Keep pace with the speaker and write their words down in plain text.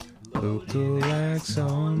Local acts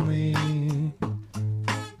only.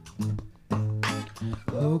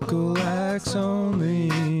 Local acts only.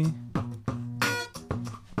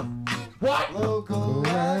 What? Local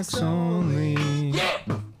acts only. Yeah.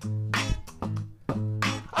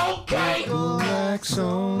 Okay. Local acts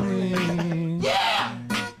only. Yeah.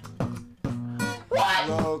 What?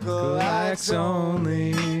 Local acts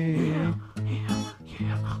only.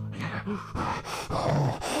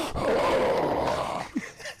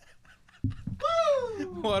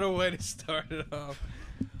 What a way to start it off.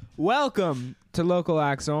 Welcome to Local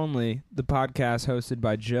Acts Only, the podcast hosted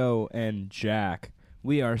by Joe and Jack.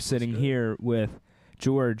 We are sitting here with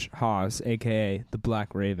George Haas, a.k.a. the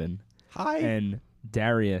Black Raven. Hi. And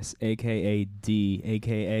Darius, a.k.a. D,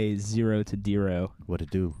 a.k.a. Zero to Dero. What it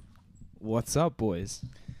do? What's up, boys?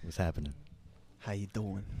 What's happening? How you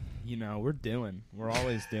doing? You know, we're doing. We're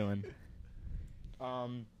always doing. I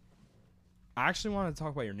actually want to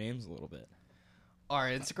talk about your names a little bit. Our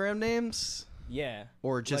Instagram names? Yeah.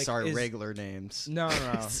 Or just Like, our is- regular names? No.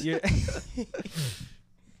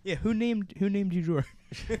 Yeah, who named you George?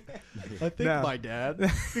 I think No. my dad.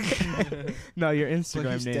 No, your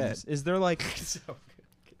Instagram he's names. dead. Is there like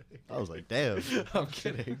I was like, damn. I'm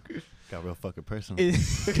kidding. Got real fucking personal.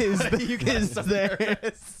 is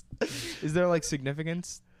there like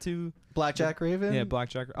significance to Blackjack Raven? yeah,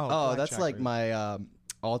 Blackjack? Oh, that's Blackjack like Raven. my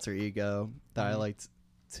alter ego that I Mhm. like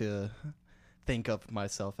to think of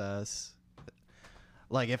myself as.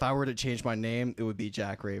 Like, if I were to change my name, it would be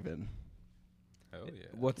Jack Raven. Oh yeah.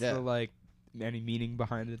 What's Yeah. the like any meaning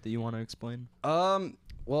behind it that you want to explain?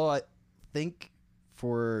 Well, I think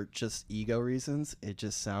for just ego reasons, it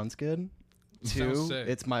just sounds good. Sounds Two, sick.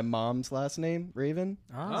 it's my mom's last name, Raven.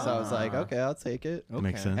 So I was like, okay, I'll take it. Okay.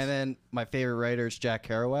 Makes sense. And then my favorite writer is Jack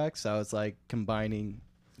Kerouac. So I was like combining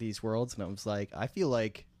these worlds, and I was like, I feel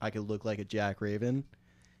like I could look like a Jack Raven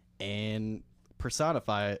and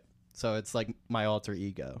personify it. So it's like my alter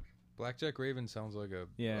ego. Blackjack Raven sounds like a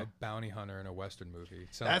bounty hunter in a Western movie.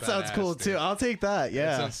 That sounds cool too. I'll take that.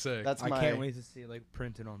 Yeah, sounds sick. That's I my can't wait to see it like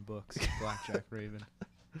printed on books, Blackjack Raven.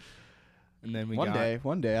 And then one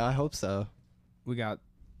day. I hope so. we got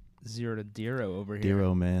Zero to Dero over here.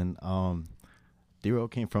 Dero, man. Dero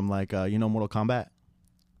came from like Mortal Kombat.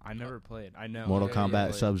 I never played. I know. Mortal yeah, Kombat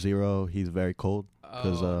yeah. Sub-Zero. He's very cold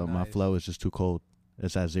because Oh, my nice. flow is just too cold.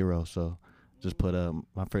 It's at zero, so just put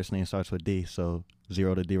my first name starts with D, so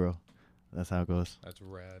Zero to Dero. That's how it goes. That's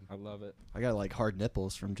rad. I love it. I got like hard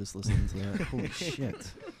nipples from just listening to that. Holy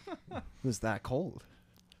shit, it was that cold?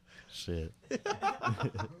 Shit.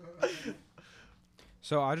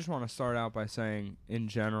 So I just want to start out by saying, in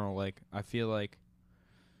general, like I feel like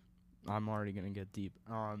I'm already gonna get deep.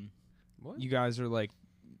 What? You guys are like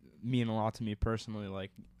mean a lot to me personally.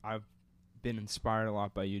 Like I've been inspired a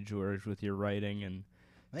lot by you, George, with your writing and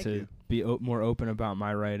Thank to you. be more open about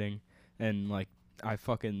my writing. And like I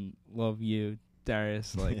fucking love you,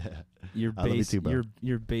 Darius. Like Yeah. your I love you bass, too, bro.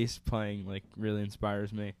 your bass playing like really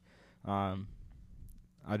inspires me.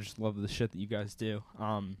 I just love the shit that you guys do.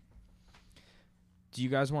 Do you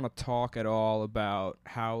guys want to talk at all about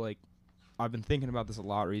how like I've been thinking about this a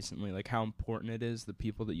lot recently, like how important it is the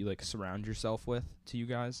people that you like surround yourself with to you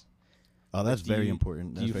guys? Oh, that's Do very you-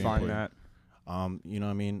 important. Do That's you very find important. that? You know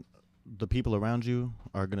what I mean? The people around you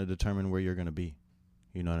are going to determine where you're going to be.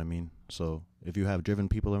 You know what I mean? So if you have driven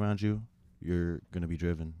people around you, you're going to be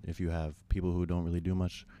driven. If you have people who don't really do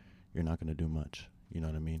much, you're not going to do much. You know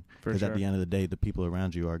what I mean? For Because sure. at the end of the day, the people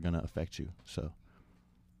around you are going to affect you. So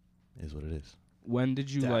is what it is. When did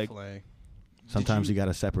you like? Definitely. Sometimes you- you got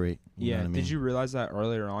to separate. You know Yeah. what I mean? Did you realize that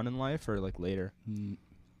earlier on in life or like later?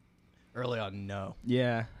 Early on, no.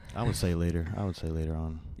 Yeah. I would say later. I would say later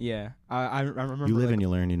on. Yeah. I remember. You live like, and you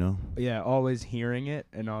learn, you know? yeah, always hearing it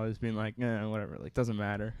and always being like, whatever, like doesn't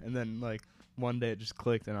matter. And then like one day it just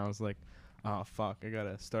clicked and I was like, oh fuck, I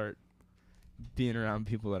gotta start being around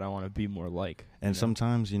people that I want to be more like. And you know?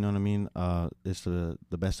 sometimes, you know what I mean? It's the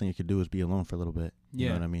best thing you could do is be alone for a little bit. You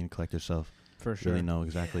Yeah. know what I mean? Collect yourself. for sure. Really know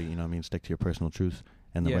exactly, you know what I mean? Stick to your personal truth,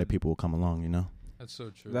 and the Yeah. right people will come along, you know? That's so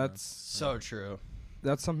true. That's So true.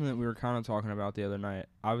 that's something that we were kind of talking about the other night.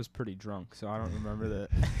 I was pretty drunk, so I don't remember the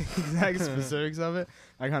exact specifics of it.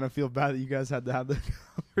 I kind of feel bad that you guys had to have the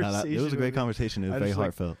Nah, conversation. it was a with great me. conversation. It was I very just, like,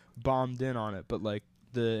 heartfelt. Bombed in on it, but like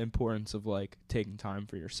the importance of like taking time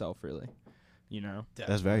for yourself, really. You know?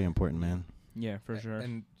 That's very important, man. Yeah, for sure.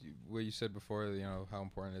 And what you said before, you know, how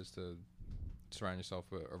important it is to surround yourself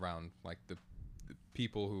around like the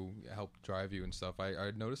people who help drive you and stuff.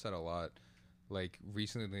 I noticed that a lot. Like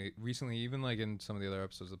recently, even like in some of the other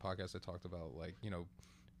episodes of the podcast, I talked about like, you know,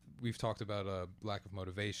 we've talked about lack of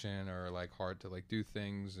motivation or like hard to like do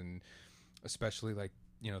things, and especially like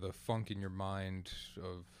you know, the funk in your mind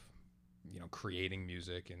of, you know, creating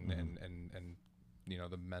music and and you know,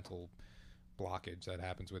 the mental blockage that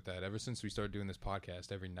happens with that. Ever since we started doing this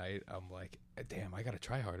podcast every night, I'm like, damn, I gotta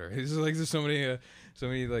try harder. It's like there's so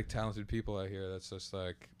many like talented people out here that's just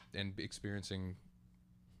like, and experiencing,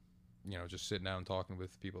 you know, just sitting down and talking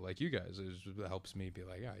with people like you guys it helps me be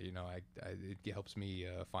like, yeah, you know, it helps me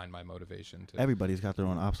find my motivation to. Everybody's got their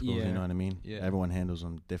own obstacles, Yeah. you know what I mean? Yeah. Everyone handles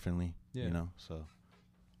them differently, Yeah. you know, so.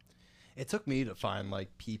 It took me to find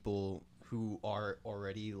like people who are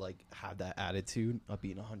already like have that attitude of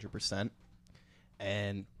being 100%.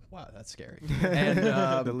 And wow, that's scary. And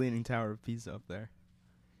the Leaning Tower of Pisa up there.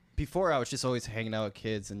 before I was just always hanging out with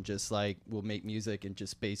kids and just like we'll make music and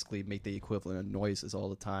just basically make the equivalent of noises all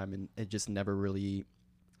the time, and it just never really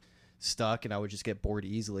stuck, and I would just get bored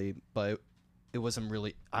easily. But it wasn't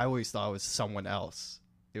really. I always thought it was someone else.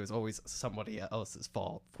 It was always somebody else's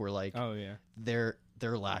fault for like Oh yeah. their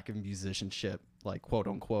lack of musicianship, like quote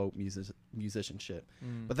unquote musicianship.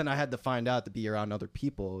 But then I had to find out to be around other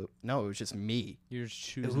people. No, it was just me. You're just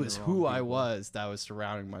choosing. It was the who wrong I people. was that was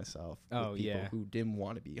surrounding myself Oh, with people yeah. who didn't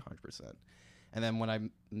want to be 100%. And then when I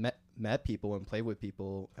met people and played with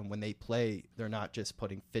people, and when they play, they're not just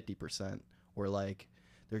putting 50% or like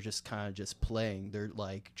they're just kind of just playing. They're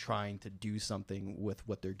like trying to do something with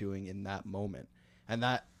what they're doing in that moment. And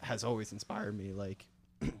that has always inspired me. Like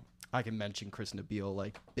I can mention Chris Nabeel,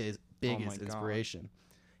 like biggest Oh my God. inspiration.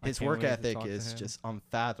 I His can't work wait to ethic talk to is him. just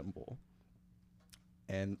unfathomable.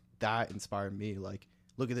 And that inspired me. Like,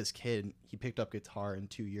 look at this kid. He picked up guitar in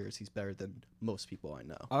 2 years. He's better than most people I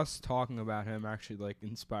know. Us talking about him actually like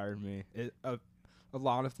inspired me. A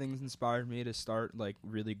lot of things inspired me to start like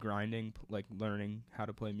really grinding, like learning how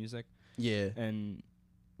to play music, Yeah. and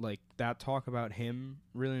like that talk about him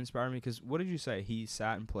really inspired me. Because what did you say? He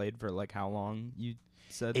sat and played for like how long? You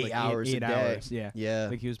said 8 like hours a eight day. hours. Yeah. Yeah.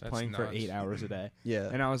 Like he was That's playing for nuts. 8 hours a day. Yeah.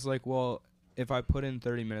 And I was like, well, if I put in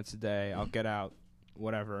 30 minutes a day, I'll get out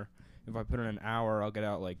whatever. If I put in an hour, I'll get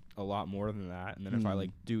out like a lot more than that. And then if I like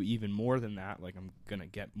do even more than that, like I'm gonna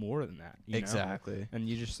get more than that. You know? Exactly. And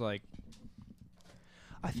you just like,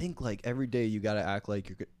 I think like every day you got to act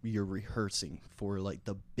like you're rehearsing for like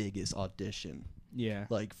the biggest audition yeah,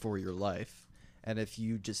 like for your life. And if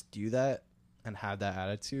you just do that and have that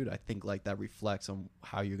attitude, I think like that reflects on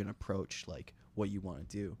how you're going to approach like what you want to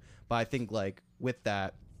do. But I think like with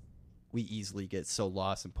that, we easily get so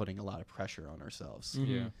lost in putting a lot of pressure on ourselves. Mhm.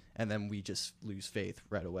 Yeah. And then we just lose faith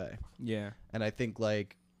right away. yeah, And I think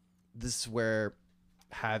like this is where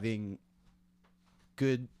having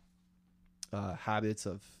good habits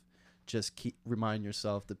of just keep remind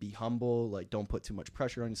yourself to be humble, like don't put too much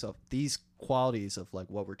pressure on yourself. These qualities of like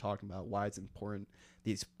what we're talking about, why it's important,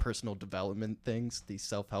 these personal development things, these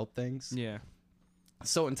self-help things, yeah.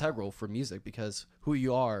 so integral for music because who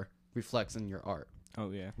you are reflects in your art.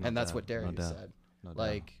 Oh yeah. No and that's doubt, what Darius no doubt, said. no doubt.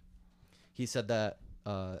 Like he said that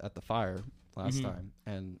at the fire last Mhm. time,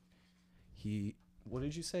 and he, what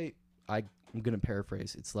did you say? I'm gonna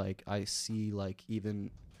paraphrase. It's like I see like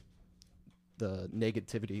even the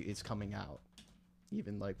negativity is coming out,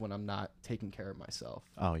 even like when I'm not taking care of myself.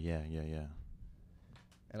 Oh yeah.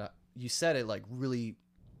 And you said it like really,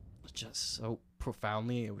 just so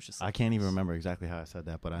profoundly. It was just. I Like, can't even remember exactly how I said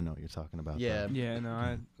that, but I know what you're talking about. Yeah. though. Yeah,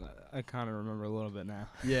 no, I kind of remember a little bit now.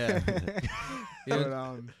 Yeah.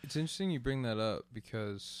 But, It's interesting you bring that up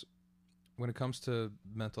because when it comes to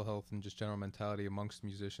mental health and just general mentality amongst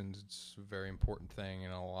musicians, it's a very important thing,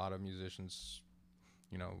 and a lot of musicians,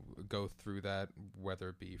 you know, go through that, whether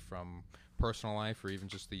it be from personal life or even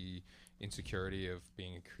just the insecurity of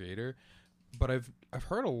being a creator. But I've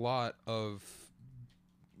heard a lot of,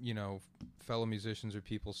 you know, fellow musicians or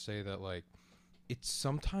people say that like it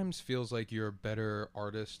sometimes feels like you're a better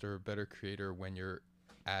artist or a better creator when you're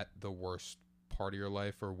at the worst part of your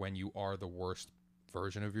life or when you are the worst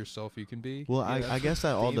version of yourself you can be. Well, Yeah, I that's guess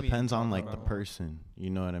that all Damien depends on talked like the about. person. You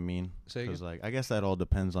know what I mean? Say again? Because like I guess that all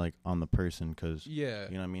depends like on the person. Because Yeah.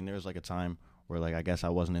 you know what I mean. There was like a time where like I guess I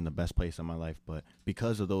wasn't in the best place in my life, but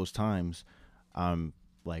because of those times, I'm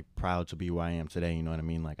like proud to be where I am today. You know what I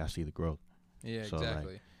mean? Like I see the growth. Yeah, So, like,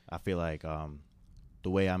 exactly. I feel like the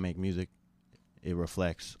way I make music, it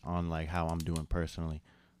reflects on like how I'm doing personally.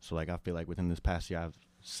 So like I feel like within this past year, I've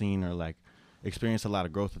seen or like experienced a lot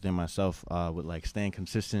of growth within myself with like staying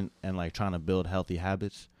consistent and like trying to build healthy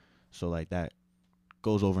habits. So like that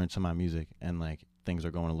goes over into my music and like things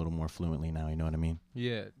are going a little more fluently now. You know what I mean?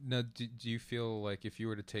 Yeah. Now, do you feel like if you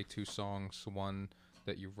were to take two songs, one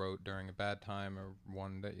that you wrote during a bad time or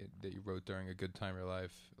one that you wrote during a good time in your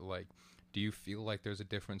life, like, do you feel like there's a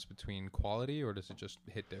difference between quality or does it just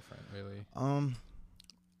hit different, really?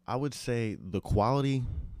 I would say the quality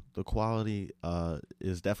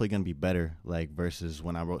is definitely going to be better, like versus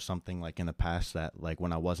when I wrote something like in the past that like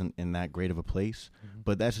when I wasn't in that great of a place.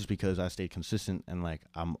 But that's just because I stayed consistent and like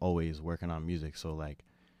I'm always working on music. So like,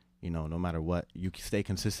 you know, no matter what, you stay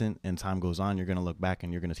consistent and time goes on, you're going to look back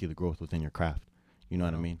and you're going to see the growth within your craft. You know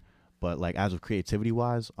what I mean? But like as of creativity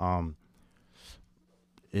wise,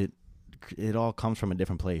 it all comes from a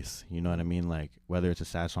different place. You know what I mean? Like whether it's a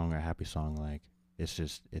sad song or a happy song, like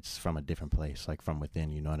it's from a different place, like from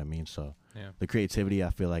within, you know what I mean? So the creativity,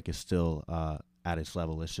 I feel like, is still at its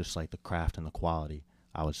level. It's just like the craft and the quality,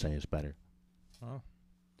 I would say, is better. Oh,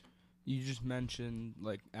 You just mentioned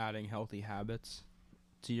like adding healthy habits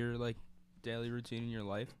to your like daily routine in your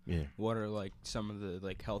life. Yeah. What are like some of the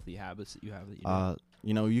like healthy habits that you have that you do?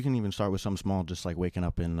 You know, you can even start with something small, just like waking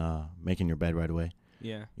up and making your bed right away.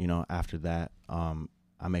 Yeah. You know, after that,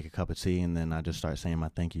 I make a cup of tea and then I just start saying my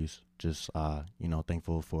thank yous. Just, you know,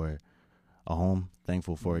 thankful for a home,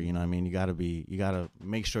 thankful for, you know what I mean? You gotta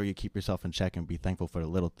make sure you keep yourself in check and be thankful for the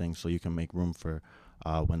little things so you can make room for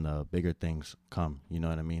when the bigger things come, you know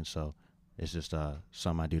what I mean? So it's just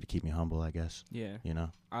something I do to keep me humble, I guess. Yeah. You know?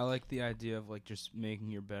 I like the idea of like just making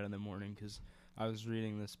your bed in the morning because I was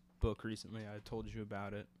reading this book recently. I told you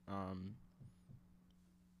about it.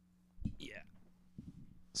 Yeah.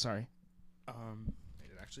 Sorry. It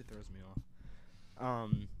actually throws me off.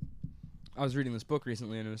 I was reading this book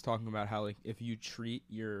recently and it was talking about how like if you treat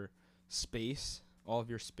your space, all of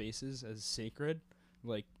your spaces as sacred,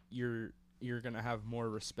 like you're gonna have more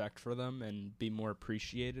respect for them and be more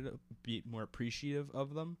appreciative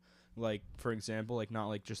of them. Like for example, like not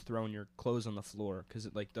like just throwing your clothes on the floor because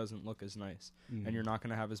it like doesn't look as nice, and you're not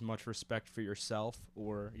gonna have as much respect for yourself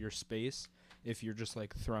or your space if you're just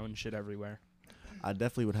like throwing shit everywhere. I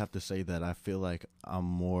definitely would have to say that I feel like I'm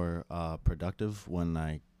more productive when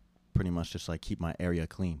I pretty much just like keep my area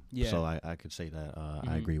clean. Yeah. So I could say that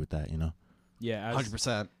I agree with that, you know? Yeah,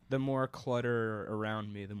 100%. The more clutter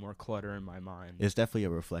around me, the more clutter in my mind. It's definitely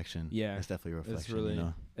a reflection. Yeah, It's definitely a reflection, it's really, you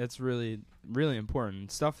know? it's really, really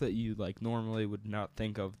important. Stuff that you like normally would not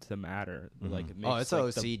think of to matter. Like it makes it's like,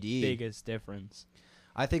 OCD. the biggest difference.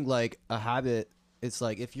 I think like a habit, it's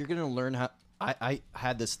like if you're gonna learn how. I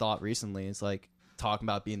had this thought recently. It's like talking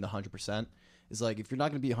about being the 100%. It's like if you're not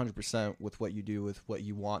gonna be 100% with what you do with what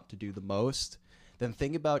you want to do the most, then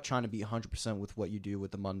think about trying to be 100% with what you do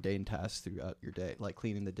with the mundane tasks throughout your day, like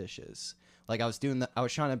cleaning the dishes. Like I was doing that. I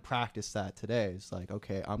was trying to practice that today. It's like,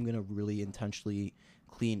 okay, I'm gonna really intentionally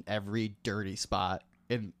clean every dirty spot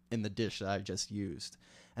in the dish that I just used.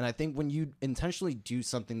 And I think when you intentionally do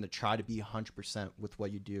something to try to be 100% with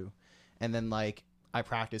what you do, and then like I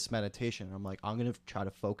practice meditation, I'm like, I'm gonna try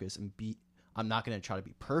to focus and be. I'm not gonna try to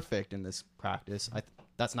be perfect in this practice.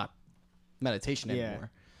 That's not meditation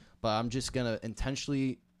anymore. But I'm just gonna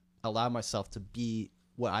intentionally allow myself to be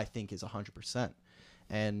what I think is 100%.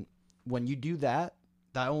 And when you do that,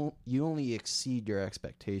 you only exceed your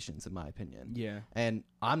expectations, in my opinion. Yeah. And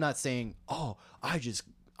I'm not saying, oh,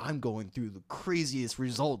 I'm going through the craziest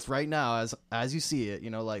results right now as you see it. You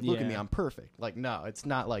know, like look at me, I'm perfect. Like no, it's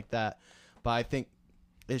not like that. But I think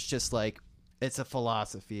it's just like it's a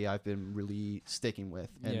philosophy I've been really sticking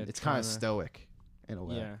with, and it's kind of stoic in a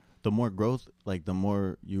way. Yeah. The more growth, like the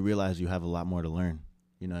more you realize you have a lot more to learn.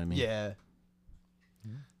 You know what I mean? Yeah.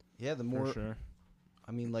 Yeah, the more For sure.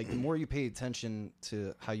 I mean, like the more you pay attention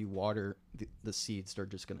to how you water the seeds, they're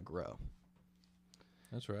just gonna grow.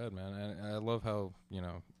 That's rad, man. And I love how, you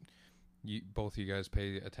know, both you guys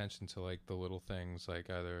pay attention to like the little things,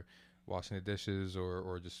 like either washing the dishes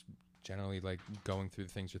or just generally like going through the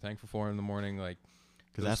things you're thankful for in the morning, like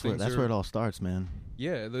Because that's where it all starts, man.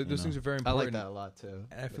 Yeah, those things are very I important. like that a lot too.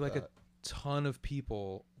 And I feel like a ton of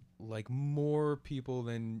people, like more people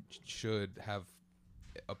than should, have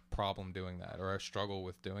a problem doing that or a struggle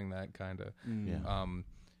with doing that kind of. Yeah.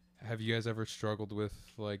 Have you guys ever struggled with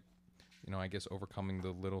like, you know, I guess overcoming the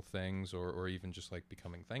little things or even just like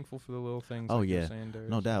becoming thankful for the little things? Oh like you were yeah, saying, Darius?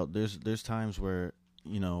 no doubt. There's times where,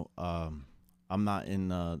 you know, I'm not in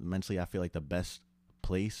mentally, I feel like the best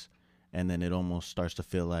place, and then it almost starts to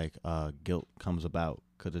feel like guilt comes about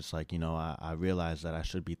because it's like, you know, I realize that I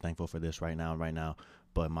should be thankful for this right now,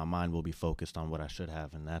 but my mind will be focused on what I should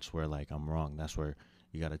have, and that's where like I'm wrong. That's where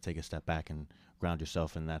you got to take a step back and ground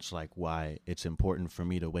yourself, and that's like why it's important for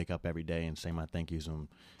me to wake up every day and say my thank yous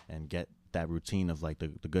and get that routine of like the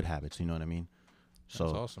good habits. You know what I mean? So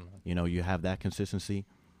That's awesome, man. you know, you have that consistency,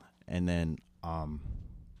 and then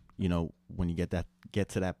you know, when you get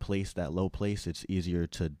to that place, that low place, it's easier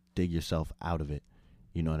to dig yourself out of it.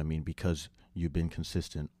 You know what I mean? Because you've been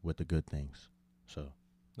consistent with the good things. So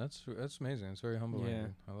That's amazing. It's very humbling. Yeah.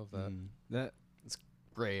 Man. I love that. That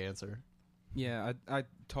Great answer. Yeah, I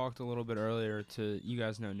talked a little bit earlier to you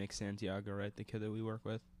guys know Nick Santiago, right? The kid that we work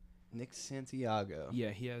with. Nick Santiago. Yeah,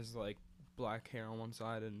 he has like black hair on one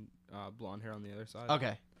side and blonde hair on the other side.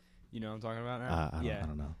 Okay. You know what I'm talking about now? I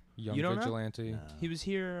don't know. Young You don't know? vigilante. Nah. He was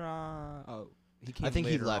here. He came I think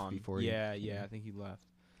he later left on. before you. Yeah, I think he left.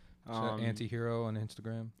 Anti-hero on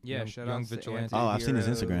Instagram. Yeah, shout young out to vigilante. Oh, I've seen his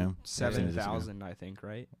Anti-Hero, Instagram. I've seen his Instagram. 7,000, I think,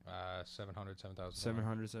 right? 700, 7,000.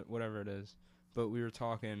 700, whatever it is. But we were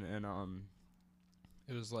talking, and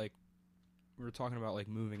it was like we were talking about like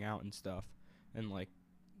moving out and stuff, and like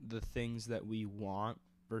the things that we want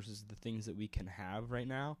versus the things that we can have right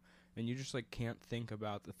now, and you just like can't think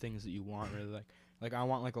about the things that you want really. Like I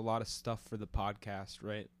want like a lot of stuff for the podcast,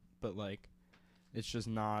 right? But like it's just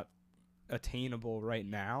not attainable right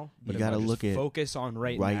now. But You if I gotta just look at focus on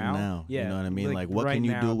right now. now. Yeah, You know what I mean? Like what right can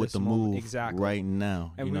you now, do with this the moment. move Exactly. right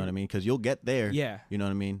now? And You know we- what I mean? Because you'll get there. Yeah. You know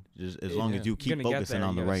what I mean? Just as long as Yeah. you keep Gonna get focusing there,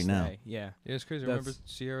 on you the gotta right now. stay. Yeah. Yeah, it's crazy. I remember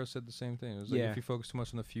Sierra said the same thing. It was like Yeah. if you focus too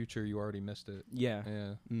much on the future, you already missed it. Yeah.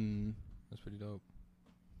 Yeah, Mm. that's pretty dope.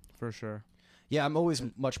 For sure. Yeah, I'm always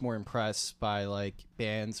much more impressed by like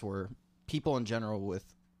bands or people in general with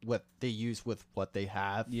what they use with what they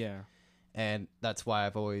have. Yeah. And that's why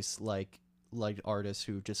I've always liked artists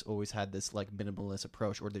who just always had this like minimalist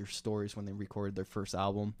approach, or their stories when they recorded their first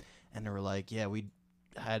album and they were like, yeah, we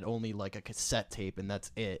had only like a cassette tape and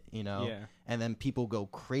that's it, you know? Yeah. And then people go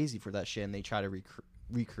crazy for that shit and they try to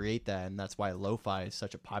recreate that, and that's why lo-fi is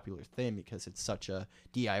such a popular thing, because it's such a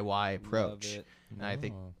DIY approach. Love it. And I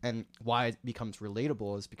think, Oh. and why it becomes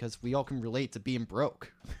relatable is because we all can relate to being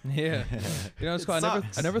broke. Yeah, you know, it's It cool. I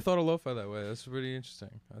sucks. never thought of lo-fi that way. That's really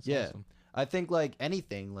interesting. That's Yeah. awesome. I think like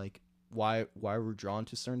anything, like why we're drawn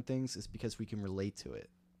to certain things is because we can relate to it.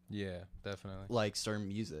 Yeah, definitely. Like certain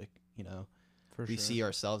music, you know, For we sure. see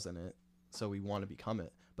ourselves in it, so we want to become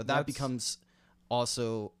it. But that That's- becomes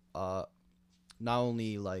also not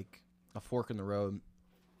only like a fork in the road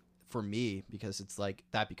for me, because it's like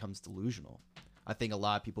that becomes delusional. I think a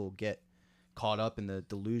lot of people get caught up in the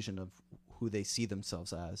delusion of who they see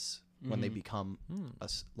themselves as when they Mhm. become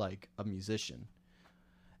like a musician.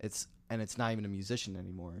 It's not even a musician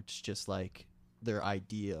anymore. It's just like their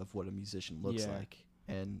idea of what a musician looks Yeah. like,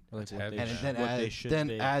 and Like It's what heavy. they and sh- then what they as, should then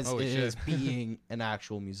be. as Holy it shit. is being an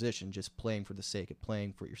actual musician, just playing for the sake of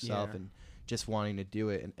playing for yourself Yeah. and just wanting to do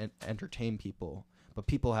it and entertain people. But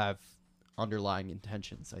people have underlying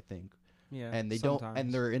intentions, I think, Yeah. and they don't, sometimes.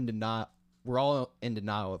 and they're in denial. We're all in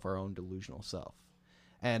denial of our own delusional self,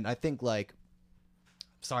 and I think like,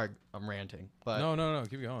 sorry, I'm ranting, but No,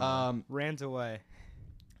 keep going. man. rant away.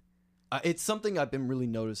 It's something I've been really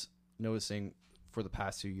noticing for the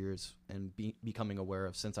past 2 years and becoming aware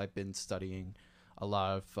of since I've been studying a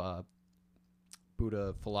lot of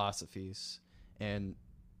Buddha philosophies. And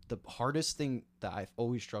the hardest thing that I've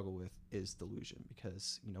always struggled with is delusion,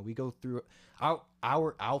 because, you know, we go through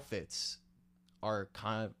our outfits are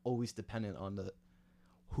kind of always dependent on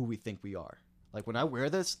who we think we are. Like when I wear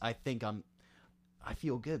this, I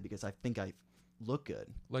feel good because I think I look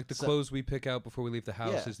good. Like the so- clothes we pick out before we leave the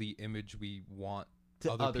house Yeah. is the image we want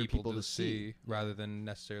To other people to see, rather than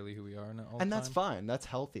necessarily who we are. All And the that's time. fine. That's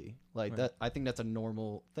healthy. Like Right. that, I think that's a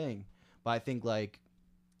normal thing. But I think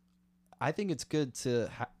it's good to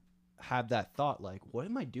have that thought. Like, what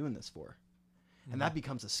am I doing this for? And that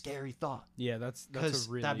becomes a scary thought, Yeah, that's because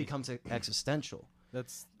a really that becomes existential.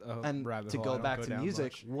 that's a And rabbit to hole I go don't back to down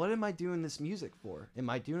music, much. what am I doing this music for? Am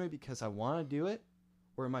I doing it because I want to do it,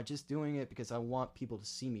 or am I just doing it because I want people to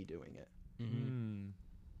see me doing it? Mhm.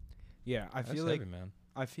 Yeah, I That's feel heavy, like man.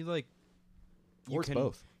 Or it's can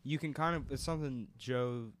both. you can kind of, it's something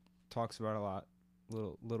Joe talks about a lot.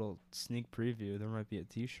 Little sneak preview. There might be a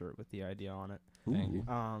T-shirt with the idea on it. Thank you.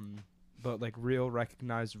 But like real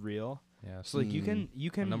recognize real. Yeah. So like you can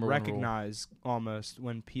number one rule. recognize almost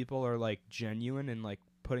when people are like genuine and like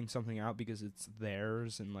putting something out because it's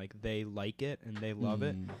theirs and like they like it and they love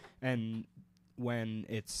it, and when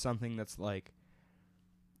it's something that's like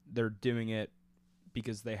they're doing it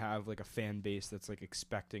because they have like a fan base that's like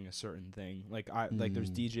expecting a certain thing. Like like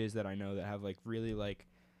there's DJs that I know that have like really like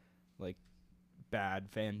bad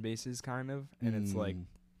fan bases kind of, and it's like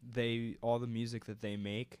all the music that they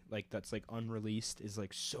make, like that's like unreleased, is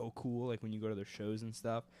like so cool, like when you go to their shows and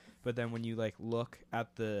stuff, but then when you like look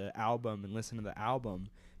at the album and listen to the album,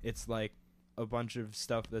 it's like a bunch of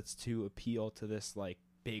stuff that's to appeal to this like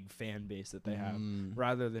big fan base that they have,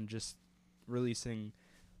 rather than just releasing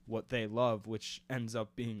what they love, which ends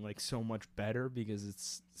up being like so much better because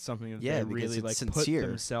it's something that they because really it's like sincere. put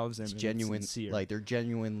themselves in. It's and genuine. sincere. Like they're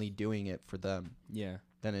genuinely doing it for them. yeah,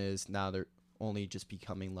 Than it is now they're only just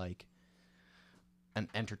becoming like an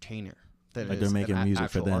entertainer. than Like it they're is making an music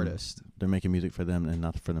for actual them. artist. They're making music for them and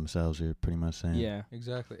not for themselves. You're pretty much saying. Yeah.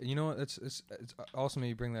 Exactly. You know what? It's awesome that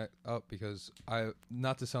you bring that up because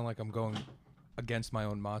not to sound like I'm going against my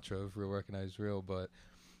own mantra of real recognized real, but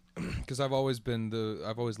because I've always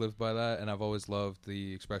lived by that, and I've always loved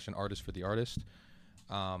the expression artist for the artist.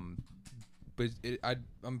 But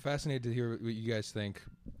I'm fascinated to hear what you guys think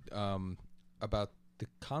about the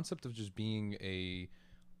concept of just being a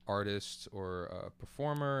artist or a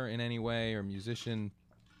performer in any way or musician,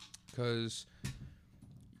 because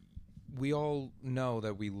we all know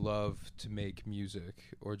that we love to make music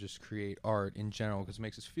or just create art in general because it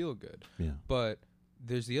makes us feel good. Yeah. But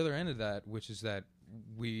there's the other end of that, which is that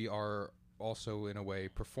we are also in a way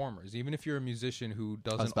performers. Even if you're a musician who I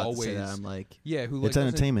was doesn't about always to say that. I'm like, who It's like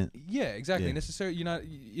entertainment. yeah, exactly. Yeah. Necessarily, you're not.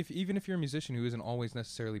 Even if you're a musician who isn't always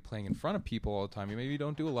necessarily playing in front of people all the time, you maybe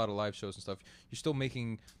don't do a lot of live shows and stuff. You're still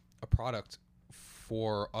making a product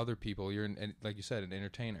for other people. You're, like you said, an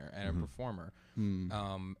entertainer and a performer,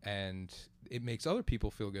 and it makes other people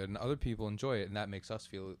feel good, and other people enjoy it, and that makes us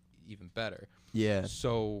feel even better. yeah,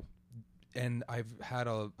 So, and I've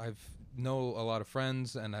know a lot of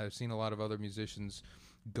friends, and I've seen a lot of other musicians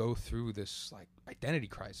go through this like identity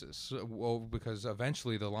crisis. Well, because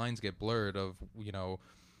eventually the lines get blurred of, you know,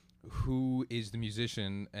 who is the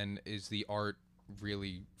musician and is the art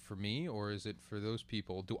really for me, or is it for those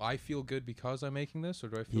people? Do I feel good because I'm making this, or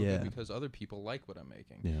do I feel Yeah. good because other people like what I'm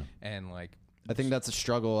making? Yeah. And like, I think that's a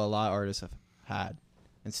struggle a lot of artists have had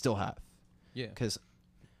and still have. yeah, Because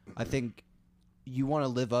I think you want to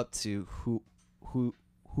live up to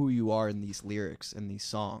who you are in these lyrics and these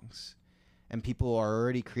songs, and people are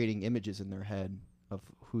already creating images in their head of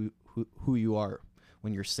who you are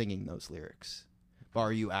when you're singing those lyrics. But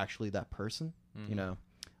are you actually that person? You know,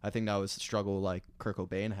 I think that was the struggle like Kurt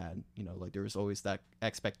Cobain had. You know, like there was always that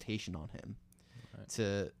expectation on him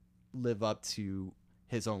to live up to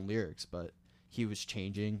his own lyrics, but he was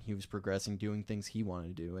changing, he was progressing, doing things he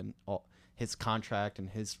wanted to do, and all his contract and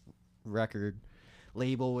his record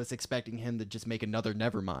label was expecting him to just make another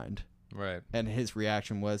Nevermind, right. and his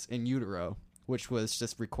reaction was In Utero, which was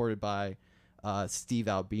just recorded by Steve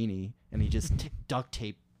Albini, and he just duct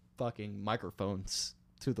taped fucking microphones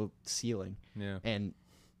to the ceiling Yeah. and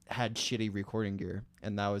had shitty recording gear,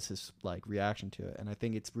 and that was his like reaction to it. And I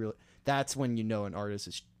think it's real. That's when you know an artist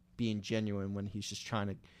is being genuine, when he's just trying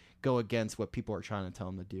to go against what people are trying to tell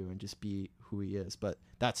him to do and just be who he is. But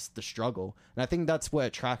that's the struggle, and I think that's what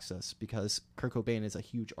attracts us, because Kurt Cobain is a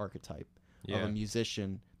huge archetype of Yeah. a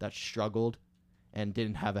musician that struggled and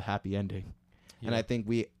didn't have a happy ending. And Yeah. I think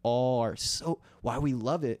we all are so why we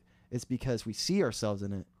love it is because we see ourselves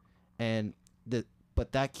in it, and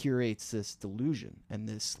but that curates this delusion and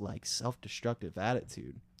this like self-destructive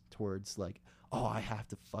attitude towards like, oh, I have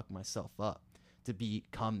to fuck myself up to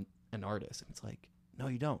become an artist. And it's like, no,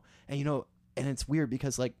 you don't. And you know, and it's weird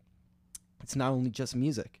because like it's not only just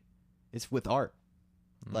music, it's with art.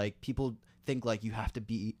 Like people think like you have to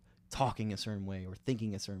be talking a certain way or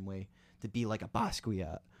thinking a certain way to be like a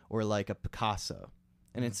Basquiat or like a Picasso.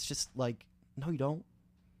 And it's just like, no, you don't.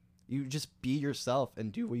 You just be yourself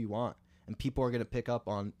and do what you want, and people are going to pick up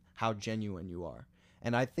on how genuine you are.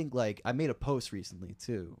 And I think like I made a post recently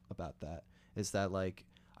too about that, is that like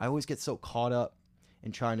I always get so caught up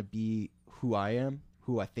in trying to be who I am,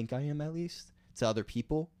 who I think I am at least, to other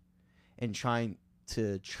people, and try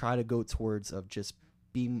to go towards of just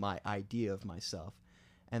being my idea of myself.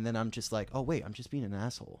 And then I'm just like, oh wait, I'm just being an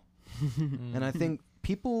asshole. And I think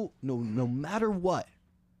people, no matter what,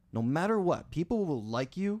 people will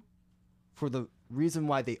like you for the reason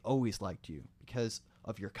why they always liked you, because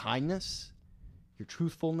of your kindness, your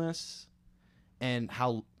truthfulness, and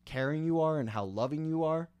how caring you are and how loving you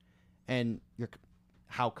are, and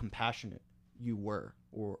how compassionate you were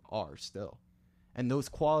or are still. And those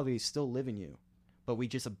qualities still live in you, but we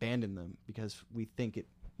just abandon them because we think it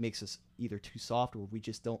makes us either too soft, or we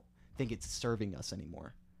just don't think it's serving us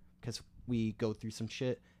anymore, because we go through some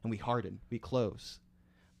shit and we harden, we close.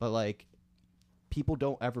 But like, people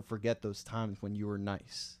don't ever forget those times when you were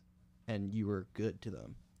nice and you were good to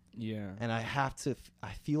them. Yeah. And I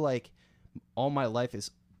feel like all my life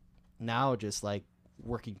is now just like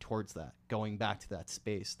working towards that, going back to that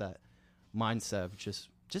space, that mindset of just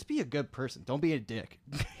be a good person. Don't be a dick.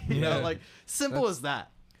 you know, like simple as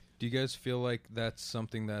that. Do you guys feel like that's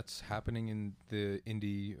something that's happening in the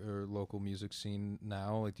indie or local music scene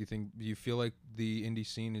now? Like, do you feel like the indie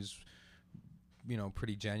scene is, you know,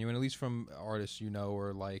 pretty genuine, at least from artists you know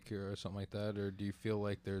or like or something like that? Or do you feel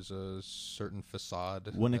like there's a certain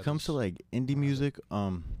facade? When it that comes is- to like indie music,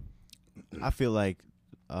 I feel like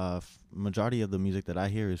majority of the music that I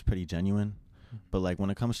hear is pretty genuine. But like when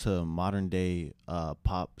it comes to modern day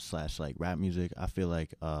pop / like rap music, I feel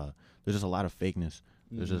like there's just a lot of fakeness.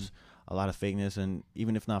 There's just a lot of fakeness, and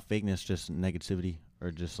even if not fakeness, just negativity,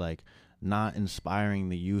 or just like not inspiring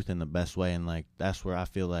the youth in the best way. And like that's where I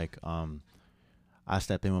feel like I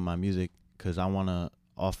step in with my music, because I want to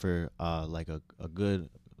offer like a good,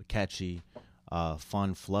 catchy,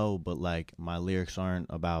 fun flow, but like my lyrics aren't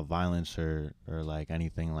about violence or like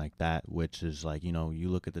anything like that, which is like, you know, you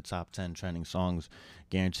look at the top 10 trending songs,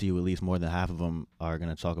 guarantee you at least more than half of them are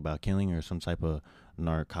going to talk about killing or some type of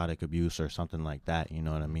narcotic abuse or something like that, you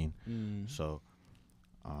know what I mean? So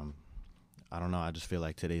I don't know, I just feel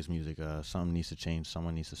like today's music, something needs to change,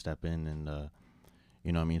 someone needs to step in and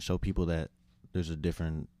you know what I mean, show people that there's a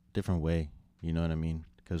different way, you know what I mean?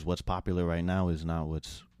 Because what's popular right now is not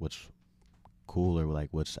what's cool, or like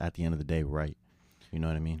what's at the end of the day right, you know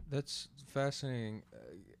what I mean? That's fascinating,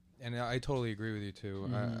 and I totally agree with you too.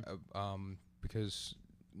 Because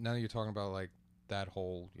now that you're talking about like that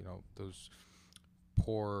whole, you know, those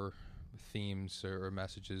poor themes or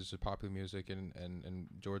messages of popular music, and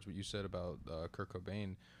George, what you said about Kurt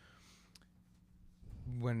Cobain,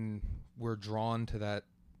 when we're drawn to that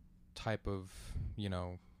type of, you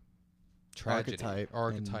know, tragedy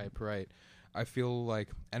archetype, right? I feel like,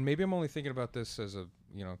 and maybe I'm only thinking about this as a,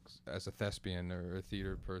 you know, as a thespian or a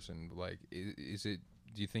theater person, like, is it,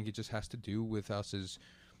 do you think it just has to do with us as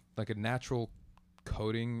like a natural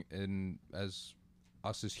coding and as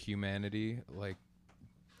us as humanity? Like,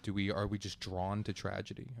 are we just drawn to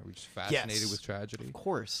tragedy? Are we just fascinated with tragedy? Of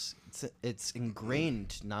course. It's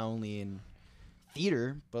ingrained not only in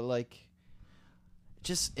theater, but like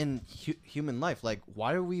just in human life. Like,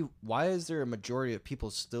 why is there a majority of people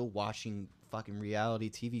still watching fucking reality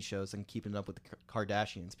TV shows and keeping up with the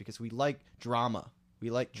Kardashians? Because we like drama, we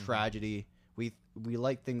like tragedy, we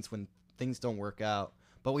like things when things don't work out,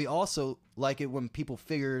 but we also like it when people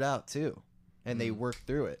figure it out too, and they work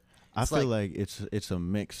through it. I feel like it's a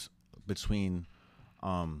mix between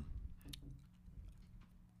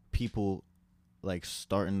people like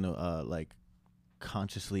starting to like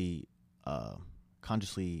consciously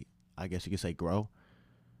I guess you could say grow,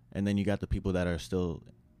 and then you got the people that are still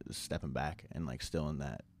stepping back and like still in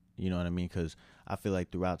that, you know what I mean? Because I feel like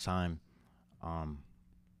throughout time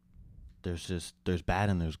there's bad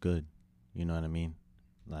and there's good, you know what I mean?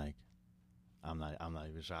 Like I'm not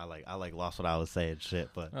even sure. I like lost what I was saying, shit.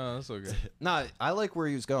 But oh, that's so good. Nah, I like where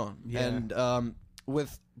he was going. Yeah. And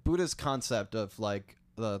with Buddha's concept of like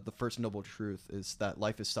the first noble truth is that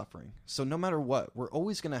life is suffering. So no matter what, we're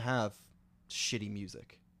always gonna have shitty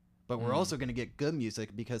music, but we're also gonna get good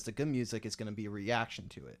music, because the good music is gonna be a reaction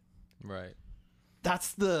to it. Right.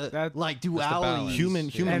 That's like duality. Human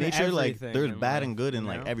nature, like there's bad life, and good in you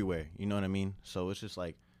like know? everywhere. You know what I mean? So it's just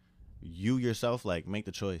like you yourself, like make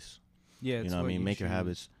the choice. Yeah, You know what I mean? Make your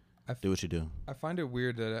habits. Do what you do. I find it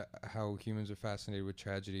weird that how humans are fascinated with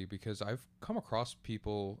tragedy, because I've come across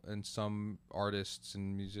people and some artists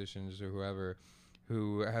and musicians or whoever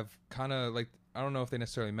who have kind of like, I don't know if they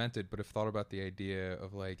necessarily meant it, but have thought about the idea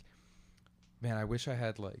of like, man, I wish I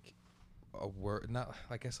had like a worse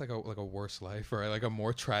life, or like a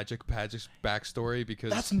more tragic backstory, because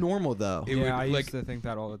That's normal though. it would, I like, used to think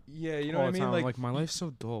that all the you know all what I the mean? time. Like my life's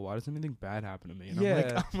so dull. Why doesn't anything bad happen to me? And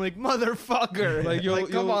Yeah. I'm like motherfucker. Like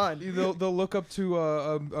come on. They'll look up to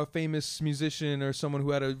a famous musician or someone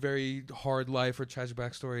who had a very hard life or tragic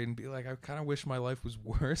backstory and be like, I kind of wish my life was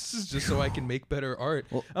worse, just so I can make better art.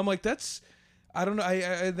 Well, I'm like, that's, I don't know.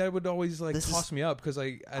 I that would always like toss me up, because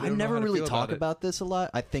I don't never know how to really feel talk it. about this a lot.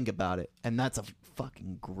 I think about it, and that's a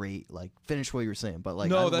fucking great, like, finish what you were saying. But like,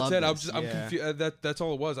 No, I that's love it. this. I'm confused. That's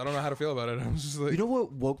all it was. I don't know how to feel about it. I'm just like, You know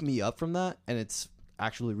what woke me up from that? And it's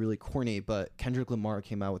actually really corny, but Kendrick Lamar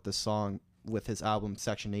came out with this song with his album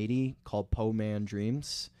Section 80 called Po Man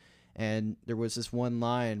Dreams. And there was this one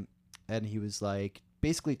line, and he was like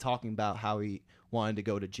basically talking about how he wanted to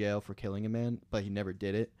go to jail for killing a man, but he never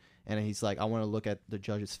did it. And he's like, I want to look at the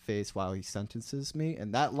judge's face while he sentences me.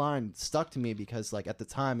 And that line stuck to me, because like at the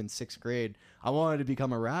time in 6th grade, I wanted to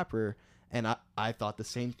become a rapper. And I thought the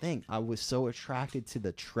same thing. I was so attracted to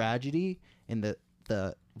the tragedy and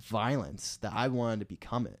the violence that I wanted to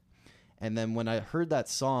become it. And then when I heard that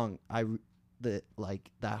song, that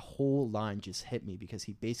whole line just hit me, because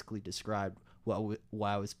he basically described what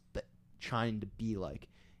I was trying to be like.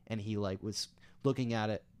 And he like was looking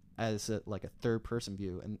at it as a third person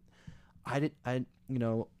view. And I you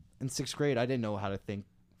know, in 6th grade, I didn't know how to think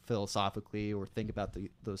philosophically or think about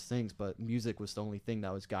those things, but music was the only thing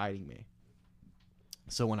that was guiding me.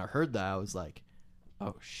 So when I heard that, I was like,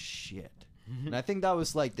 oh shit. And I think that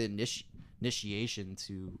was like the initiation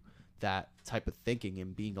to that type of thinking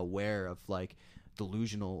and being aware of like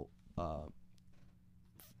delusional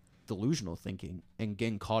thinking and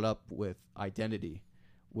getting caught up with identity,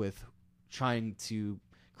 with trying to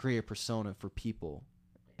create a persona for people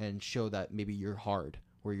and show that maybe you're hard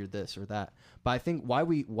or you're this or that. But I think why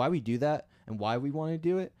we do that and why we want to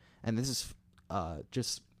do it, and this is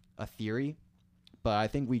just a theory, but I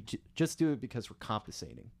think we just do it because we're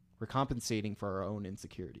compensating. We're compensating for our own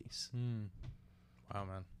insecurities. Wow,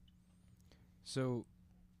 man. So,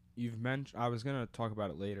 you've mentioned. I was gonna talk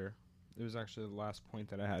about it later. It was actually the last point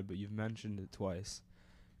that I had, but you've mentioned it twice,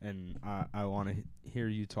 and I want to hear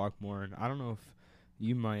you talk more. And I don't know if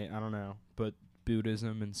you might. I don't know, but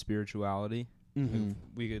Buddhism and spirituality. Mm-hmm. If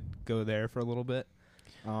we could go there for a little bit.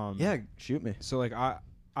 Yeah, shoot me. So like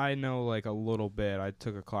I know like a little bit. I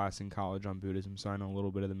took a class in college on Buddhism, so I know a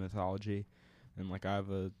little bit of the mythology, and like I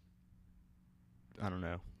have a I don't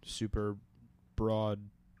know super broad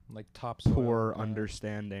Like top poor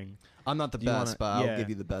understanding. I'm not the Do you best, wanna- but yeah. I'll give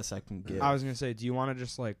you the best I can give. I was gonna say, do you want to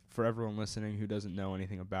just like for everyone listening who doesn't know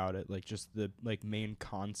anything about it, like just the like main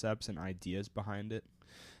concepts and ideas behind it?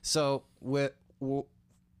 So we'll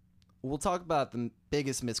talk about the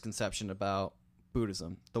biggest misconception about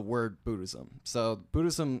Buddhism, the word Buddhism. So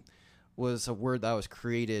Buddhism was a word that was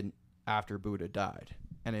created after Buddha died,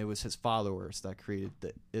 and it was his followers that created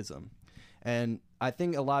the ism. And I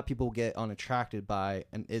think a lot of people get unattracted by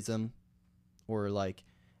an ism or like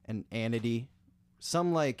an anity,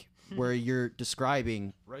 some like where you're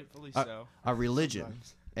describing Rightfully a religion.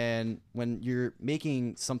 And when you're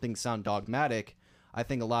making something sound dogmatic, I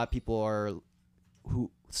think a lot of people are who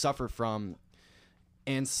suffer from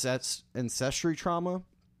ancestry trauma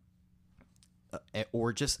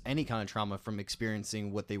or just any kind of trauma from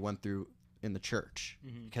experiencing what they went through in the church.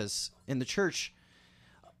 Mm-hmm. Because in the church,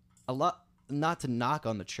 a lot, not to knock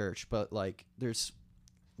on the church, but like there's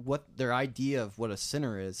what their idea of what a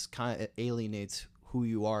sinner is kind of alienates who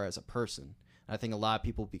you are as a person. And I think a lot of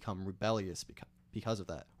people become rebellious because of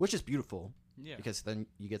that, which is beautiful. Yeah. Because then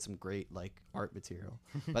you get some great like art material.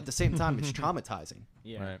 But at the same time, it's traumatizing.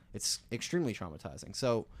 Yeah. Right. It's extremely traumatizing.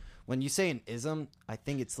 So when you say an ism, I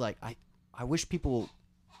think it's like I wish people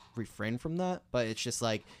refrain from that, but it's just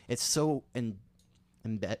like it's so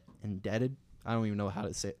indebted. I don't even know how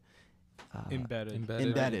to say it. Embedded.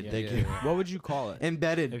 Embedded, Yeah, thank yeah, you. yeah. What would you call it?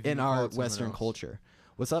 Embedded If you in call our it something Western else. culture.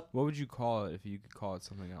 What's up? What would you call it if you could call it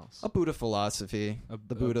something else? A Buddha philosophy.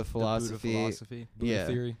 The Buddha philosophy. philosophy. Buddha Yeah.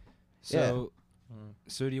 theory. So,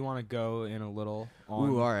 so do you want to go in a little on?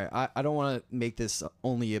 Ooh, all right. I don't want to make this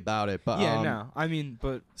only about it, but Yeah, no. I mean,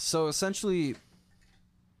 but So essentially,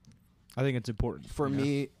 I think it's important for you know?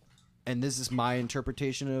 me, and this is my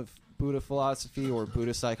interpretation of Buddha philosophy or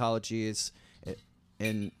Buddha psychology, is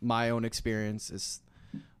in my own experience is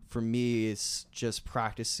for me it's just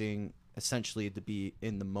practicing essentially to be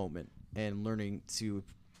in the moment and learning to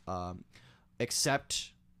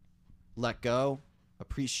accept, let go,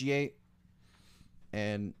 appreciate,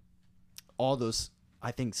 and all those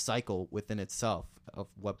I think cycle within itself of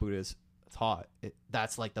what Buddha's taught.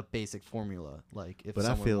 That's like the basic formula. Like if But I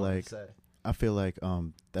someone feel wanted like- to say. I feel like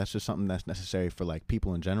that's just something that's necessary for like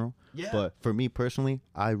people in general. Yeah. But for me personally,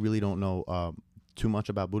 I really don't know too much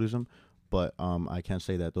about Buddhism, but I can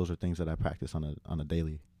say that those are things that I practice on a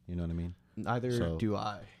daily. You know what I mean? Neither So- do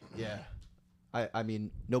I. Yeah. I mean,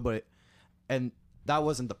 nobody. And that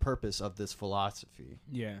wasn't the purpose of this philosophy.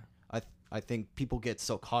 Yeah. I think people get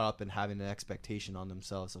so caught up in having an expectation on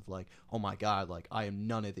themselves of like, oh my God, like I am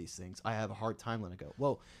none of these things. I have a hard time letting go.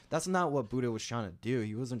 Well, that's not what Buddha was trying to do.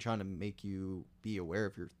 He wasn't trying to make you be aware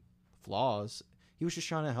of your flaws. He was just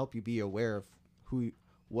trying to help you be aware of who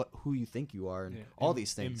you think you are and Yeah. all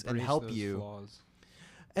these things and Embrace help those you. flaws.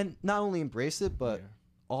 And not only embrace it, but Yeah.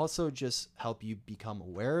 also just help you become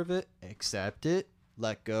aware of it, accept it,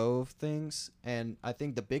 let go of things. And I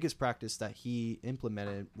think the biggest practice that he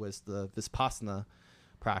implemented was the Vipassana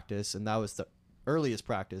practice, and that was the earliest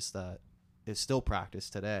practice that is still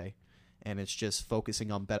practiced today. And it's just focusing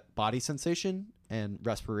on body sensation and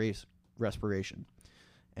respiration.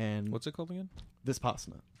 And What's it called again?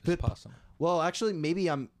 Vipassana. Vipassana. Well, actually, maybe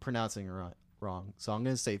I'm pronouncing it wrong, so I'm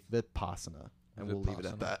going to say Vipassana, and we'll leave it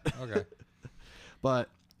at Vipassana. that. Okay. But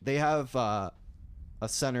they have a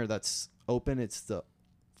center that's open. It's the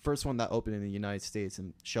first one that opened in the United States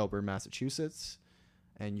in Shelburne, Massachusetts,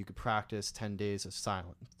 and you could practice 10 days of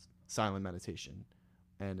silent meditation,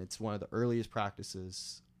 and it's one of the earliest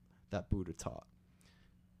practices that Buddha taught.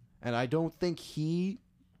 And I don't think he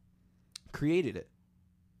created it.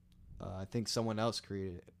 I think someone else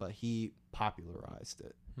created it, but he popularized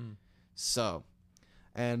it. So,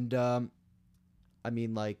 and I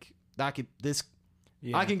mean, like this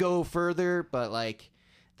Yeah. I can go further, but like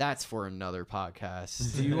that's for another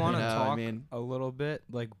podcast. Do you want to know, talk I mean, a little bit,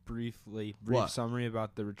 like brief What? summary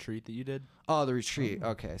about the retreat that you did? oh, the retreat.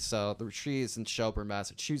 Okay, so the retreat is in Shelburne,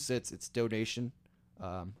 Massachusetts. It's donation.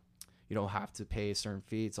 You don't have to pay a certain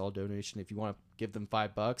fee. It's all donation. If you want to give them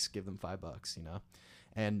 $5, give them $5. You know,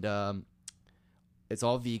 and it's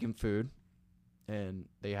all vegan food, and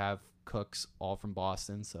they have cooks all from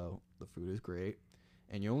Boston, so the food is great.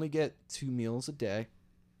 And you only get 2 meals a day.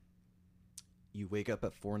 You wake up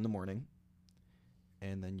at 4 a.m,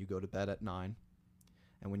 and then you go to bed at 9.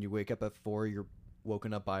 And when you wake up at 4, you're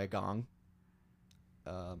woken up by a gong.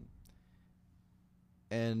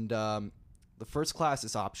 The first class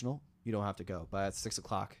is optional. You don't have to go. But at 6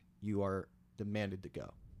 o'clock, you are demanded to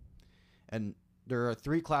go. And there are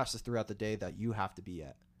 3 classes throughout the day that you have to be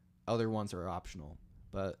at. Other ones are optional.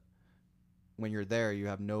 But when you're there, you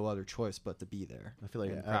have no other choice but to be there. I feel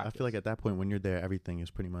like and I feel like at that point when you're there, everything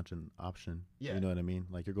is pretty much an option. Yeah. You know what I mean?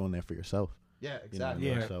 Like you're going there for yourself. Yeah, You know what I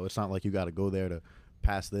mean? Yeah. So it's not like you got to go there to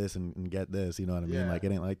pass this and get this. You know what I mean? Yeah. Like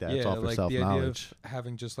it ain't like that. It's Yeah, all for like self the idea knowledge. of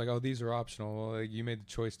having just like, oh, these are optional. Well, like you made the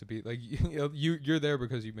choice to be like you're there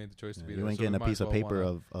because you made the choice to be there. You ain't so getting you a might piece as of well paper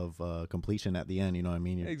wanna- of completion at the end. You know what I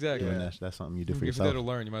mean? You're Exactly. doing Yeah. that's something you do for If you're yourself. there to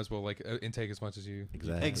learn, you might as well like intake as much as you.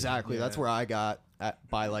 Exactly. Exactly. That's Yeah. where I got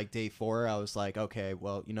by like day 4. I was like, okay,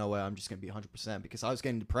 well, you know what? I'm just going to be 100% because I was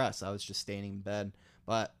getting depressed. I was just staying in bed.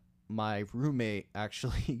 But my roommate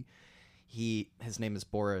actually, his name is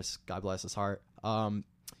Boris. God bless his heart. I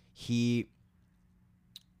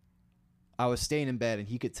was staying in bed and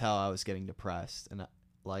he could tell I was getting depressed. And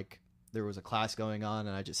like there was a class going on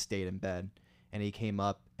and I just stayed in bed. And he came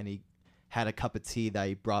up and he had a cup of tea that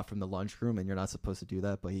he brought from the lunchroom. And you're not supposed to do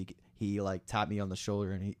that. But he like tapped me on the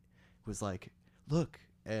shoulder and he was like, look.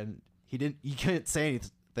 And he couldn't say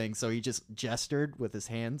anything. So he just gestured with his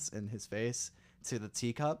hands and his face to the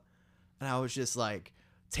teacup. And I was just like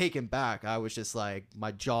taken back. I was just like,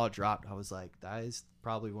 my jaw dropped. I was like, that is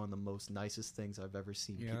probably one of the most nicest things I've ever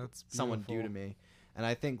seen that's someone do to beautiful. me. And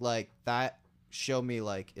I think like that showed me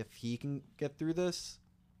like if he can get through this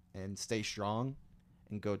and stay strong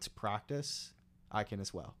and go to practice, I can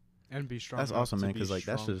as well. And be strong. That's enough awesome, to man. be Because like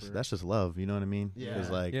that's strong just for- love. You know what I mean? Yeah. Because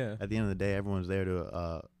like Yeah. at the end of the day, everyone's there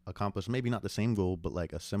to accomplish maybe not the same goal, but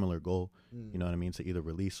like a similar goal. You know what I mean? To either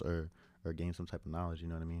release or gain some type of knowledge. You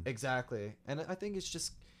know what I mean? Exactly. And I think it's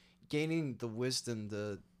just gaining the wisdom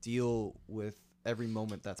to deal with every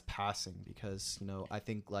moment that's passing because, you know, I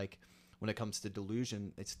think like when it comes to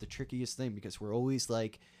delusion, it's the trickiest thing because we're always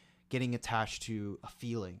like getting attached to a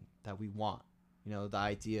feeling that we want, you know, the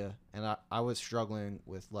idea. And I was struggling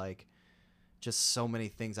with like just so many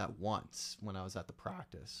things at once when I was at the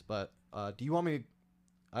practice. But do you want me to,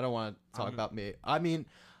 I don't want to talk about me. I mean,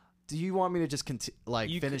 do you want me to just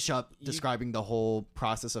finish up describing the whole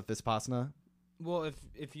process of Vipassana? Well,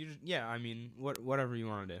 if you I mean whatever you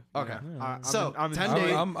want to do. Okay. I'm, So, I'm, 10 I'm,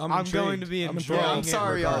 days- I'm, going intrigued. to be I'm enjoying intrigued. Yeah, I'm it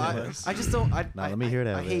sorry, y'all. regardless. I just don't. Nah, let me hear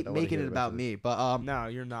that, I man. hate I wanna making hear it the about rest of me, but No,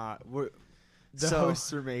 you're not. The So-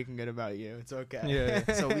 hosts are making it about you. It's okay.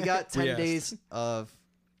 Yeah. so we got 10 Yes. days of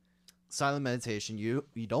silent meditation. You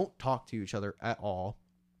don't talk to each other at all,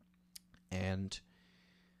 and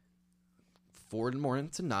 4 a.m.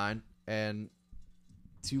 to 9, and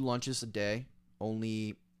 2 lunches a day.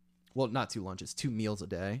 Not 2 lunches, 2 meals a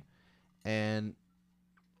day, and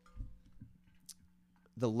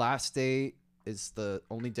the last day is the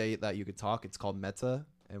only day that you could talk. It's called metta,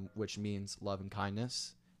 and which means love and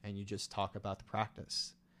kindness, and you just talk about the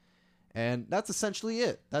practice. And that's essentially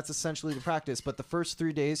it. That's essentially the practice. But the first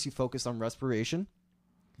 3 days you focus on respiration.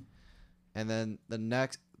 And then the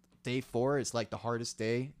next day 4 is like the hardest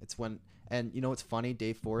day. It's when, and you know what's funny?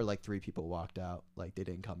 Day 4, like 3 people walked out. Like they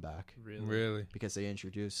didn't come back Really? because they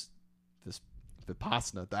introduced this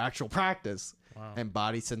Vipassana, the actual practice, Wow. and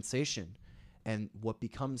body sensation. And what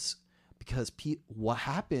happens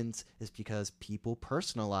is because people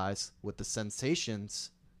personalize with the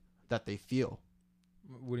sensations that they feel.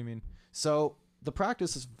 What do you mean? So the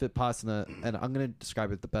practice is Vipassana, and I'm going to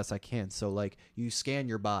describe it the best I can. So like you scan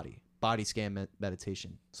your body scan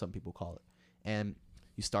meditation, some people call it. And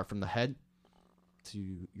you start from the head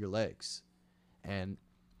to your legs. And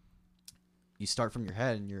you start from your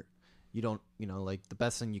head and you don't, like the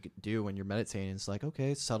best thing you could do when you're meditating is like,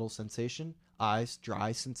 okay, subtle sensation, eyes,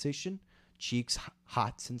 dry sensation, cheeks,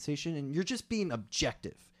 hot sensation. And you're just being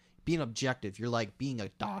objective. You're like being a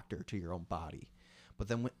doctor to your own body. But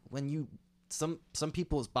then when you, some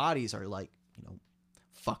people's bodies are like,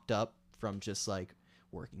 fucked up from just like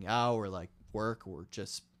working out or like work or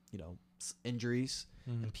just, injuries.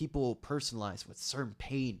 And people personalize with certain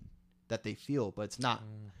pain that they feel, but it's not,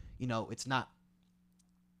 it's not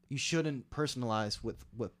you shouldn't personalize with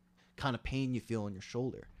what kind of pain you feel in your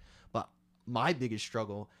shoulder. But my biggest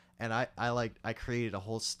struggle, and I created a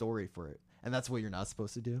whole story for it, and that's what you're not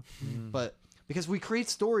supposed to do. But because we create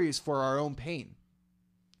stories for our own pain,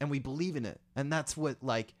 and we believe in it, and that's what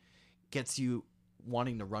like gets you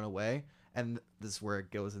wanting to run away. And this is where it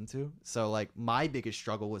goes into. So like my biggest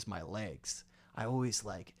struggle was my legs. I always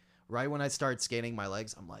like right when I started skating my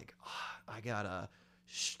legs, I'm like, I got a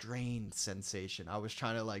strained sensation. I was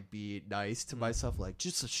trying to like be nice to myself, like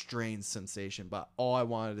just a strained sensation, but all I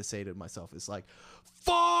wanted to say to myself is like,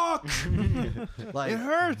 fuck, like It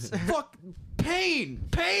hurts. fuck, pain.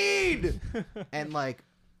 And like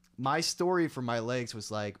my story for my legs was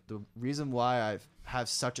like, the reason why I have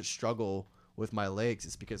such a struggle with my legs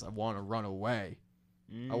is because I want to run away.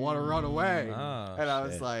 I want to run away. Ah, And I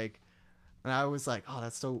was like, oh,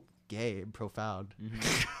 that's so gay and profound.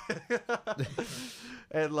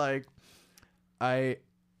 And like,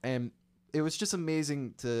 it was just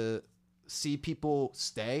amazing to see people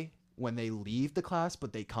stay when they leave the class,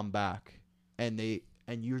 but they come back and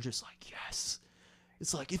you're just like, yes,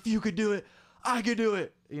 it's like, if you could do it, I could do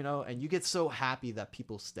it, you know? And you get so happy that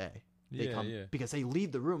people stay. They Yeah, come yeah. because they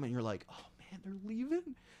leave the room and you're like, oh man, they're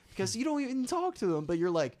leaving, because you don't even talk to them, but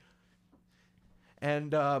you're like,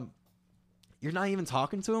 and you're not even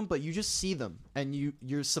talking to them, but you just see them and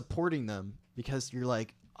you're supporting them because you're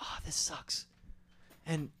like, oh, this sucks,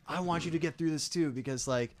 and I want you to get through this too, because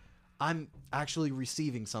like I'm actually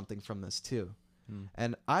receiving something from this too.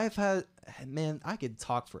 And I've had, man, I could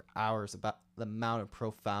talk for hours about the amount of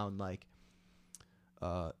profound like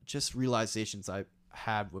just realizations I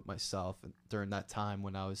had with myself during that time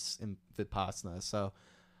when I was in Vipassana. So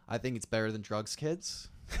I think it's better than drugs, kids.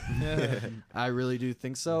 I really do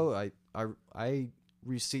think so. I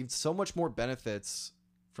received so much more benefits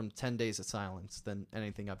from 10 days of silence than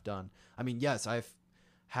anything I've done. I mean, yes, I've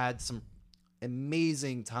had some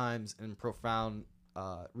amazing times and profound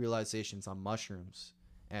realizations on mushrooms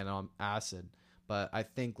and on acid, but I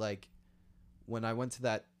think like when I went to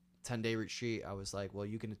that 10-day retreat, I was like, well,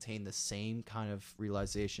 you can attain the same kind of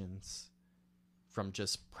realizations from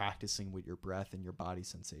just practicing with your breath and your body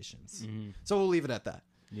sensations. So we'll leave it at that.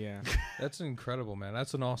 Yeah. That's incredible, man.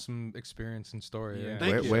 That's an awesome experience and story. Yeah.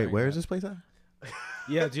 Thank you. Where is this place at?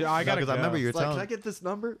 Yeah, dude, I gotta Because I remember you were It's like, telling. can I get this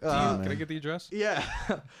number? Can I get the address? Yeah.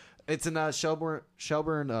 It's in Shelburne,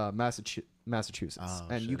 Massachusetts. Oh,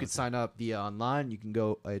 and shit, you can okay. sign up via online. You can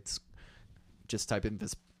go, it's just type in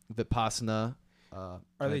Vipassana Are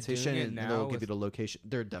they meditation, doing it and now they'll give with- you the location.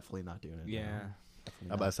 They're definitely not doing it. Yeah. now. Definitely I'm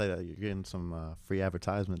not. about to say that you're getting some free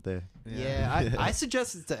advertisement there. Yeah, I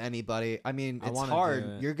suggest it to anybody. I mean, I it's wanna hard. do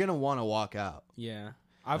it. You're gonna want to walk out. Yeah.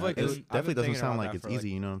 I've It like definitely I've been doesn't thinking sound about like that it's for, easy.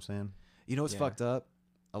 You know what I'm saying? You know what's Yeah. fucked up?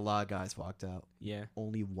 A lot of guys walked out. Yeah.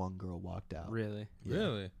 Only one girl walked out. Really. Yeah.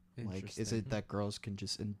 Really? Like, is Interesting. it that girls can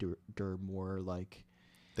just endure more, like,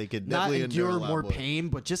 They could not definitely endure a lot more pain,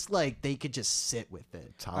 but just like they could just sit with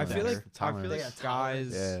it? I feel like Tolerance.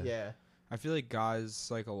 guys Yeah. Yeah. I feel like guys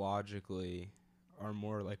psychologically are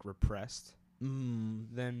more like repressed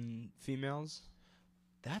than females.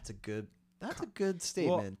 That's a good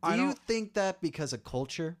statement. I Do you don't- think that because of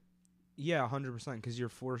culture? Yeah, 100%. Because you're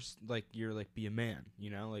forced, like you're like be a man,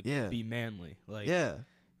 you know, like Yeah. be manly, like Yeah.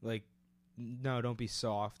 like no, don't be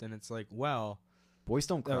soft. And it's like, well, Boys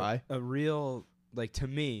don't cry. a real like to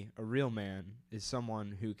me, a real man is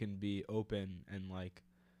someone who can be open and like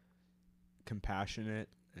compassionate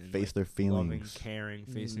and Face like, their loving, feelings. caring,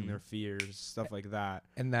 facing their fears, stuff like that.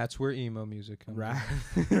 And that's where emo music comes Right.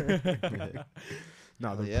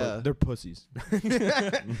 No, they're, Yeah. they're pussies.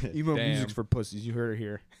 Emo Damn. music's for pussies. You heard it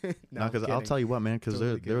here. No, because I'll tell you what, man. Because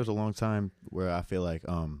Totally there was a long time where I feel like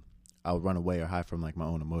I would run away or hide from like my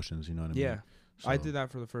own emotions. You know what I mean? Yeah, I So- did that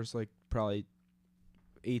for the first like probably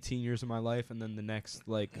 18 years of my life, and then the next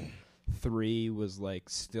like 3 was like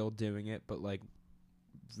still doing it, but like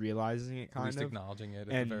realizing it At kind least of. acknowledging it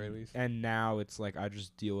at And the very least. and now it's like I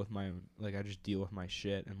just deal with my own, like I just deal with my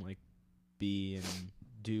shit and like be and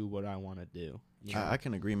do what I want to do. You know? I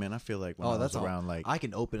can agree, man. I feel like when Oh, I was that's all- around like I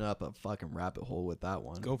can open up a fucking rabbit hole with that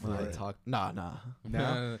one. Go for when I it. talk. Nah.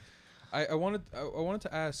 No? I wanted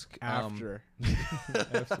to ask After.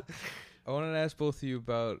 I wanted to ask both of you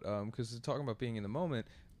about because talking about being in the moment.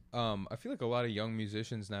 I feel like a lot of young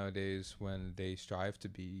musicians nowadays, when they strive to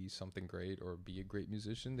be something great or be a great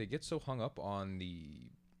musician, they get so hung up on the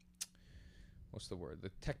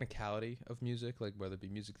the technicality of music, like whether it be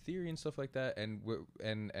music theory and stuff like that, and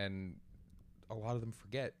a lot of them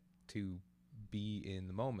forget to be in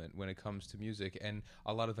the moment when it comes to music, and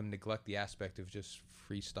a lot of them neglect the aspect of just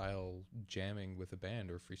freestyle jamming with a band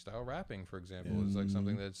or freestyle rapping, for example. Is like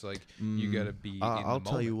something that's like you gotta be. I'll in the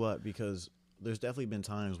tell you moment. what, because there's definitely been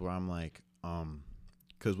times where I'm like,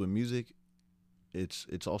 because with music,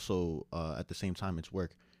 it's also at the same time it's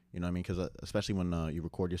work. You know what I mean? Because especially when you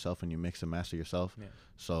record yourself and you mix and master yourself. Yeah.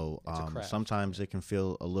 So It's a craft. sometimes it can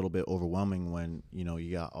feel a little bit overwhelming when, you know,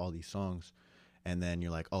 you got all these songs and then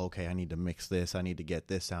you're like, oh, okay, I need to mix this. I need to get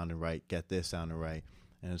this sounding right, get this sounding right.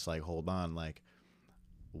 And it's like, hold on, like,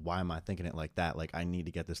 why am I thinking it like that? Like, I need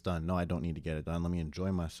to get this done. No, I don't need to get it done. Let me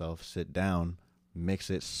enjoy myself, sit down, mix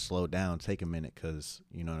it, slow down, take a minute, because,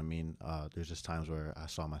 you know what I mean? There's just times where I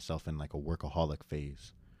saw myself in like a workaholic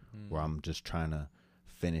phase where I'm just trying to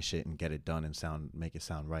finish it and get it done and make it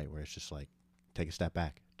sound right, where it's just like, take a step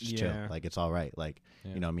back, just chill, like it's all right, like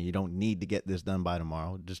you know what I mean, you don't need to get this done by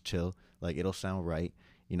tomorrow, just chill, like it'll sound right,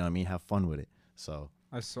 you know what I mean, have fun with it. So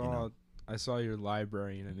I saw your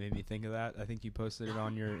library and it made me think of that. I think you posted it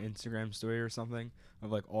on your Instagram story or something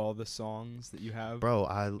of like all the songs that you have. bro,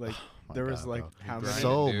 I like my there was God, like bro. how Grinding, many?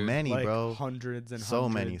 So dude. many, Like bro, hundreds and so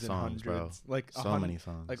hundreds many and songs, bro. hundreds. Like So many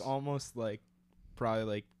songs, like almost like probably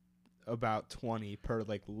like about 20 per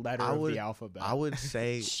like letter I of would- the alphabet. I would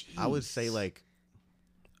say like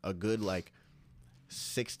a good like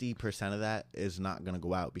 60% of that is not gonna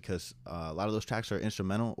go out, because a lot of those tracks are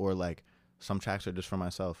instrumental, or like some tracks are just for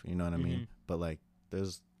myself, you know what I mean? But like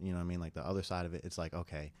there's, you know what I mean, like the other side of it, it's like,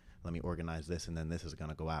 okay, let me organize this and then this is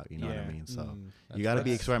gonna go out, you know what I Yeah. mean? So That's- you got to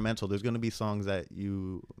be that's- experimental. There's gonna be songs that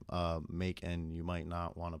you make and you might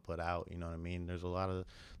not want to put out, you know what I mean?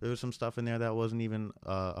 There was some stuff in there that wasn't even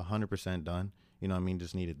 100% done, you know what I mean,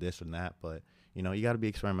 just needed this and that. But you know, you got to be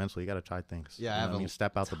experimental, you got to try things, Yeah, you I know have what I mean,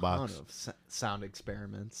 step out the box. Ton of sound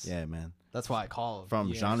experiments. Yeah, man. That's why I call them. From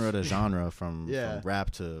Yeah. genre to genre, from Yeah.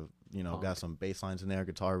 rap to, you know, Punk. got some bass lines in there,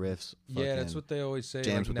 guitar riffs. Yeah, that's fucking- what they always say.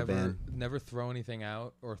 jams Like with the never throw anything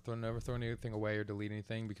out, or never throw anything away or delete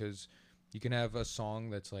anything, because you can have a song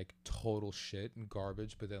that's like total shit and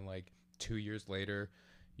garbage, but then like 2 years later,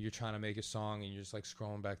 you're trying to make a song and you're just like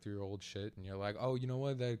scrolling back through your old shit and you're like, oh, you know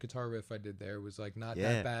what, that guitar riff I did there was like not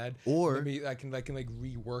Yeah. that bad. Or maybe I can like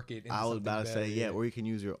rework it. Into I was something about to say, better. yeah, or you can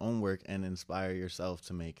use your own work and inspire yourself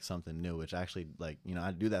to make something new, which actually, like, you know,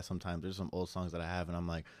 I do that sometimes. There's some old songs that I have and I'm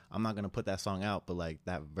like, I'm not going to put that song out, but like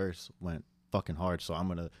that verse went fucking hard, so I'm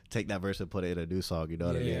going to take that verse and put it in a new song, you know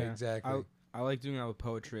what I mean? Yeah, exactly. I like doing that with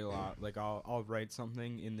poetry a lot. Like I'll write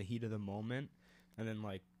something in the heat of the moment and then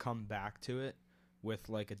like come back to it with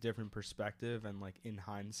like a different perspective and like in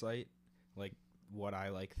hindsight, like what I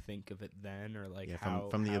like think of it then, or like Yeah, how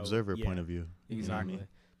from the how- observer yeah, point of view. you know what I Exactly.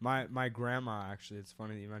 mean? My grandma, actually, it's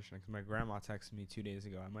funny that you mentioned it, because my grandma texted me 2 days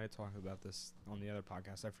ago. I might have talked about this on the other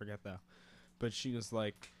podcast. I forget though. But she was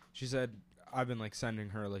like, she said I've been like sending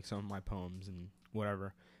her like some of my poems and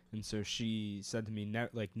whatever. And so she said to me,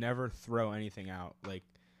 never throw anything out. Like,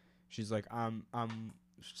 she's like, I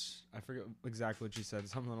forget exactly what she said.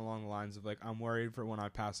 Something along the lines of like, I'm worried for when I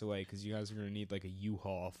pass away, because you guys are gonna need like a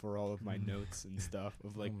U-Haul for all of my notes and stuff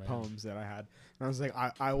of like man. poems that I had. And I was like,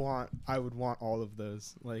 I would want all of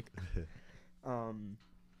those. Like,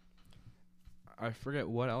 I forget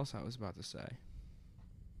what else I was about to say.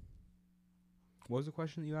 What was the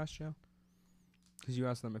question that you asked, Joe? Because you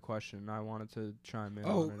asked them a question, and I wanted to chime in.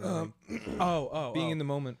 on it, I think. Being in the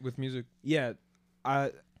moment with music. Yeah,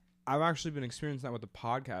 I've actually been experiencing that with the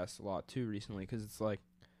podcast a lot too recently, because it's like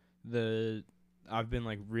I've been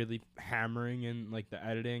like really hammering in like the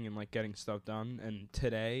editing and like getting stuff done, and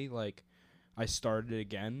today like I started it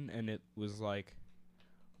again and it was like,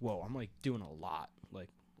 whoa, I'm like doing a lot. Like,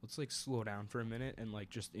 let's like slow down for a minute and like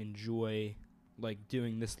just enjoy like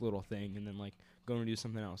doing this little thing, and then like going to do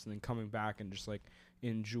something else, and then coming back and just like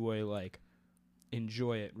enjoy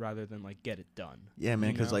it rather than like get it done. Yeah, man,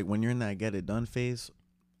 You because know? like when you're in that get it done phase,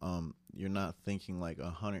 you're not thinking like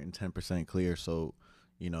 110% clear, so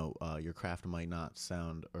you know your craft might not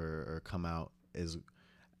sound or come out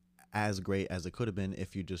as great as it could have been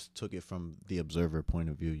if you just took it from the observer point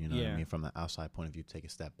of view, you know what Yeah. I mean, from the outside point of view, take a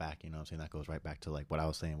step back, you know what I'm saying? That goes right back to like what I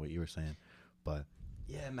was saying, what you were saying. But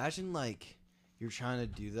Yeah, imagine like you're trying to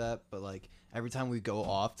do that, but like every time we go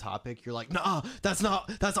off topic, you're like, nah, that's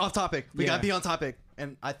off topic. We Yeah. gotta be on topic.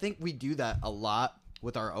 And I think we do that a lot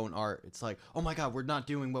with our own art. It's like, oh my God, we're not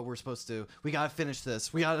doing what we're supposed to. We gotta finish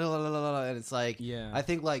this. We gotta, and it's like, Yeah. I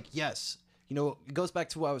think like, yes, you know, it goes back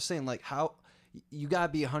to what I was saying, like how you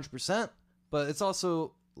gotta be 100%, but it's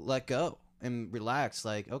also let go and relax.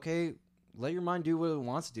 Like, okay, let your mind do what it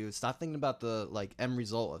wants to do. Stop thinking about the like end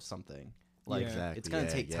result of something. Like, Yeah. Exactly, it's going to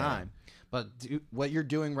yeah, take yeah. time. But what you're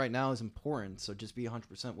doing right now is important. So just be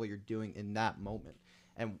 100% what you're doing in that moment.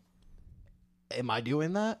 And am I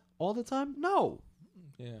doing that all the time? No,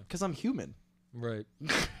 Yeah. because I'm human. Right.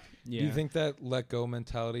 Yeah. Do you think that let go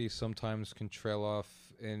mentality sometimes can trail off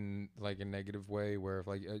in like a negative way, where if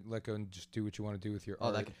like let go and just do what you want to do with your Oh,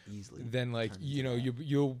 art? that could easily. Then like turn you into know that.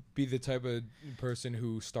 you'll be the type of person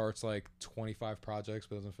who starts like 25 projects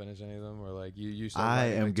but doesn't finish any of them, or like you start I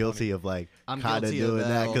writing, am like, guilty 20 of like I'm kind of guilty of doing that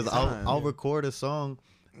that all because the I'll time. I'll record a song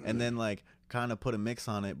and then like kind of put a mix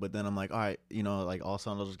on it, but then I'm like, all right, you know, like all of a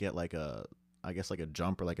sudden I'll just get like a, I guess like a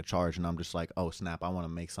jump or like a charge, and I'm just like, oh snap, I want to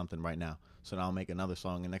make something right now. So now I'll make another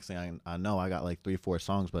song, and next thing I know, I got like 3 or 4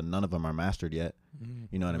 songs, but none of them are mastered yet. Mhm.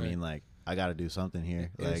 You know what I Right. mean? Like I got to do something here.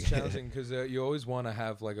 It's Like challenging because you always want to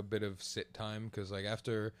have like a bit of sit time, because like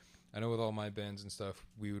after, I know with all my bands and stuff,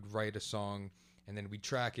 we would write a song and then we'd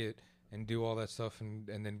track it and do all that stuff, and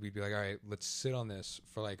then we'd be like, all right, let's sit on this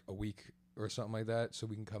for like a week or something like that, so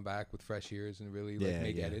we can come back with fresh ears and really like Yeah,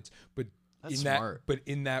 make yeah. edits. But That's in smart.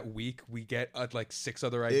 in that week we get like 6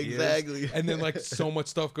 other ideas, Exactly. and then like so much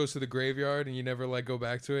stuff goes to the graveyard and you never like go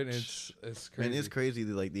back to it, and it's crazy. Man, it's crazy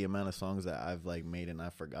like the amount of songs that I've like made and I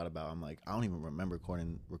forgot about. I'm like, I don't even remember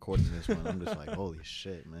recording this one. I'm just like, holy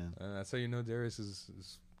shit, man. That's how you know Darius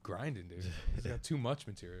is grinding, dude. He's got too much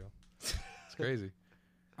material. It's crazy.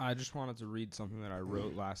 I just wanted to read something that I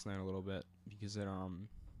wrote last night a little bit because it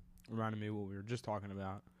reminded me of what we were just talking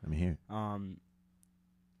about. Let me hear. it.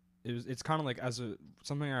 It's kind of like as a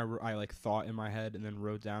something I like thought in my head and then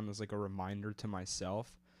wrote down as like a reminder to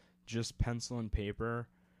myself. Just pencil and paper,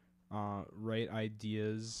 write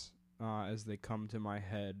ideas as they come to my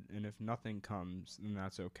head, and if nothing comes, then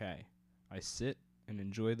that's okay. I sit and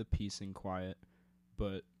enjoy the peace and quiet,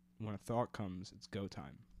 but when a thought comes, it's go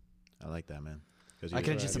time. I like that, man. 'Cause I you're-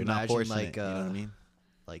 can just you're not imagine, forcing like, it, you know what I mean?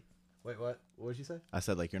 Wait, what? What did you say? I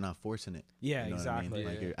said like you're not forcing it. Yeah, You know what I mean? exactly.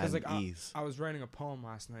 Like you're 'Cause, at like, ease. I was writing a poem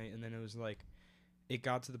last night, and then it was like, it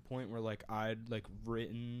got to the point where like I'd like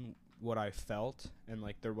written what I felt, and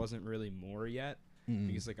like there wasn't really more yet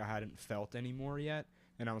because like I hadn't felt any more yet,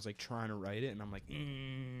 and I was like trying to write it, and I'm like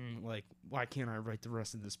why can't I write the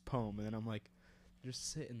rest of this poem? And then I'm like,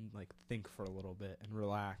 just sit and like think for a little bit and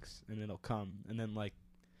relax, and it'll come. And then like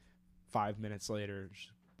 5 minutes later, just,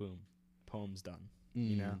 boom, poem's done.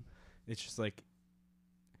 You know, it's just like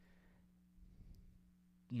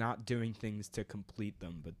not doing things to complete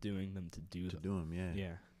them, but doing them to do To them. do them, yeah.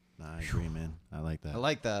 Yeah. Nah, I agree, man. I like that. I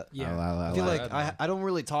like that. Yeah. I feel like like that, I don't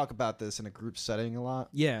really talk about this in a group setting a lot.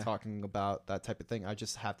 Yeah. Talking about that type of thing. I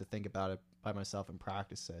just have to think about it by myself and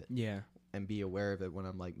practice it Yeah. and be aware of it when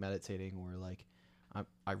I'm like meditating or like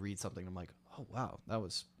I read something and I'm like, oh wow, that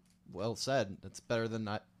was well said. That's better than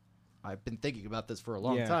I've been thinking about this for a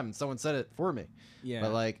long Yeah. time and someone said it for me. Yeah.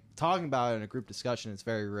 But like talking about it in a group discussion is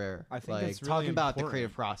very rare. I think like it's really talking about the important.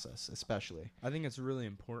 creative process, especially. I think it's really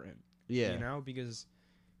important. Yeah. You know, because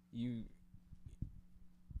I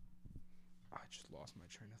just lost my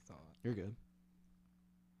train of thought. You're good.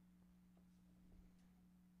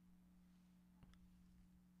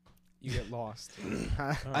 You get lost.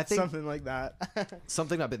 I think- something like that.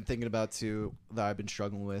 Something I've been thinking about too that I've been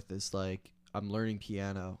struggling with is like I'm learning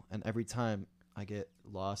piano, and every time I get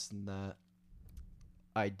lost in that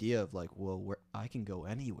idea of like, well, where I can go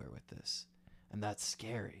anywhere with this, and that's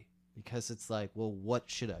scary because it's like, well, what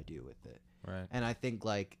should I do with it? Right. And I think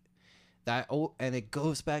like that, and it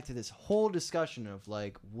goes back to this whole discussion of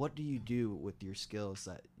like, what do you do with your skills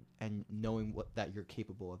that, and knowing what that you're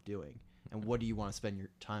capable of doing, and what do you want to spend your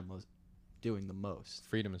time doing the most?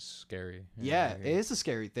 Freedom is scary. Yeah, it is a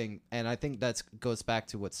scary thing, and I think that goes back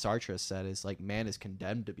to what Sartre said: is like man is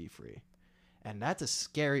condemned to be free, and that's a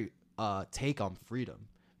scary take on freedom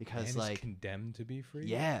because Man is like condemned to be free.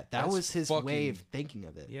 yeah, that That's was his way fucking of thinking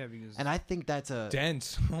of it. Yeah, because And I think that's a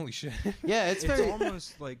dense. Holy shit. yeah, it's it's very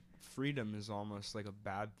almost like freedom is almost like a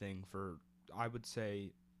bad thing for, I would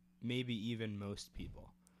say, maybe even most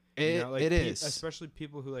people. You know, like, it is. especially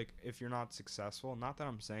people who like, if you're not successful, not that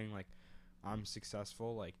I'm saying like I'm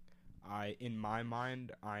successful, like in my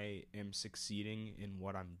mind I am succeeding in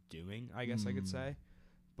what I'm doing, I guess I could say.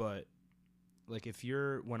 But like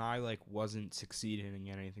when I like wasn't succeeding in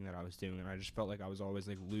anything that I was doing, and I just felt like I was always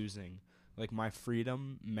like losing, like my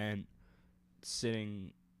freedom meant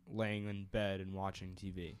laying in bed and watching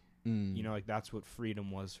TV. You know, like that's what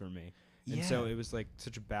freedom was for me. And so it was like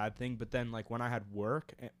such a bad thing. But then like when I had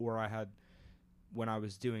work, or when I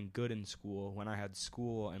was doing good in school, when I had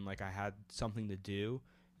school and like I had something to do,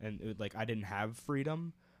 and like I didn't have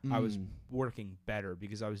freedom, I was working better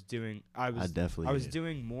because I was definitely did.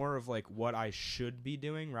 doing more of like what I should be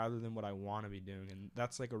doing rather than what I want to be doing, and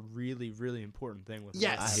that's like a really, really important thing with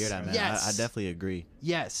Yes. I hear that, man. Yes. I definitely agree.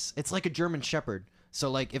 Yes, it's like a German Shepherd. So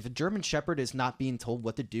like if a German Shepherd is not being told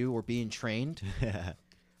what to do or being trained,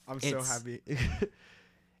 I'm so happy.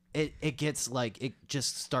 it gets like it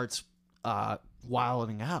just starts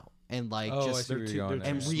wilding out and like Oh, I just see where you're going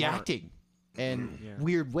and there. reacting in Yeah.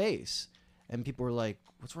 weird ways. And people are like,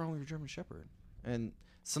 "What's wrong with your German Shepherd?" And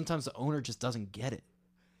sometimes the owner just doesn't get it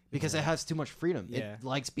because it has too much freedom. Yeah. It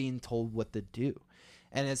likes being told what to do.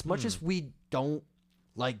 And as much as we don't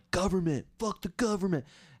like government, fuck the government.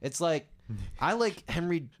 It's like I like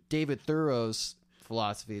Henry David Thoreau's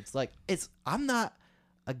philosophy. It's like I'm not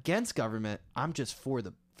against government. I'm just for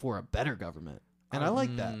a better government. And I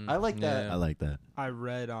like that. I like that. I like that. I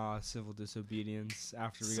read Civil Disobedience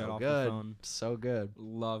after we got So off good. the phone. So good.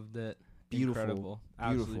 Loved it. Beautiful. Incredible.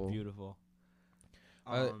 Beautiful. Absolutely beautiful.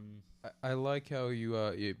 I like how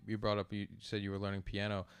you brought up, you said you were learning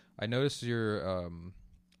piano. I noticed you're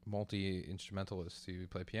multi-instrumentalist. You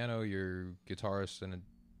play piano, you're guitarist and a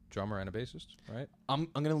drummer and a bassist, right? I'm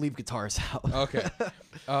gonna leave guitars out. Okay.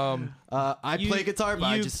 I play guitar,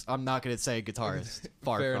 but you- I'm not gonna say guitarist.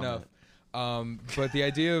 Far Fair from enough. it. But the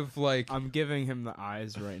idea of like, I'm giving him the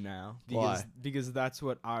eyes right now Why? because that's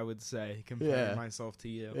what I would say comparing Yeah. myself to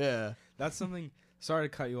you. Yeah. That's something. Sorry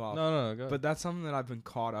to cut you off. no, go ahead. But that's something that I've been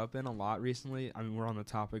caught up in a lot recently. I mean, we're on the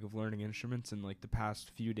topic of learning instruments, and like the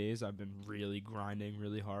past few days, I've been really grinding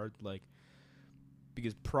really hard. Like,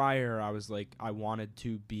 because prior I was like, I wanted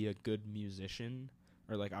to be a good musician,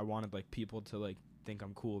 or like I wanted like people to like think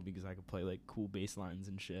I'm cool because I could play like cool bass lines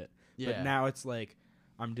and shit. Yeah. But now it's like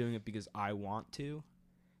I'm doing it because I want to.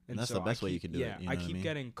 And that's so the best I way you keep- can do yeah, it, you know I what I keep mean?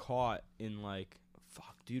 getting caught in like,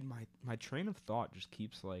 fuck, dude, my train of thought just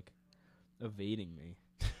keeps like evading me.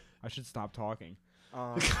 I should stop talking.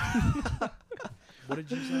 What did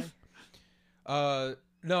you say? no,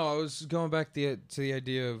 I was going back to the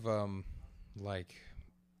idea of like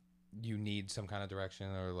you need some kind of direction,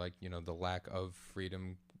 or like, you know, the lack of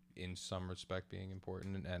freedom in some respect being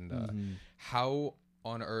important, and how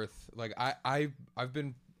on earth, like I've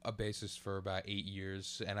been a bassist for about 8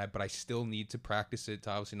 years, but I still need to practice it to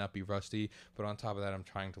obviously not be rusty. But on top of that, I'm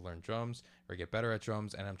trying to learn drums or get better at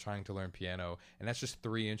drums, and I'm trying to learn piano, and that's just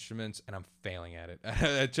 3 instruments, and I'm failing at it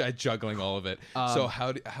at juggling all of it. So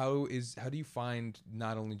how do you find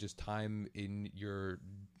not only just time in your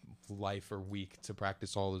life or week to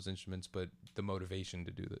practice all those instruments, but the motivation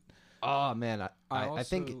to do that? Oh man, I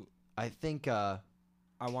think I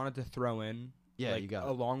wanted to throw in. Yeah, like, you got it.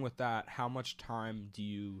 along with that, how much time do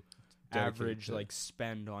you Dedicate average to- like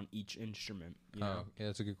spend on each instrument? You know? Oh, yeah,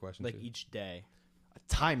 that's a good question. Like too. each day. a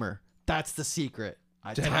timer. That's the secret.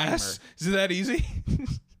 A Dead timer. ass? Is it that easy?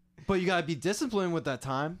 But you gotta be disciplined with that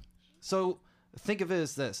time. So think of it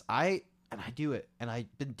as this: I do it, and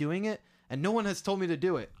I've been doing it, and no one has told me to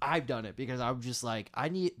do it. I've done it because I'm just like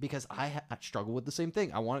because I struggle with the same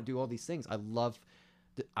thing. I want to do all these things.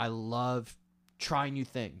 I love trying new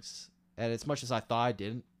things, and as much as I thought I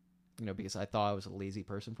didn't, you know, because I thought I was a lazy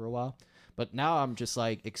person for a while, but now I'm just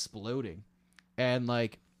like exploding, and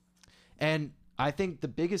I think the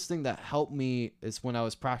biggest thing that helped me is when I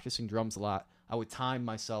was practicing drums a lot. I would time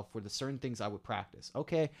myself for the certain things I would practice.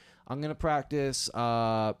 Okay, I'm going to practice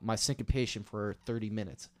my syncopation for 30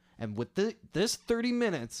 minutes. And with this 30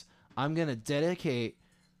 minutes, I'm going to dedicate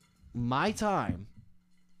my time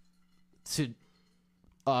to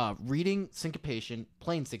reading syncopation,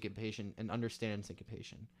 playing syncopation, and understanding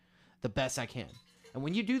syncopation the best I can. And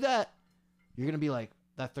when you do that, you're going to be like,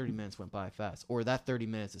 that 30 minutes went by fast. Or that 30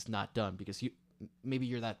 minutes is not done because maybe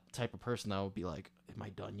you're that type of person that would be like, am I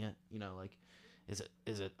done yet? You know, like, is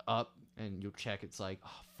it up? And you'll check. It's like,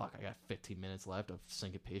 oh fuck, I got 15 minutes left of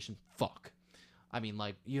syncopation. Fuck. I mean,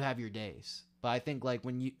 like, you have your days, but I think like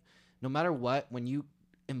no matter what, when you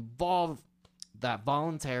involve that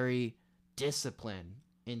voluntary discipline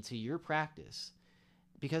into your practice,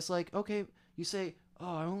 because like, okay, you say,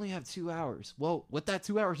 oh, I only have 2 hours. Well, with that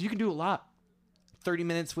 2 hours, you can do a lot. 30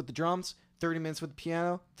 minutes with the drums, 30 minutes with the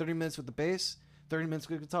piano, 30 minutes with the bass, 30 minutes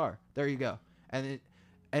with the guitar. There you go.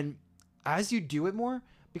 And as you do it more,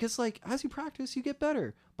 because like as you practice, you get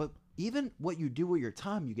better. But even what you do with your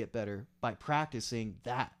time, you get better by practicing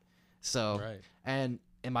that. So, Right. And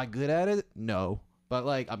am I good at it? No. But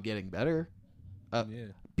like I'm getting better. Yeah.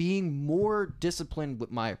 Being more disciplined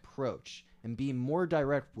with my approach and being more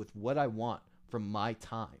direct with what I want from my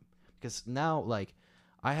time. Because now like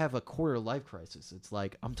I have a quarter life crisis. It's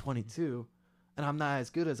like I'm 22 and I'm not as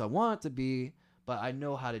good as I want to be, but I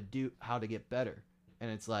know how to get better. And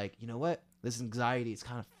it's like, you know what? this anxiety is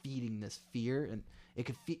kind of feeding this fear, and it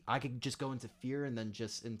could I could just go into fear and then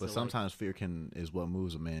just into. But sometimes fear is what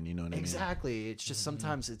moves a man. You know what I mean? Exactly. It's just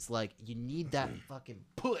sometimes it's like you need that fucking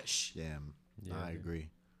push. Yeah, I agree.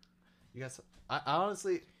 You guys, I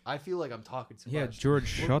honestly, I feel like I'm talking too Yeah, much. George,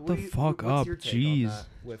 shut the fuck what's up. your take on Jeez. that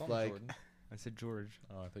with Call me like, Jordan. I said George.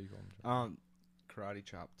 Oh, I thought you called him Jordan. Karate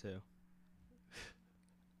chop too.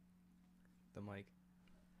 The mic.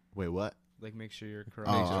 Wait, what? Like, make sure you're karate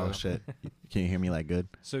Oh, chop. shit! Can you hear me like good?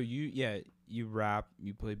 So you rap,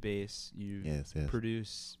 you play bass, you Yes.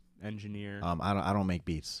 produce, engineer. I don't make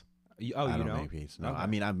beats. I I don't make beats. No, Okay. I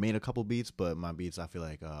mean I've made a couple beats, but my beats I feel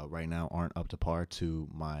like right now aren't up to par to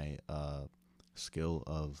my skill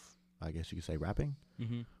of, I guess you could say, rapping.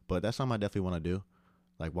 Mm-hmm. But that's something I definitely want to do.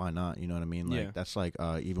 Like, why not? You know what I mean? Like Yeah. that's like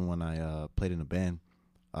even when I played in a band,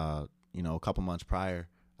 you know, a couple months prior,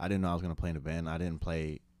 I didn't know I was gonna play in a band. I didn't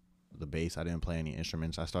play the bass. I didn't play any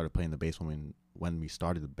instruments. I started playing the bass when we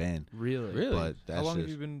started the band. Really? Really? But that's How long have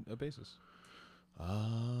just- you been a bassist?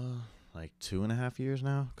 Like 2.5 years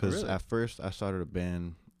now. Because Really? at first I started a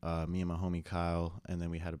band, me and my homie Kyle, and then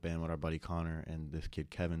we had a band with our buddy Connor and this kid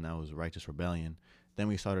Kevin. That was Righteous Rebellion. Then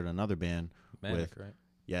we started another band. Manic, right?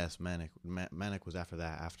 Yes, Manic. Manic was after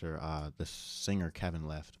that. After the singer Kevin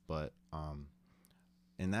left, but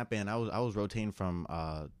in that band I was rotating from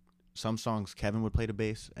some songs Kevin would play the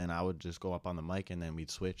bass and I would just go up on the mic and then we'd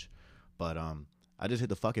switch. But I just hit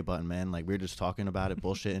the fuck it button, man. Like, we were just talking about it,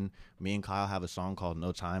 bullshitting. Me and Kyle have a song called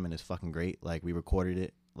No Time, and it's fucking great. Like, we recorded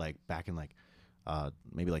it, like, back in, like,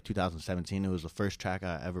 maybe, like, 2017. It was the first track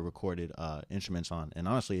I ever recorded instruments on. And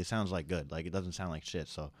honestly, it sounds, like, good. Like, it doesn't sound like shit.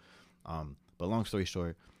 So, but long story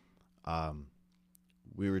short,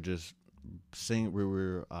 we were just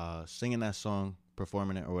singing that song,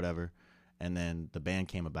 performing it or whatever, and then the band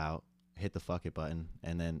came about. Hit the fuck it button,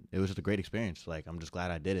 and then it was just a great experience. Like, I'm just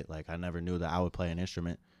glad I did it. Like, I never knew that I would play an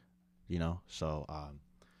instrument, you know. So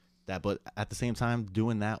but at the same time,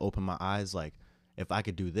 doing that opened my eyes. Like, if I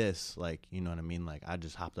could do this, like, you know what I mean, like, I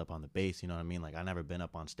just hopped up on the bass, you know what I mean, like, I never been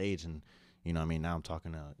up on stage, and you know what I mean, now I'm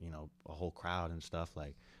talking to, you know, a whole crowd and stuff.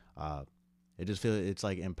 Like, it just feels, it's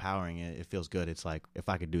like empowering. It feels good. It's like, if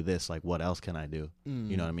I could do this, like, what else can I do?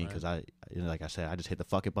 You know what I mean? Because you know, like I said, I just hit the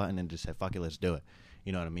fuck it button and just said, fuck it, let's do it.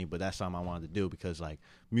 You know what I mean? But that's something I wanted to do because, like,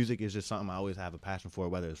 music is just something I always have a passion for,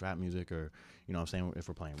 whether it's rap music or, you know what I'm saying, if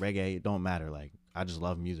we're playing reggae, it don't matter. Like, I just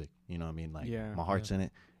love music. You know what I mean? Like, my heart's in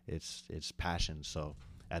it. It's passion. So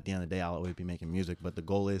at the end of the day, I'll always be making music. But the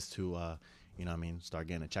goal is to, you know what I mean, start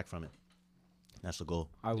getting a check from it. That's the goal.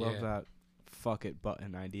 I love Yeah. that fuck it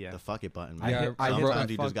button idea. The fuck it button, I man. hit- I hit Sometimes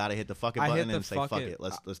the you fuck- just gotta hit the fuck it I hit button the and say fuck fuck it. it.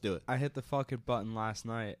 Let's do it. I hit the fuck it button last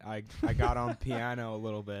night. I got on piano a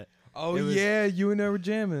little bit. Oh, It was- yeah, you and I were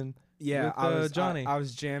jamming. Yeah, With, I was Johnny. I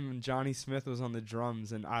was jamming. Johnny Smith was on the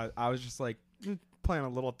drums, and I was just like playing a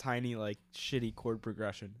little tiny like shitty chord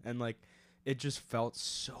progression, and like it just felt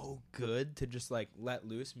so good to just like let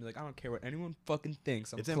loose and be like, I don't care what anyone fucking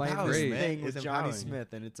thinks. I'm It's playing this empowering, man. thing It's with Johnny empowering.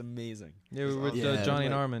 Smith, and it's amazing. Yeah, we were with Yeah, Johnny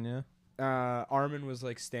and like- Armin, yeah? Armin was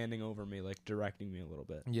like standing over me, like directing me a little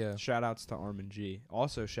bit. Yeah. Shout outs to Armin G.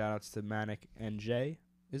 Also shout outs to Manic NJ.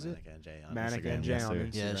 Is it? Manic NJ on Manic Instagram, NJ yes, on sir.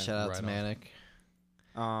 Instagram. Yeah, shout out Right to on. Manic.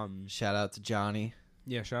 Um, Shout out to Johnny.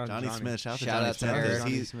 yeah, shout out Johnny to Johnny Smith. Shout out to Shout Johnny out to Smith. 'cause Eric.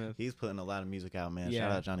 Johnny He's Smith. he's putting a lot of music out, man. Yeah.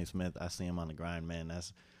 Shout out Johnny Smith. I see him on the grind, man.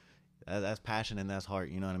 That's passion and that's heart.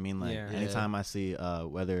 You know what I mean? Like, Yeah. anytime I see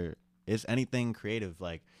whether it's anything creative,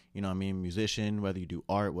 like, you know what I mean, musician, whether you do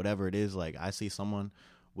art, whatever it is, like, I see someone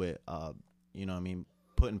with you know what I mean,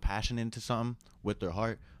 putting passion into something with their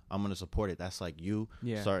heart, I'm gonna support it. That's like you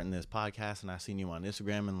Yeah. starting this podcast, and I seen you on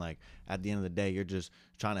Instagram, and like, at the end of the day, you're just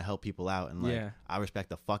trying to help people out, and like, Yeah. I respect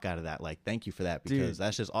the fuck out of that. Like, thank you for that, because Dude.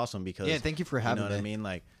 that's just awesome. Because Yeah, thank you for you having know what me. I mean?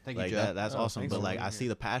 Like, Thank you, like Joe. that's Oh, awesome. thanks But for like, being I here. see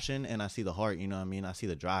the passion and I see the heart. You know what I mean? I see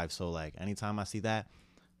the drive. So like, anytime I see that,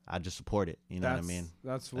 I just support it. You know what I mean?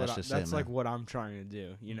 That's what That's I, just that's it, like man. what I'm trying to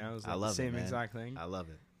do. You know, it's I like love the same it, man. exact thing. I love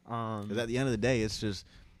it. Um, Because at the end of the day, it's just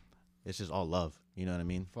all love. You know what I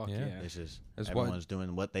mean? fuck Yeah. yeah. It's just That's why- everyone's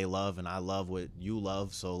doing what they love, and I love what you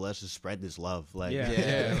love. So let's just spread this love. Like, Yeah.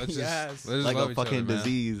 Yeah, let's just, Yes. let's just like love a each other, fucking man.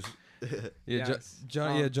 disease. Yeah, Yes.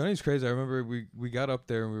 Johnny. Yeah, Johnny's crazy. I remember we got up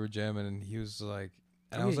there and we were jamming, and he was like,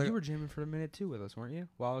 and Oh, I was yeah, like, you were jamming for a minute too with us, weren't you?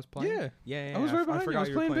 While I was playing. Yeah. yeah. I was right I behind you. I forgot was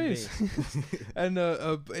you were playing playing bass.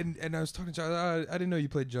 and I was talking to Johnny. I didn't know you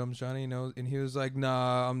played drums, Johnny. You know, and he was like,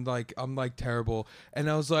 "Nah, I'm like terrible." And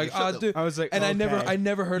I was like, Shut "Ah, the- dude." I was like, And okay. I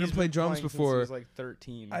never heard He's him play been drums playing since before. He was like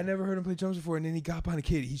 13. I never heard him play drums before, and then he got behind a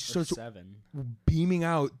kid. He Or starts 7. beaming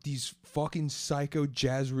out these fucking psycho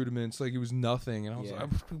jazz rudiments like it was nothing, and I was Yeah.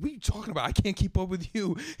 like, "What are you talking about? I can't keep up with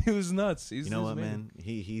you." It was nuts. You know what, man?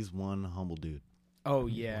 He's one humble dude. Oh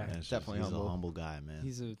yeah, it's definitely he's humble. a humble guy, man.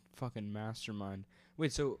 he's a fucking mastermind.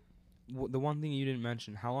 Wait, so the one thing you didn't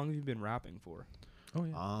mention, how long have you been rapping for? Oh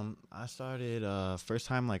yeah. I started first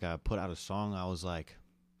time like I put out a song. I was like,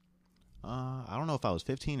 I don't know if I was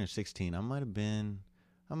 15 or 16. I might have been.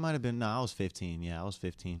 No, I was 15. Yeah, I was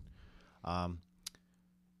 15.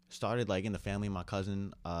 Started like in the family. My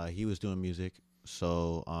cousin, he was doing music,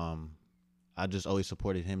 so I just always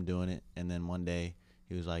supported him doing it. And then one day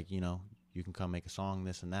he was like, you can come make a song,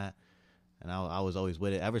 this and that. And I was always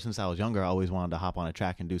with it. Ever since I was younger, I always wanted to hop on a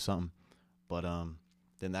track and do something. But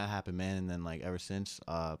then that happened, man. And then like ever since,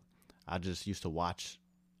 I just used to watch.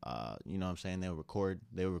 You know what I'm saying? They would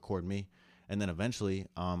record me. And then eventually,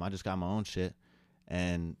 I just got my own shit.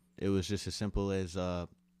 And it was just as simple as I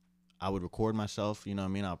would record myself. You know what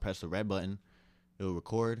I mean? I'll press the red button. It would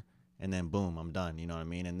record. And then boom, I'm done. You know what I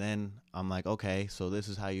mean? And then I'm like, okay, so this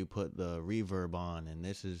is how you put the reverb on, and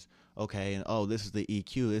this is okay, and oh, this is the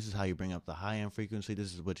EQ. This is how you bring up the high end frequency.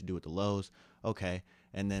 This is what you do with the lows. Okay,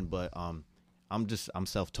 and then but I'm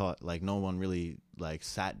self-taught. Like no one really like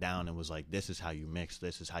sat down and was like, this is how you mix.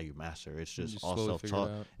 This is how you master. It's just all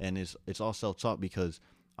self-taught, and it's all self-taught because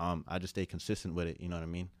I just stay consistent with it. You know what I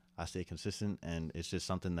mean? I stay consistent, and it's just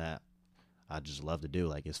something that I just love to do.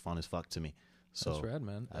 Like it's fun as fuck to me. So That's rad,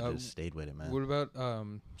 man. I just stayed with it, man. What about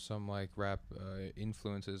some like rap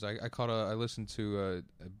influences? I listened to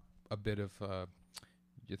a bit of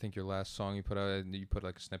I think your last song you put out, and you put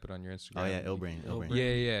like a snippet on your Instagram. Oh yeah, Illbrain.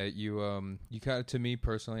 Yeah. You kind of, to me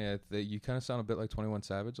personally, you kind of sound a bit like 21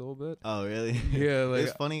 Savage a little bit. Oh really? Yeah, like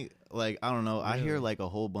it's funny. Like I don't know. I hear like a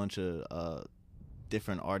whole bunch of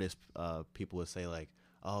different artists. People would say like,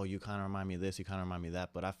 "Oh, you kind of remind me of this. You kind of remind me of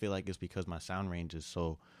that." But I feel like it's because my sound range is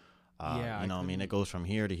so. You know what I mean? It goes from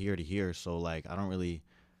here to here to here. So, like, I don't really,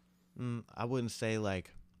 I wouldn't say, like,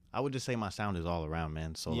 I would just say my sound is all around,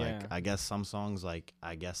 man. So, like, I guess some songs, like,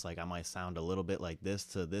 I might sound a little bit like this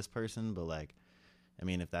to this person. But, like, I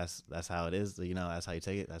mean, if that's how it is, you know, that's how you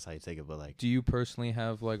take it. That's how you take it. But, like. Do you personally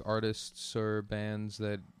have, like, artists or bands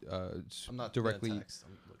that I'm not directly. I'm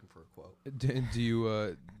looking for a quote. Do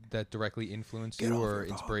you, that directly influence you or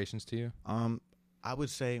inspirations to you? I would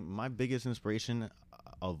say my biggest inspiration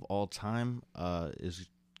of all time is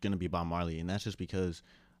gonna be Bob Marley, and that's just because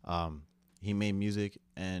he made music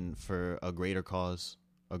and for a greater cause,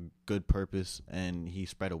 a good purpose, and he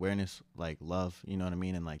spread awareness, like love, you know what I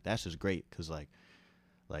mean? And like that's just great because like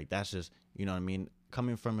that's just, you know what I mean,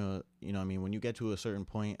 coming from a, you know what I mean, when you get to a certain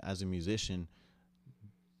point as a musician,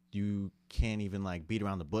 you can't even like beat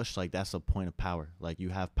around the bush. Like that's a point of power. Like you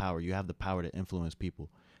have power, you have the power to influence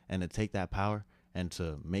people, and to take that power and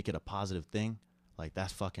to make it a positive thing, like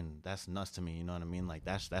that's nuts to me. You know what I mean? Like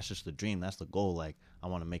that's just the dream. That's the goal. Like I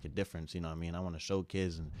want to make a difference. You know what I mean? I want to show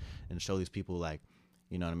kids and show these people, like,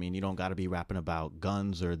 you know what I mean? You don't got to be rapping about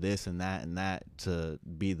guns or this and that to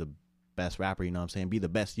be the best rapper. You know what I'm saying? Be the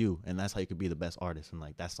best you, and that's how you could be the best artist. And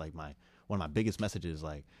like that's like one of my biggest messages.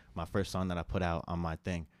 Like my first song that I put out on my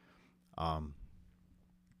thing.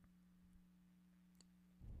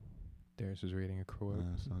 Darius is reading a quote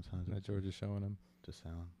Sometimes that George is showing him. to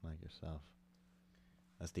sound like yourself.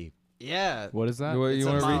 That's deep. Yeah, What is that? it's You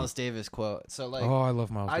a want to read? Miles Davis quote. So like, Oh, I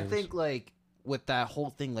love Miles I Davis. think like with that whole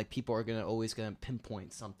thing, like people are always gonna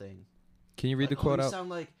pinpoint something. Can you read Like, the quote you out? sound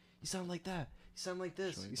like that. You sound like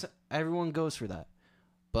this. Everyone goes for that.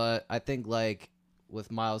 But I think like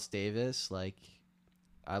with Miles Davis, like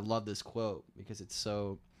I love this quote because it's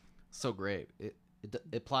so great. It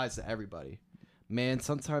applies to everybody. Man,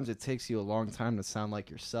 sometimes it takes you a long time to sound like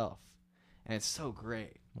yourself, and it's so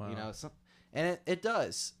great. Wow. You know, and it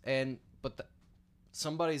does. But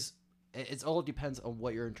it all depends on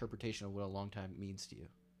what your interpretation of what a long time means to you.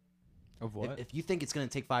 Of what? If you think it's gonna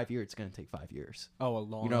take 5 years, it's gonna take 5 years. Oh, a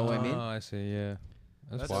long. You know what I mean? Oh, I see. Yeah,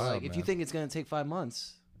 that's So, wild. like, if you man. think it's gonna take 5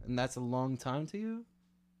 months and that's a long time to you,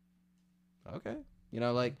 okay. You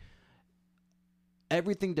know, like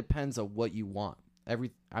everything depends on what you want.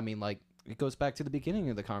 I mean, like it goes back to the beginning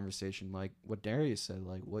of the conversation, like what Darius said,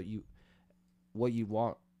 like what you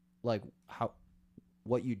want, like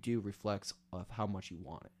what you do reflects of how much you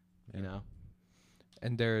want it. You know.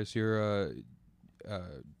 And Darius, your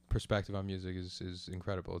perspective on music is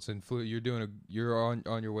incredible. It's you're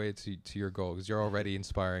on your way to your goal because you're already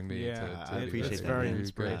inspiring me. Yeah, to I be appreciate it's that. very man.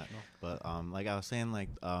 inspirational. But like I was saying, like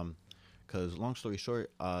because long story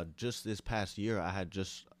short, just this past year I had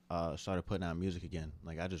just started putting out music again.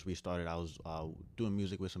 Like I just restarted. I was doing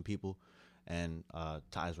music with some people, and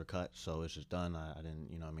ties were cut, so it's just done. I didn't,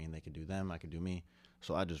 you know what I mean? They could do them, I could do me.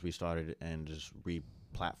 So I just restarted and just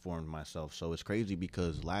re-platformed myself. So it's crazy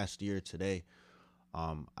because last year today,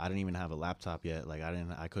 I didn't even have a laptop yet. Like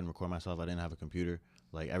I couldn't record myself. I didn't have a computer.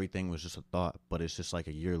 Like everything was just a thought. But it's just like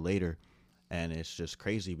a year later, and it's just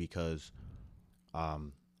crazy because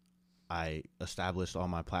I established all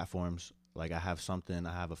my platforms. Like I have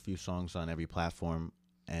a few songs on every platform,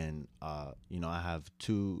 and I have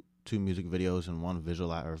two music videos and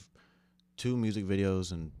two music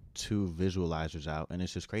videos and 2 visualizers out, and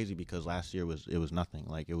it's just crazy because last year it was nothing.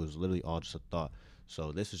 Like it was literally all just a thought.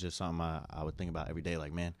 So this is just something I would think about every day.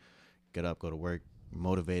 Like, man, get up, go to work,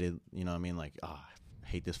 motivated. You know what I mean? Like, I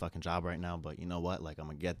hate this fucking job right now, but you know what? Like, I'm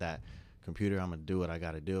gonna get that computer. I'm gonna do what I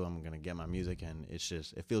gotta do. I'm gonna get my music, and it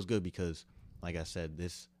feels good because, like I said,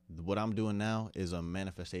 what I'm doing now is a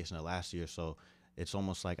manifestation of last year. So it's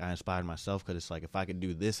almost like I inspired myself because it's like if I could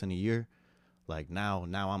do this in a year, like now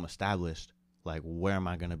I'm established. Like, where am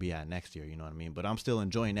I going to be at next year? You know what I mean? But I'm still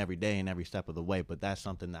enjoying every day and every step of the way. But that's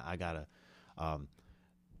something that I got to,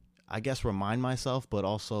 I guess, remind myself. But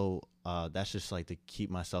also, that's just like to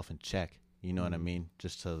keep myself in check. You know what I mean?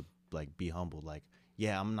 Just to, like, be humble. Like,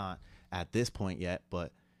 yeah, I'm not at this point yet.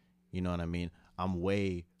 But, you know what I mean? I'm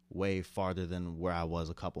way, way farther than where I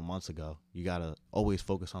was a couple months ago. You got to always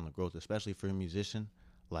focus on the growth, especially for a musician.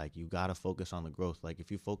 Like, you got to focus on the growth. Like, if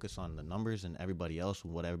you focus on the numbers and everybody else,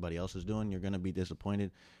 what everybody else is doing, you're going to be disappointed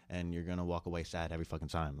and you're going to walk away sad every fucking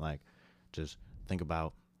time. Like, just think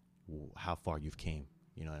about how far you've came.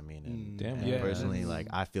 You know what I mean? And personally, like,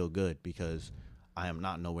 I feel good because I am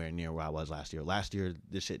not nowhere near where I was last year. Last year,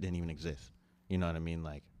 this shit didn't even exist. You know what I mean?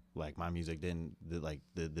 Like my music didn't,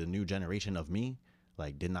 the new generation of me,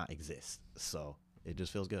 like, did not exist. So it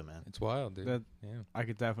just feels good, man. It's wild, dude. I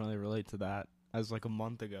could definitely relate to that. As like a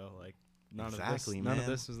month ago, like none of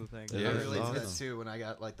this was the thing. I Yeah, relate to awesome. this too. When I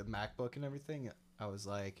got like the MacBook and everything, I was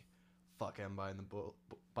like, "Fuck, I'm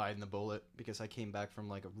biting the bullet," because I came back from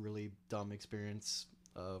like a really dumb experience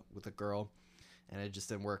with a girl, and it just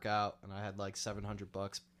didn't work out. And I had like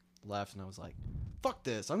 $700 left, and I was like, "Fuck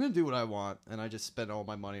this! I'm gonna do what I want." And I just spent all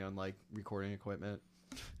my money on like recording equipment.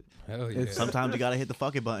 Hell yeah. Sometimes you got to hit the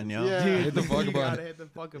fuck it button, yo. Yeah. Dude, Hit the fuck it you button. gotta hit the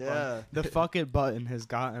fuck it Yeah. button. The fuck it button has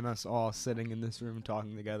gotten us all sitting in this room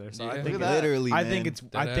talking together. So Yeah. I Look think at that. Literally, I man. think it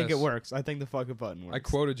Deadass. works. I think the fuck it button works. I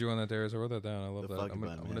quoted you on that there, so I wrote that down. I love The that. fuck I'm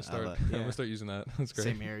button, gonna man. start. I like- I'm yeah. gonna start using that. That's great.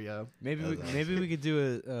 Same here, yo. Maybe That was maybe we could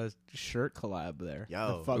do a shirt collab there.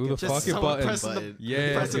 Yo. Ooh, the Just fuck it someone button. pressing the,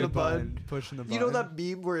 Yeah, pressing the dude. button. pushing the button. You know that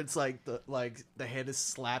meme where it's like the hand is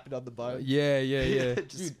slapping on the button? Yeah.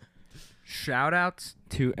 Just, Shout outs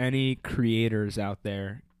to any creators out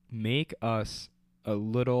there. Make us a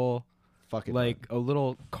little fuck it. like a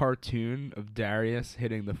little cartoon of Darius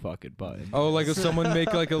hitting the fuck it button. Oh, like if someone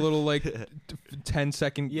make like a little like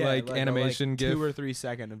 10-second like a, animation gif. 2 or 3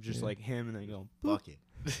 second of just like him and then going Fuck it.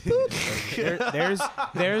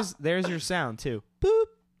 there's your sound too.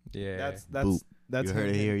 Yeah. That's You heard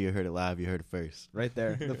him it here. You heard it live. You heard it first. right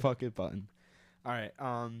there. The fuck it button. All right.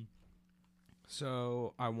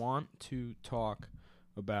 So I want to talk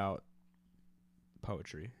about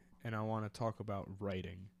poetry and I want to talk about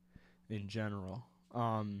writing in general.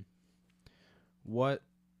 What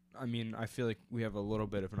I mean, I feel like we have a little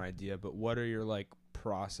bit of an idea, but what are your like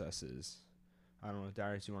processes? I don't know,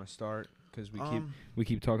 Darius, you want to start? Because we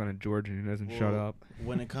keep talking to George and he doesn't shut Well, up.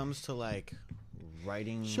 When it comes to like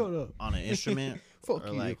writing Shut up. on an instrument, Fuck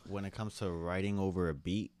or you. like when it comes to writing over a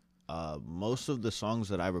beat, most of the songs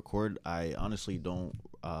that I record, I honestly don't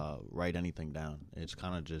write anything down. It's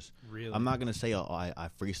kind of just Really? I'm not gonna say I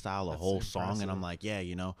freestyle a That's whole song and I'm impressive. like, yeah,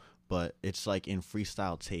 you know, but it's like in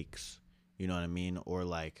freestyle takes, you know what I mean, or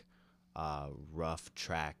like rough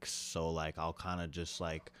tracks. So like I'll kind of just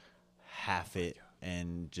like half it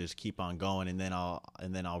and just keep on going, and then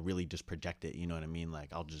I'll really just project it. You know what I mean?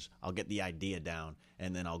 Like I'll get the idea down,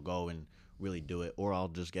 and then I'll go and really do it, or I'll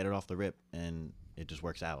just get it off the rip and it just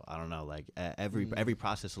works out. I don't know. Like every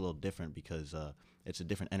process is a little different because it's a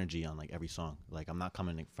different energy on like every song. Like I'm not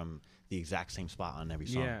coming from the exact same spot on every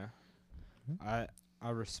song. Yeah. I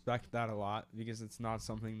respect that a lot because it's not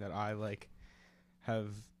something that I like have.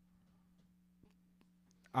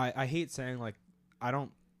 I hate saying like I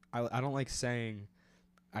don't like saying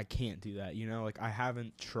I can't do that, you know, like I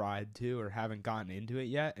haven't tried to or haven't gotten into it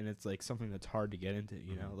yet, and it's like something that's hard to get into,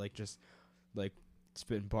 you know, like just like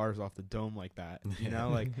spitting bars off the dome like that, you know,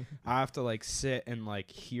 like I have to like sit and like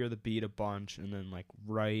hear the beat a bunch and then like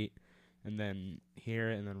write and then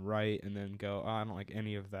hear it and then write and then go, oh, I don't like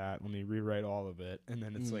any of that, let me rewrite all of it, and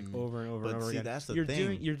then it's like over and over But and over see, again. that's the you're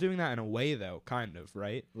thing. you're doing that in a way though, kind of,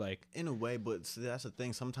 right? Like In a way, but see, that's the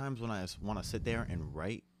thing. Sometimes when I want to sit there and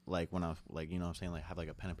write, like when I like, you know what I'm saying, like have like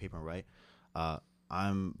a pen and paper and write,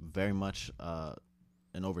 I'm very much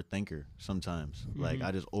an overthinker sometimes. Like Mhm.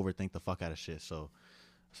 I just overthink the fuck out of shit. So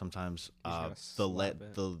sometimes You just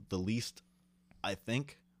gotta the least I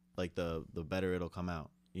think, like the better it'll come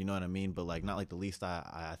out. You know what I mean? But like not like the least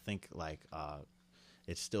I think, like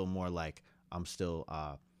it's still more like I'm still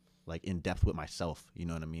like in depth with myself. You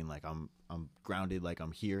know what I mean? Like I'm grounded, like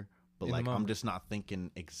I'm here, but In the like I'm moment. just not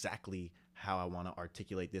thinking exactly how I want to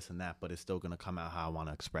articulate this and that, but it's still gonna come out how I want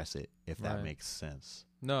to express it, if that Right. makes sense.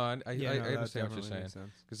 No, I Yeah, no, I that understand what you're definitely saying. makes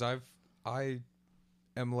sense. Because I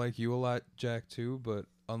am like you a lot, Jack, too. But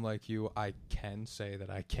unlike you, I can say that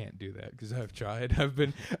I can't do that because I've tried.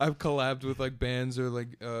 I've collabed with like bands or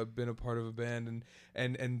like been a part of a band,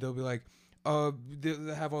 and they'll be like, they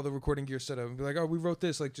have all the recording gear set up and be like, oh, we wrote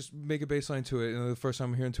this, like just make a bass line to it. And the first time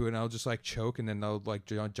I'm hearing to it, and I'll just like choke, and then I'll like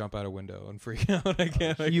jump out a window and freak out. I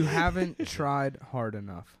can't. Like, You haven't tried hard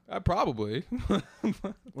enough. I probably.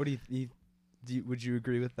 What do you would you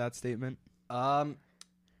agree with that statement?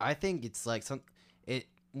 I think it's like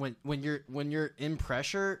when you're in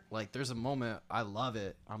pressure, like there's a moment I love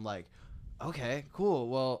it. I'm like, okay, cool.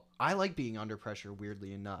 Well, I like being under pressure,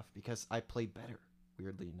 weirdly enough, because I play better.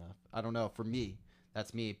 Weirdly enough, I don't know. For me,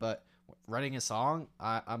 that's me. But writing a song,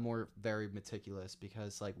 I'm more very meticulous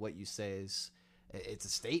because like what you say is it's a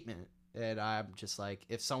statement. And I'm just like,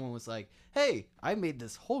 if someone was like, hey, I made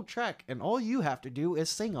this whole track and all you have to do is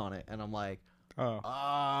sing on it, and I'm like,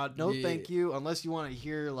 Oh, no, Yeah. thank you. Unless you want to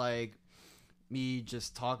hear like me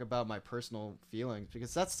just talk about my personal feelings,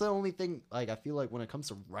 because that's the only thing. Like, I feel like when it comes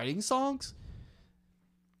to writing songs,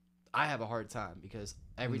 I have a hard time because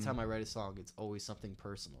every time I write a song, it's always something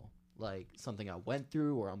personal, like something I went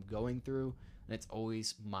through or I'm going through, and it's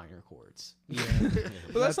always minor chords. yeah.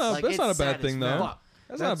 But that's not Like, that's not a it's bad sad as thing though. fuck.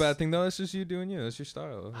 That's not a bad thing though. That's just you doing you. That's your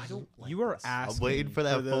style. I don't. Like You are this. asking. I'm waiting for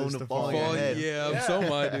that phone those to fall on Oh, your head. yeah, so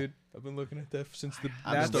am I, dude. I've been looking at that since the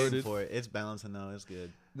I'm just waiting started. for it. It's balancing now. It's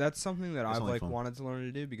good. That's something that It's I've only like fun. wanted to learn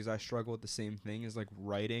to do because I struggle with the same thing, is like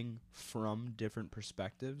writing from different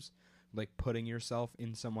perspectives, like putting yourself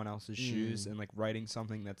in someone else's shoes and like writing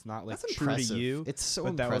something that's not like That's true impressive. to you, It's so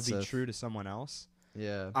but that impressive. would be true to someone else.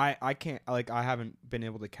 Yeah. I can't, like, I haven't been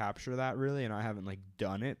able to capture that really, and I haven't like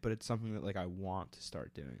done it, but it's something that like I want to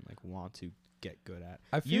start doing, like want to get good at.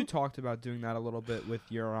 I You feel talked about doing that a little bit with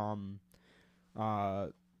your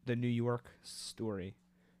the New York story.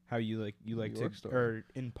 How you like New to York story. or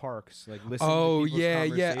in parks like listen Oh to people's yeah.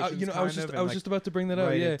 conversations You know, I kind was of, and, just like, about to bring that up.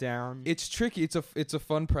 write Yeah, it down. it's tricky. It's a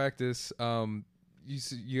fun practice.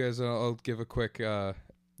 You guys, I'll give a quick Yeah,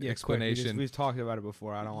 quick, explanation. we've talked about it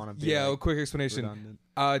before. I don't want to be a like, quick explanation.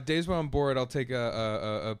 redundant. Days when I'm bored, I'll take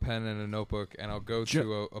a pen and a notebook, and I'll go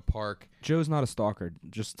to a park. Joe's not a stalker.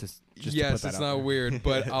 Just to Yes, put that it's out not there. weird,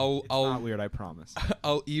 but It's not weird. I promise.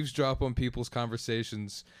 I'll eavesdrop on people's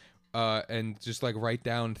conversations, and just like write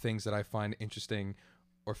down things that I find interesting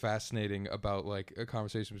or fascinating about like a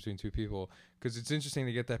conversation between two people, because it's interesting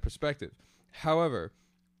to get that perspective. However,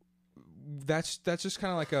 that's just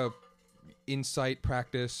kind of like a insight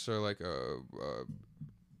practice, or like a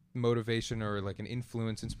motivation, or like an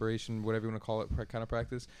influence, inspiration, whatever you want to call it, kind of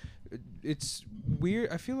practice. It's weird.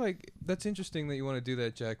 I feel like that's interesting that you want to do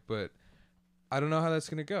that, Jack, but I don't know how that's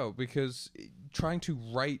going to go, because trying to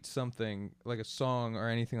write something like a song or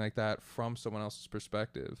anything like that from someone else's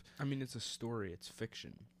perspective. I mean, it's a story. It's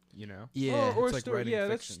fiction. You know. Yeah. or it's like story. writing Yeah,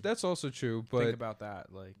 fiction. that's also true. Think But about that.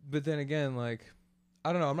 Like. then again, like,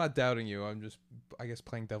 I don't know. I'm not doubting you. I'm just, I guess,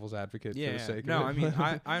 playing devil's advocate for the sake no, of it. I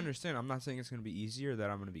mean, I understand. I'm not saying it's going to be easier, that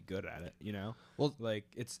I'm going to be good at it, you know? Well- like,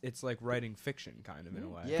 it's like writing fiction, kind of, in a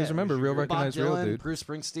way. Yeah. 'Cause remember, real Bob recognize real, Dylan, dude. Bruce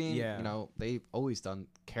Springsteen, Yeah. you know, they've always done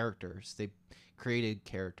characters. They created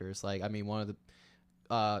characters. Like, I mean, one of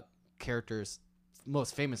the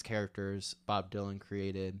most famous characters Bob Dylan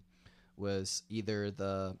created was either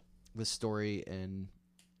the story in,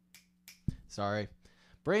 sorry,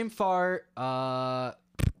 brain fart,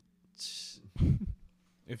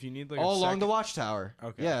 If you need, like, All a Along the second- Watchtower.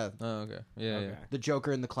 Okay. Yeah, Oh, okay. Yeah, Okay. yeah. the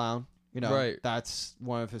Joker and the Clown. You know, Right. that's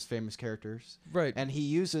one of his famous characters. Right. And he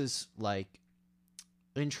uses like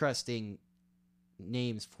interesting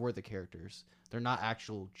names for the characters. They're not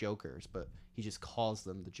actual jokers, but he just calls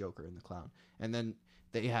them the Joker and the Clown. And then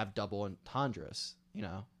they have double entendres, you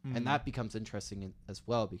know, and that becomes interesting as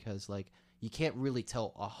well, because like you can't really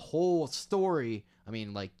tell a whole story. I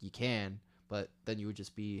mean, like you can, but then you would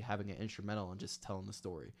just be having an instrumental and just telling the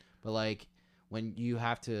story. But like when you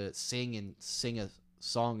have to sing a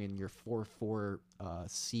song in your 4/4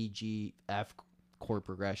 C G F chord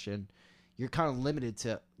progression, you're kind of limited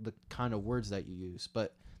to the kind of words that you use.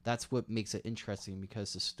 But that's what makes it interesting,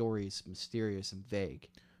 because the story is mysterious and vague,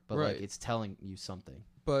 but Right. like it's telling you something.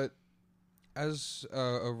 But as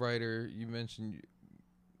a writer, you mentioned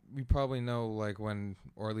you probably know, like, when,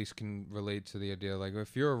 or at least can relate to the idea, like,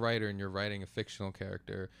 if you're a writer and you're writing a fictional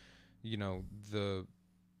character, you know, the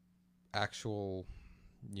actual,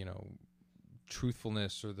 you know,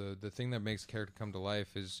 truthfulness, or the thing that makes a character come to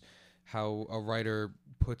life is how a writer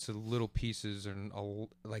puts a little pieces and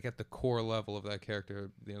like at the core level of that character,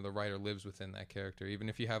 you know, the writer lives within that character. Even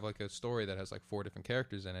if you have like a story that has like 4 different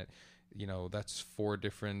characters in it, you know, that's 4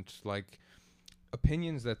 different like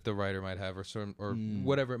opinions that the writer might have, or some, or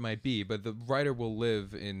whatever it might be, but the writer will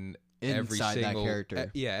live in every Inside that single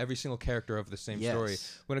character. every single character of the same story.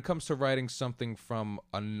 Yes. When it comes to writing something from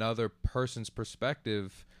another person's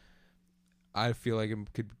perspective, I feel like it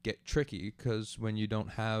could get tricky, because when you don't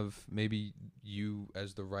have, maybe you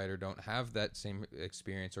as the writer don't have that same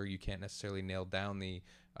experience, or you can't necessarily nail down the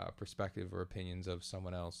perspective or opinions of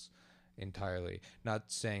someone else entirely.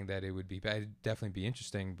 Not saying that it would be bad, it'd definitely be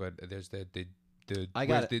interesting, but there's the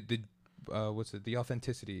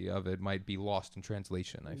authenticity of it might be lost in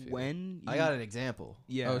translation, I feel. When I got an example.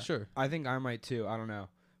 Yeah. Oh, sure. I think I might too. I don't know.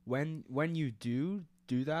 When you do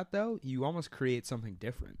that though, you almost create something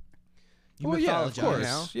different. You Well, yeah, of mythologize,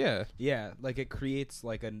 course. you know? Yeah. Yeah, like it creates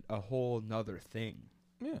like a whole nother thing.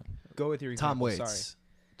 Yeah. Go with your Tom example. Waits. Sorry.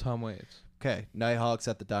 Tom Waits. Okay, Nighthawks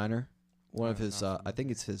at the Diner. One of No, his, not I think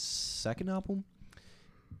it's his second album.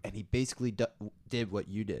 And he basically did what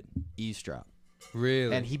you did, eavesdrop.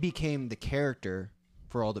 Really? And he became the character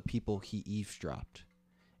for all the people he eavesdropped.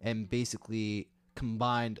 And basically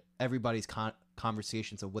combined everybody's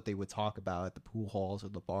conversations of what they would talk about at the pool halls or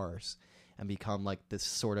the bars, and become like this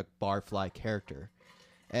sort of barfly character.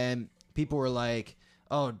 And people were like,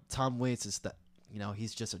 oh, Tom Waits is that, you know,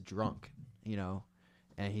 he's just a drunk, you know,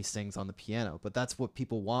 and he sings on the piano. But that's what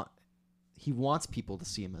people want. He wants people to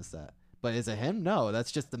see him as that. But is it him? No,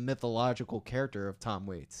 that's just the mythological character of Tom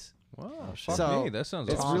Waits. Wow. Fuck So, me. That sounds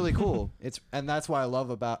It's awesome. really cool. And that's why I love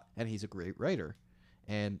about, and he's a great writer.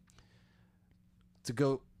 And to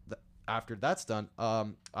go after that's done,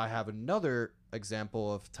 I have another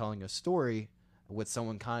example of telling a story with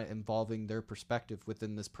someone kind of involving their perspective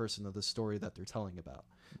within this person of the story that they're telling about.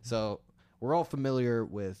 So we're all familiar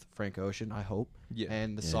with Frank Ocean, I hope, Yeah.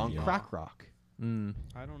 and the Yeah, song yeah. Crack Rock.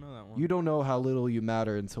 I don't know that one. You don't know how little you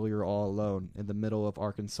matter until you're all alone in the middle of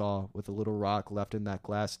Arkansas with a little rock left in that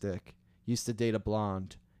glass stick. Used to date a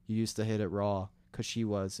blonde. You used to hit it raw, 'cause she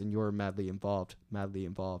was, and you're madly involved.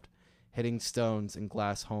 Hitting stones in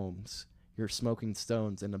glass homes. You're smoking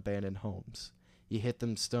stones in abandoned homes. You hit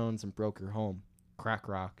them stones and broke your home. Crack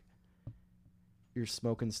rock. You're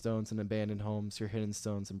smoking stones in abandoned homes. You're hitting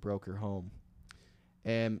stones and broke your home.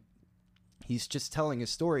 And he's just telling his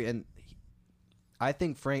story, and I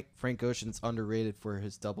think Frank Ocean's underrated for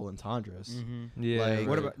his double entendres. Mm-hmm. Yeah. Like,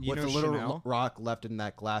 What about- you with know the little Chanel? rock left in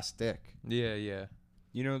that glass stick? Yeah, yeah.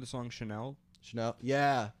 You know the song Chanel? Chanel,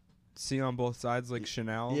 yeah, See on both sides, like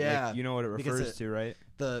Chanel. Yeah, Like, you know what it because refers to, right?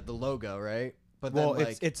 the logo, right? But Well, then,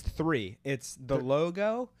 like, it's 3. It's the The-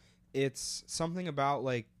 logo. It's something about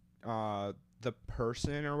like the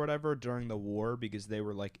person or whatever during the war, because they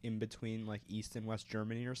were like in between like East and West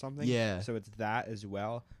Germany or something. Yeah. So it's that as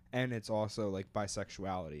well, and it's also like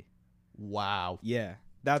bisexuality. wow. Yeah.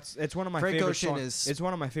 It's one of my Frank favorite Ocean songs. is- It's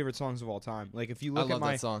one of my favorite songs of all time. Like if you I look love at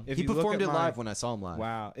my that song. if He you look performed at it my- live when I saw him live.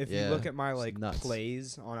 Wow. If Yeah, you look at my it's like nuts.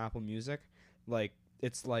 plays on Apple Music, like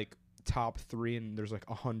it's like top 3 and there's like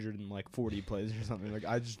 140 plays or something. Like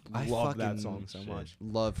I just I love that fucking song so much.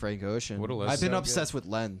 Love Frank Ocean. What a list. I've been So obsessed with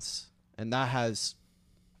Lens, and that has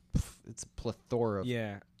it's a plethora of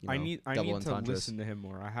Yeah. you I know, need to double entendres. listen to him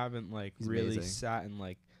more. I haven't like He's really amazing. sat and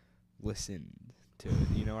like listened to it.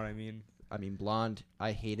 You know what I mean? I mean, Blonde.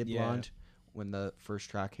 I hated Yeah. Blonde when the first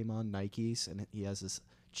track came on, Nikes, and he has this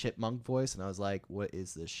chipmunk voice, and I was like, "What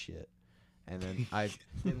is this shit?" And then I've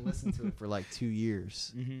been listening to it for like 2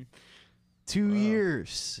 years. Mm-hmm. 2 Wow. years.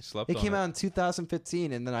 Slept It on came it. out in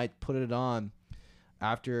 2015, and then I put it on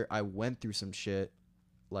after I went through some shit,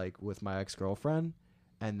 like with my ex-girlfriend,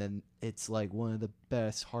 and then it's like one of the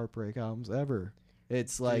best heartbreak albums ever.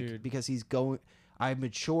 It's like Dude. because he's going. I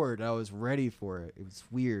matured. I was ready for it. It was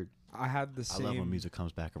weird. I had the I same. love when music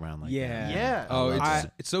comes back around like Yeah. that. Yeah. Oh, I it's love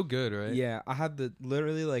it. it's so good, right? Yeah, I had the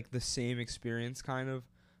literally like the same experience kind of.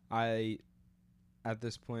 At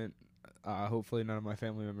this point, hopefully none of my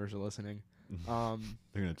family members are listening. They're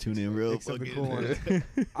gonna tune in real Except the fucking. cool ones.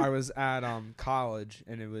 I was at college,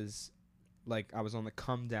 and it was like I was on the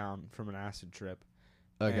come down from an acid trip.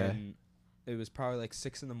 Okay. And it was probably like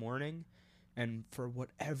 6 a.m, and for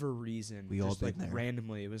whatever reason, We all just like been there.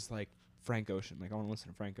 randomly, it was like Frank Ocean. Like I want to listen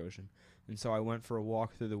to Frank Ocean, and so I went for a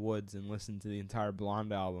walk through the woods and listened to the entire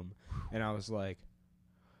Blonde album, and I was like,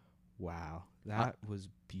 "Wow, that was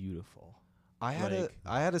beautiful." I had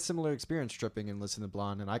Like- a similar experience tripping and listening to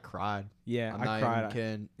Blonde, and I cried. Yeah, I'm I not cried. even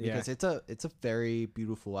kidding, yeah. because it's a very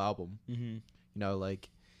beautiful album. Mm-hmm. You know, like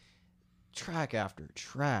track after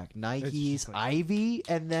track, Nike's just like- Ivy,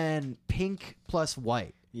 and then Pink plus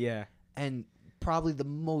White, Yeah. and probably the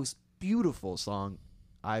most beautiful song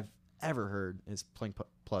I've ever heard is Pink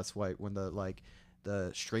plus White, when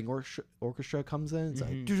the string orchestra comes in. It's Mhm.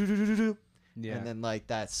 like do-do-do-do-do. Yeah. And then like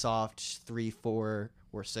that soft 3/4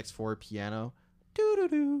 or 6/4 piano, do do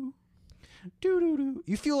do, do do do.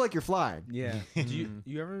 You feel like you're flying. yeah. Do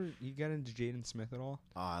you get into Jaden Smith at all?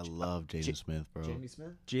 Oh, I love Jaden Smith, bro. Jamie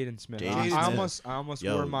Smith. Jaden Smith. Jaden I Smith. almost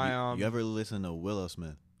Yo, wore my you ever listen to Willow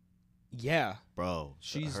Smith, Yeah. bro?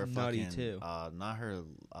 She's her nutty, fucking, too. Not her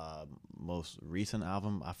most recent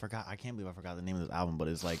album. I can't believe I forgot the name of this album, but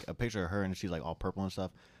it's like a picture of her and she's like all purple and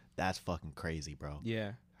stuff. That's fucking crazy, bro.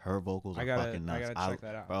 Yeah. Her vocals are fucking nuts. I gotta check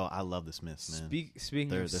that out. Bro, I love the Smiths, man. Speaking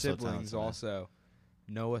They're of so siblings, talented, man. also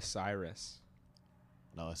Noah Cyrus,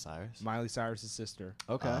 Noah Cyrus. Miley Cyrus's sister.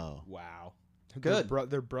 Okay. Oh, Wow. Good.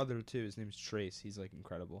 Their brother too. His name's Trace. He's like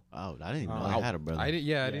incredible. oh, I didn't even know Oh. I had a brother. I did.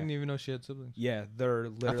 Yeah, I Yeah. didn't even know she had siblings. Yeah, they're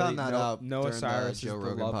literally. found that out Noah during the Cyrus Joe is the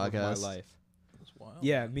Rogan love of podcast. my life. That's wild.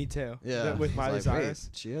 Yeah, me too. Yeah. With It's Miley like, Cyrus.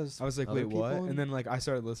 wait, she has. I was like, other wait, what? people? And then like I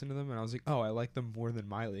started listening to them, and I was like, oh, I like them more than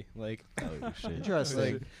Miley. Like, Oh shit.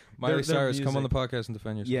 Interesting. Miley their Cyrus, come on the music- podcast and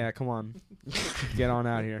defend yourself. yeah, come on, get on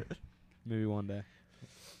out here. Maybe one day.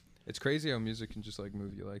 It's crazy how music can just like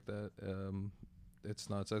move you like that. It's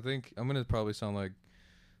nuts. I think I'm gonna probably sound like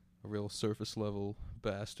a real surface level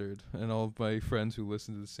bastard, and all of my friends who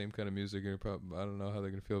listen to the same kind of music are probably, I don't know how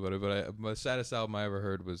they're gonna feel about it. But my saddest album I ever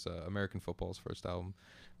heard was American Football's first album.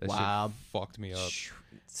 That Wow. shit fucked me up.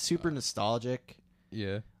 Super nostalgic.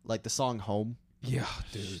 Yeah. Like the song "Home." Yeah,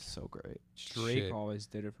 Dude, so great. Drake Shit. always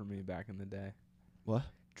did it for me back in the day. What?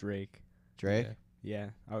 Drake. Drake. Yeah. Yeah,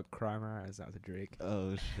 I would cry my eyes out to Drake.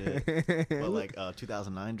 Oh shit. What, like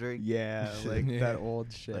 2009 Drake? yeah, like Yeah. that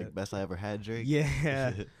old shit. Like best I ever had Drake?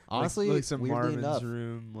 yeah. Honestly, like some weirdly Marvin's enough,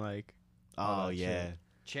 Room, like Oh that yeah. shit.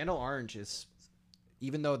 Channel Orange is,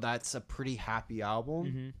 even though that's a pretty happy album,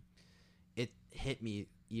 Mhm. it hit me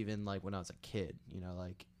even like when I was a kid, you know,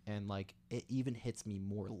 like, and like it even hits me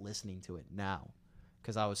more listening to it now,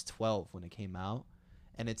 because I was 12 when it came out,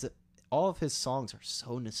 and all of his songs are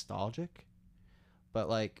so nostalgic, but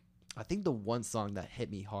like I think the one song that hit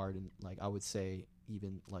me hard, and like I would say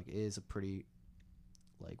even like is a pretty,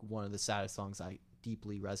 like one of the saddest songs I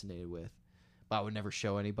deeply resonated with, but I would never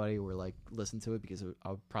show anybody or like listen to it because I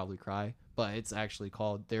would probably cry. But it's actually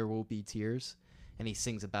called "There Will Be Tears," and he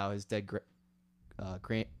sings about his dead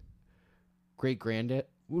great granddad.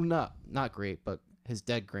 Well, not great, but his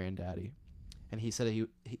dead granddaddy. And he said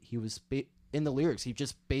he was in the lyrics. He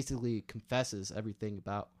just basically confesses everything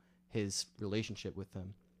about his relationship with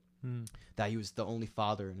him. That he was the only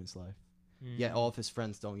father in his life. Yet all of his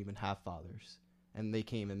friends don't even have fathers, and they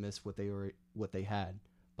can't even miss what they had.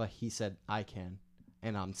 But he said, "I can,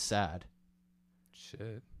 and I'm sad."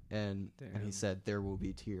 Shit. And he Damn. said, "There will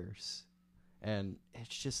be tears," and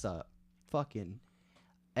it's just a fucking.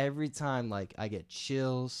 Every time like I get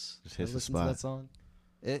chills, Just I hits the listen to spot. that song.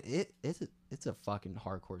 It's a fucking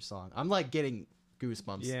hardcore song. I'm like getting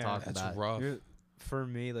goosebumps Yeah, talking That's about it. rough. For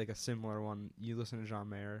me, like a similar one. You listen to John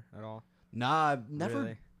Mayer at all? Nah, I've never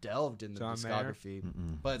Really? delved in the John Mayer? discography,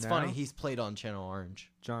 Mm-mm. but it's No? funny. He's played on Channel Orange.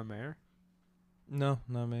 John Mayer? No,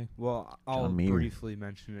 not me. Well, I'll John Mayer. briefly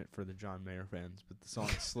mention it for the John Mayer fans, but the song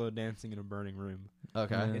 "Slow Dancing in a Burning Room."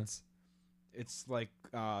 Okay. Yeah. It's like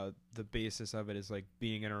the basis of it is like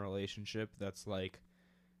being in a relationship that's like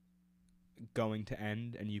going to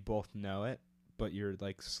end, and you both know it, but you're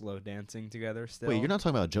like slow dancing together still. Wait, you're not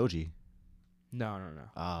talking about Joji? No.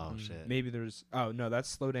 Oh shit. Maybe there's. Oh no, that's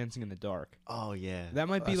 "Slow Dancing in the Dark." Oh yeah. That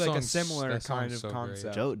might be That like a song's- similar that kind song's of so great.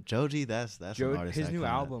 concept. Joji, that's Jo- an artist. his that new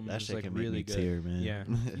kinda- album that is, shit like, can really make me good. tear, man. Yeah.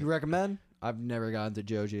 You recommend? I've never gotten to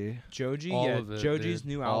Joji. Joji, All yeah, of it, Joji's dude.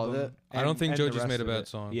 new All of album. it? I don't think and the Joji's rest made a of bad it.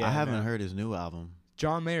 song. Yeah, I haven't no. heard his new album.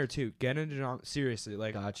 John Mayer too. Get into John. Seriously,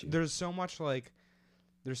 like Got you. there's so much like,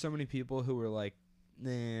 there's so many people who are like,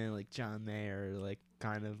 nah, like John Mayer, like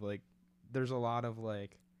kind of like, there's a lot of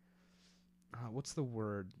like, what's the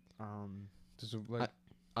word? Just like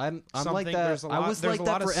I'm Something, like that. there's a lot, I was there's like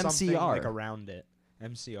a lot that for of something, MCR. like around it.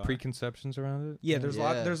 MCR. preconceptions around it. yeah, there's a Yeah.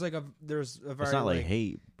 lot. There's like there's a very It's not like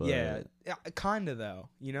hate, but yeah, kind of though.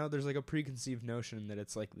 You know, there's like a preconceived notion that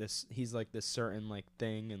it's like this. He's like this certain like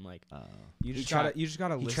thing, and like you He just tra- gotta he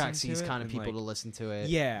listen tracks to these it kind of and, people like, to listen to it.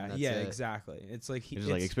 Yeah, and that's yeah, it. exactly. It's like it's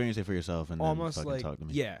like experience it for yourself and almost then fucking like talk to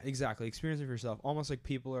me. yeah, exactly. Experience it for yourself. Almost like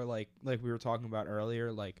people are like we were talking about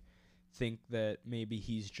earlier, like think that maybe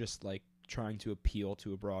he's just like trying to appeal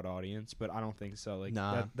to a broad audience, but I don't think so. Like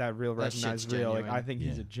Nah, that real that shit's recognized real. Like genuine. I think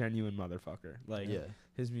he's Yeah. a genuine motherfucker. Like Yeah.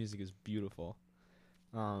 his music is beautiful.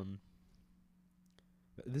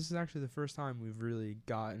 This is actually the first time we've really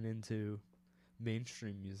gotten into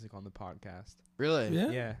mainstream music on the podcast. Really?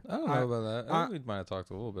 Yeah. I don't know about that. I think we might have talked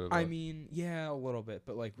a little bit about I mean, yeah, a little bit,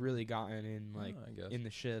 but like really gotten in like I guess. in the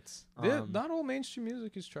shits. Not all mainstream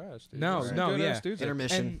music is trash, dude. No, There's no, good yeah. ass dudes out there.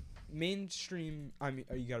 Intermission. and mainstream. I mean,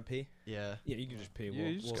 you gotta pee. Yeah. Yeah, you can just pee. Yeah,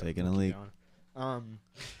 you just gotta take in a keep leak. going.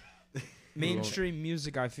 Mainstream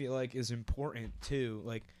music, I feel like, is important too.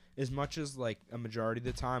 Like, as much as like a majority of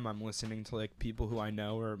the time I'm listening to like people who I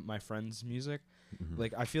know or my friends' music, Mhm.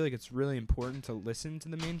 like I feel like it's really important to listen to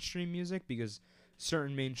the mainstream music because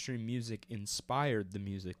certain mainstream music inspired the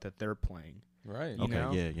music that they're playing. Right. You Okay,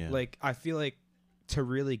 know? yeah. Like, I feel like to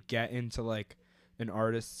really get into like an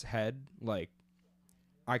artist's head, like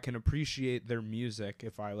I can appreciate their music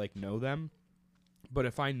if I like know them. But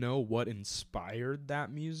if I know what inspired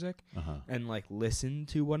that music Uh-huh. and like listen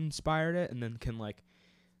to what inspired it and then can like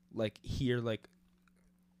hear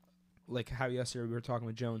like how yesterday we were talking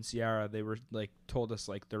with Joe and Ciara, they were like told us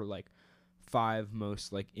like they're like 5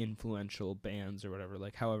 most like influential bands or whatever,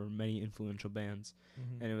 like however many influential bands.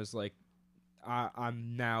 Mhm. And it was like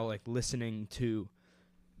I'm now like listening to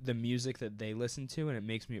the music that they listen to, and it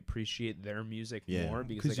makes me appreciate their music Yeah. more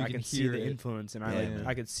because 'Cause like you I can can see hear the it. influence and Yeah.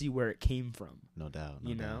 I could see where it came from. No doubt.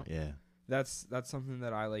 You doubt. know? Yeah. That's something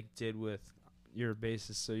that I like did with your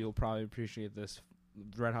bassist, so you'll probably appreciate this.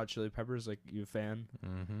 Red Hot Chili Peppers, like you a fan?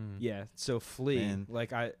 Mm-hmm. Yeah. So Flea, Man,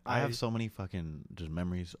 like I have so many fucking just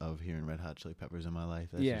memories of hearing Red Hot Chili Peppers in my life.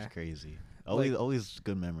 That's Yeah. just crazy. Always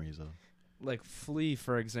good memories though. like Flea,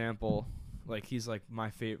 for example, like he's like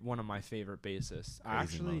one of my favorite bassists. Crazy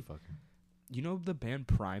Actually, motherfucker. you know the band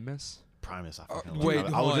Primus? Primus, I fucking wait, love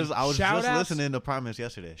it. hold on. I was Shout just outs- listening to Primus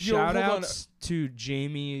yesterday. Yo, Shout hold on. outs to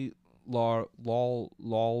Jamie Lawler.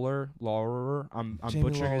 I'm Jamie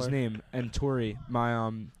butchering his Lawler. name. And Tori,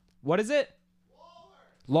 my what is it?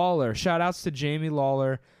 Lawler. Shout outs to Jamie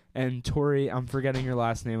Lawler and Tori. I'm forgetting your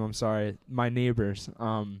last name. I'm sorry. My neighbors.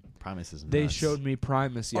 Primus is They nuts. showed me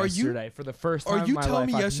Primus Are you- yesterday for the first time Are you in my telling life.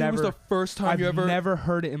 me I've yesterday was never, the first time I've you ever? never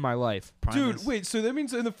heard it in my life. Primus. Dude, wait. So that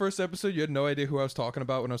means in the first episode you had no idea who I was talking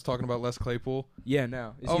about when I was talking about Les Claypool. Yeah,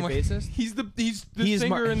 no. Is Oh he a my- bassist? He's the He is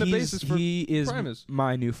singer and the he's- bassist for. he is Primus.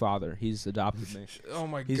 my new father. He's adopted me. Oh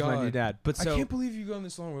my He's god. my new dad. But I so can't believe you've gone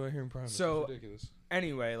this long without hearing Primus. So- It's ridiculous.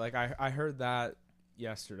 anyway, like I heard that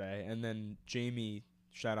yesterday, and then Jamie,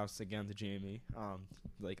 shout outs again to Jamie,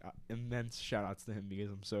 immense shout outs to him because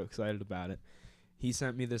I'm so excited about it. He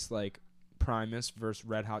sent me this like Primus versus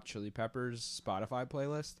Red Hot Chili Peppers Spotify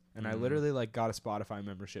playlist, and I literally like got a Spotify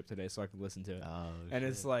membership today so I could listen to it. Oh, And shit.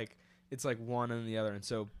 it's like one and the other. And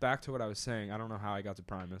so back to what I was saying, I don't know how I got to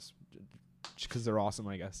Primus, because they're awesome,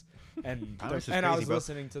 I guess. And Primus is I crazy, was bro.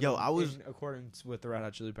 listening to Yo, them I was- in accordance with the Red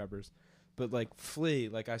Hot Chili Peppers. But like Flea,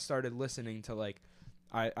 like I started listening to like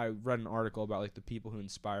I read an article about like the people who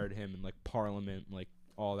inspired him and like Parliament, like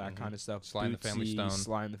all that Mhm. kind of stuff. Sly and the Family Bootsy, Stone.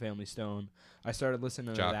 Sly and the Family Stone. I started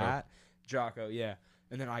listening Jocko. to that. Jocko, yeah.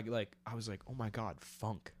 And then I was like, oh my god,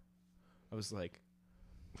 funk. I was like,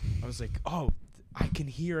 oh, I can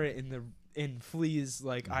hear it in Flea's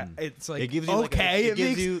like it's like It gives you, like, okay, it gives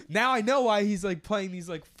makes, you- now I know why he's like playing these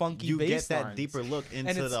like funky you bass get that lines. deeper look And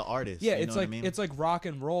into it's- the artist. Yeah, you it's know like what I mean? it's like rock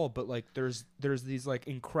and roll, but like there's these like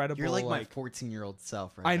incredible You're like my 14-year-old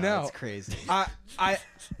self right I now. know. It's crazy. I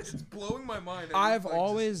It's blowing my mind. I've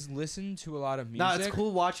always listened to a lot of music. No, it's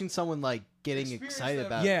cool watching someone like getting Experience excited that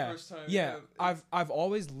about for it. the Yeah, first time, yeah. yeah. I've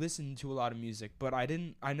always listened to a lot of music, but I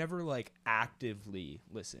never like actively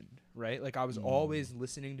listened, right? Like I was always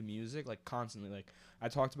listening to music like constantly. Like I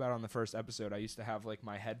talked about on the first episode, I used to have like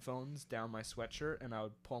my headphones down my sweatshirt and I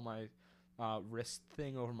would pull my wrist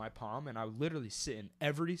thing over my palm, and I would literally sit in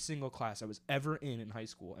every single class I was ever in high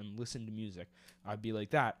school and listen to music. I'd be like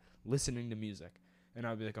that, listening to music. And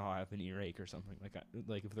I'd be like, oh, I have an earache or something.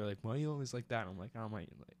 Like if they're like, why are you always like that? I'm like, oh, my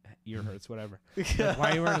ear hurts, whatever. Like,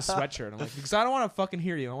 why are you wearing a sweatshirt? I'm like, because I don't want to fucking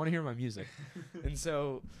hear you. I want to hear my music. And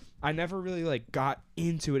so I never really like got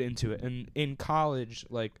into it. And in college,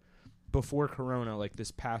 like before Corona, like this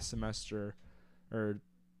past semester, or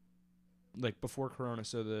like before Corona,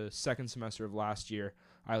 so the second semester of last year,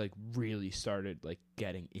 I like really started like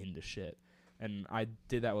getting into shit. And I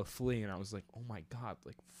did that with Flea, and I was like, oh my god,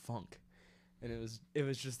 like funk. And it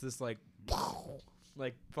was just this like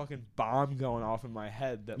fucking bomb going off in my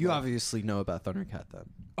head. That You like, obviously know about Thundercat then.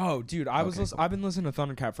 oh dude, Okay, I've been listening to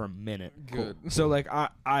Thundercat for a minute. Good. So like I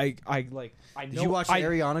know Did you watch I, the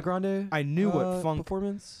Ariana Grande? I knew what funk.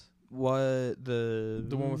 performance. what the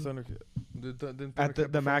one with Thundercat.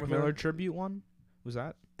 at the Mac Miller tribute one? Was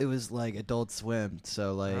that? It was like Adult Swim,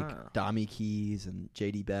 so like Ah. Dami Keys and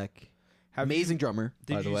JD Beck, Have amazing you, drummer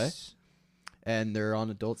did by the you way, s- and they're on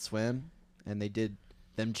Adult Swim, and they did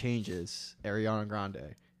them changes. Ariana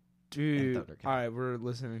Grande, Dude, Thundercat. all right, we're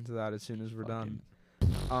listening to that as soon as we're done. So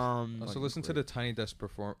Fucking listen to great.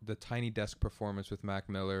 the Tiny Desk performance with Mac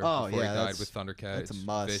Miller Oh, before yeah, he died that's- with Thundercat. that's a It's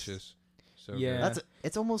must. vicious. So Yeah. good.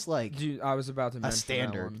 it's almost like Dude, I was about to a mention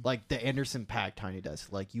standard, that one. like the Anderson .Paak Tiny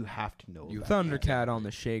Desk. Like you have to know. You- about Thundercat on the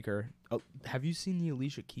shaker. Oh, have you seen the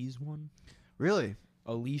Alicia Keys one? that. Really?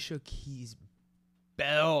 Alicia Keys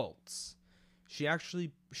belts.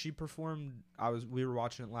 She performed. We were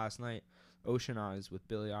watching it last night. Ocean Eyes with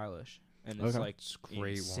Billie Eilish, and it's Okay. like It's a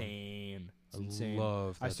great insane. It's one. insane. I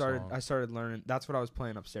love that I started learning. That's what I was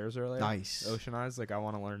playing upstairs earlier. Nice. Ocean Eyes. Like I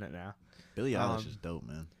want to learn it now. Billie Eilish Um, is dope,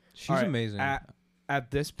 man. She's All right, amazing. At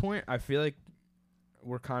this point, I feel like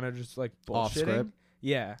we're kind of just like Off bullshitting. script?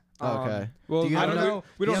 Yeah. Okay. well, Do you I have don't another- know.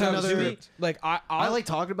 We don't do you have have a another- script. Like I like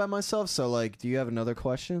talking about myself, so like, do you have another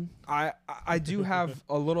question? I do have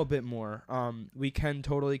a little bit more. We can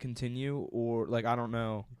totally continue, or like I don't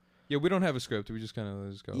know. Yeah, we don't have a script. We just kind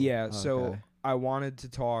of just go. Yeah. So Okay. I wanted to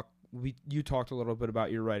talk. You talked a little bit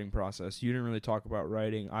about your writing process. You didn't really talk about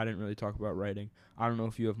writing. I didn't really talk about writing. I don't know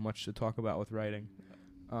if you have much to talk about with writing.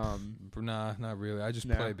 Nah, not really. I just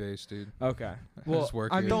No. play bass, dude. Okay. I Well, just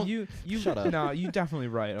work I here. mean, Don't- you shut up. No, you definitely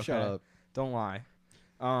write. Okay. Shut up. Don't lie.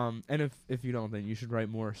 And if you don't, then you should write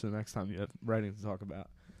more. So next time you have writing to talk about.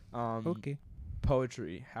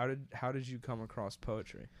 Poetry. How did you come across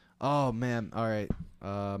poetry? Oh man. All right.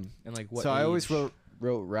 And like what? So I always age?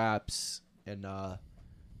 wrote raps in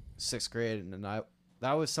 6th grade, and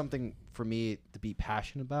that was something for me to be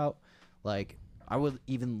passionate about. Like I would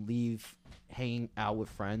even leave hanging out with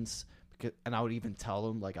friends, and I would even tell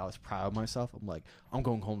them like I was proud of myself. I'm like, I'm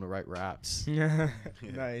going home to write raps,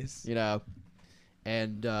 Nice. you know.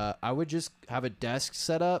 And I would just have a desk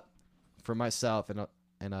set up for myself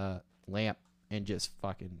and a lamp, and just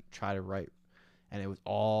fucking try to write. And it was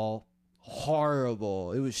all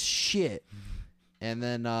horrible. It was shit. And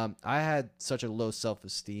then I had such a low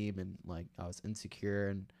self-esteem, and like I was insecure,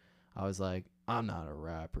 and I was like, I'm not a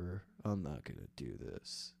rapper. I'm not gonna do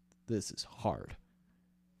this. This is hard.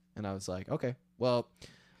 And I was like, okay, well,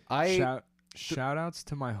 Shout outs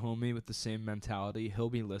to my homie with the same mentality. He'll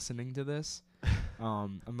be listening to this.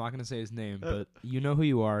 I'm not gonna say his name, but you know who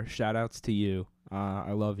you are. Shout outs to you.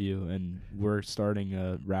 I love you, and we're starting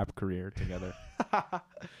a rap career together.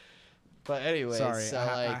 But anyway, Sorry, so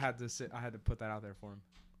I like, had to put that out there for him.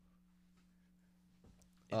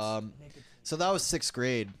 so that was 6th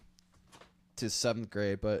grade to 7th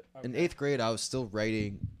grade, but in 8th grade I was still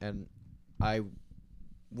writing, and I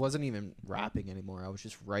wasn't even rapping anymore. I was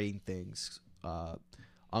just writing things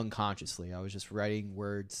unconsciously. I was just writing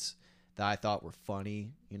words that I thought were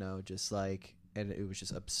funny, you know, just like, and it was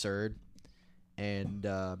just absurd. And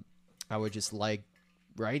I would just like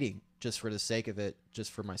writing just for the sake of it,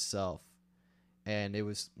 just for myself. And it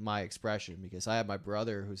was my expression, because I have my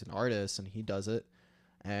brother who's an artist and he does it,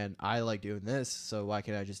 and I like doing this, so why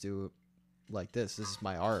can't I just do it like this? This is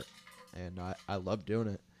my art, and I love doing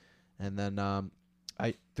it. And then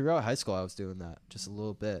I throughout high school I was doing that just a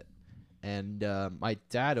little bit. And my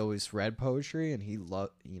dad always read poetry, and he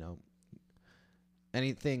loved, you know,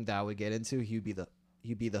 anything that I would get into, he'd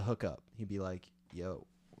be the hookup. He'd be like, yo,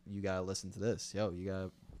 you gotta listen to this. Yo, you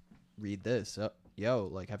gotta read this. Yo,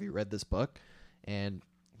 like, have you read this book? And,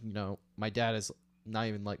 you know, my dad is not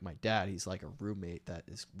even like my dad. He's like a roommate that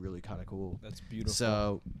is really kind of cool. That's beautiful.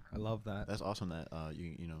 So, I love that. That's awesome that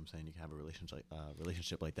you know what I'm saying, you can have a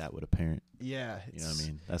relationship like that with a parent. yeah. You know what I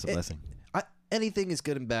mean? That's a it- blessing. Anything is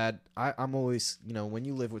good and bad. I'm always, you know, when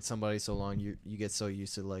you live with somebody so long, you get so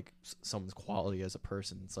used to like someone's quality as a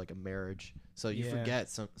person. It's like a marriage. So you Yeah. forget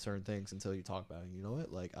some certain things until you talk about it. You know what?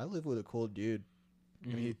 Like, I live with a cool dude.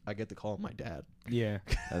 Mhm. I get to call him my dad. Yeah.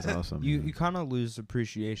 That's awesome. You man. kind of lose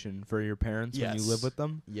appreciation for your parents when you live Yes. with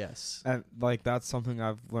them. Yes. And like that's something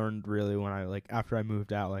I've learned really when I like after I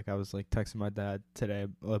moved out. Like I was like texting my dad today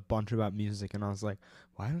a bunch about music, and I was like,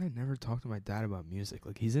 why did I never talk to my dad about music?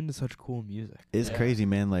 Like he's into such cool music. It's Yeah. crazy,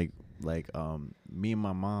 man. Like me and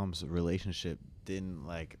my mom's relationship didn't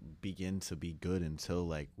like begin to be good until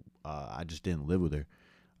like I just didn't live with her.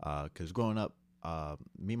 'Cause growing up,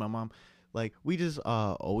 me and my mom, like we just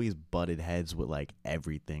always butted heads with like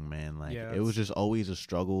everything, man. Like Yeah, it was just always a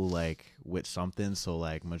struggle like with something. So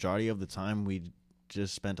like majority of the time we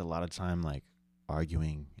just spent a lot of time like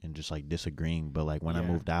arguing and just like disagreeing. But like when I Yeah.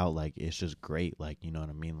 moved out, like it's just great. Like, you know what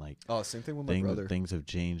I mean? Like Oh, same thing with my brother. things have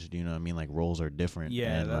changed. You know what I mean? Like roles are different.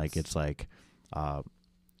 Yeah, and like that's- it's like,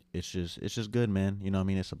 it's just good, man. You know what I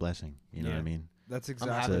mean? It's a blessing. You know what I Yeah. mean? That's happy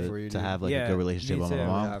exactly. for you, To dude. have like Yeah, a good relationship me with my too.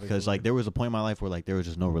 mom, Happy because for like you. there was a point in my life where like there was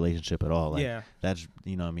just no relationship at all. Like yeah, that's,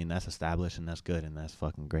 you know what I mean, that's established and that's good and that's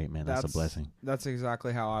fucking great, man. That's a blessing. That's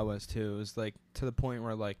exactly how I was too. It was like to the point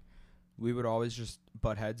where like we would always just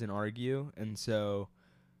butt heads and argue, and so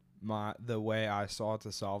the way I saw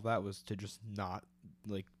to solve that was to just not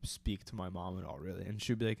like speak to my mom at all, really. And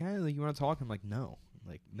she'd be like, "Hey, like, you want to talk?" I'm like, "No,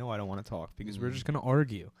 I don't want to talk because we're just gonna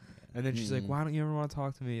argue." And then she's like, "Why don't you ever want to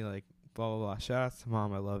talk to me?" Like, blah blah blah. Shout out to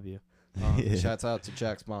mom, I love you. Shouts out to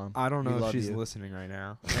Jack's mom. I don't We know if love she's you. listening right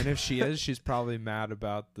now, and if she is, she's probably mad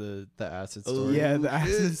about the The acid Oh, story. yeah, the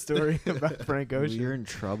acid story about Frank You're Ocean. in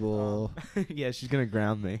trouble. Yeah, she's gonna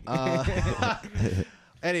ground me.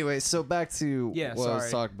 Anyway, so back to Yeah, what I was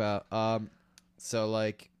sorry. talking about. So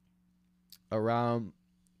like around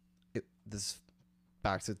this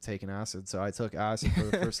back to taking acid. So I took acid for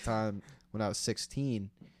the first time when I was 16,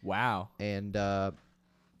 Wow. and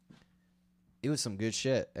it was some good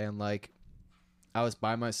shit. And like I was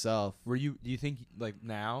by myself, Do you think like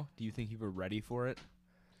now? Do you think you were ready for it?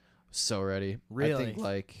 so ready. I Really? think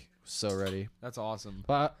like so ready. That's awesome.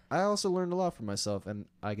 But I also learned a lot for myself, and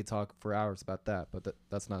I could talk for hours about that. But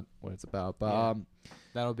that's not what it's about. But Yeah.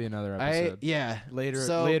 That'll be another episode. later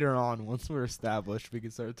Later on, once we're established, we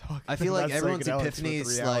can start talking. I feel like about everyone's psychedelics for epiphany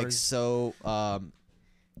is 3 like hours. so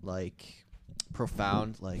like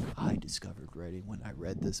profound. Like I discovered writing when I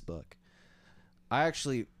read this book. I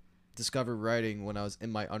actually discovered writing when I was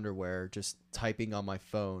in my underwear, just typing on my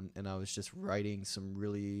phone, and I was just writing some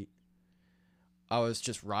really. I was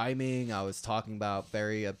just rhyming. I was talking about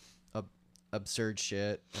very absurd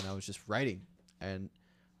shit, and I was just writing, and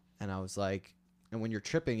I was like, and when you're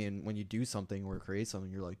tripping and when you do something or create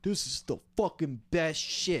something, you're like, this is the fucking best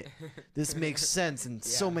shit. This makes sense in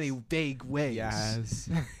so Yes. many vague ways. Yes.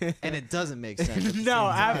 And it doesn't make sense. at the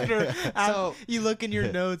No, same time. after So- you look in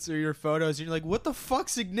your notes or your photos, and you're like, "What the fuck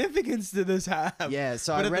significance did this have?" Yeah,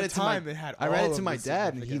 so But I at read the it to time, my it had I read all it to of my the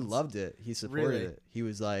dad, and he significance. loved it. He supported Really? it. He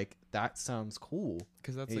was like, "That sounds cool,"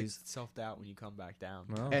 Because that's like He's- self doubt when you come back down.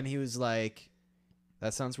 Well, and he was like,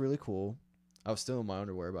 "That sounds really cool." I was still in my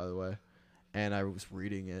underwear, by the way, and I was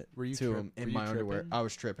reading it Were you to trip- him were in you my underwear. tripping? I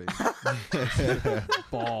was tripping.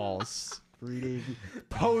 Balls. Reading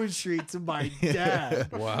poetry to my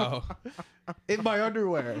dad wow. in my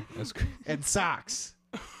underwear That's crazy. and socks.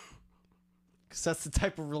 Because that's the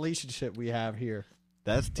type of relationship we have here.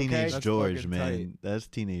 That's teenage That's George, fucking man. tight. That's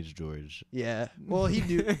teenage George. Yeah. Well, he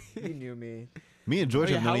knew me. Me and George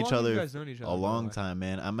Oh, yeah, have how known each long have you other guys known each other, a by the long way? time,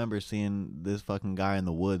 man. I remember seeing this fucking guy in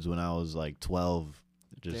the woods when I was like 12.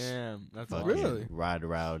 Just Damn, that's fucking awesome. Really? ride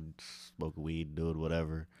around, smoke weed, do it,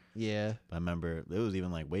 whatever. Yeah. I remember it was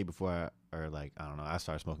even like way before I don't know, I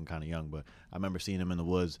started smoking kind of young, but I remember seeing him in the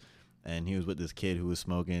woods and he was with this kid who was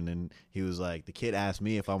smoking, and he was like, the kid asked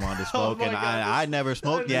me if I wanted to Oh smoke, my and God, I never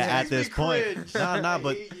smoked this yet at makes me this point. cringe. Nah, I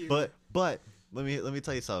but hate you. but let me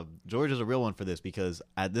tell you something. George is a real one for this because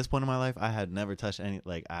at this point in my life, I had never touched any,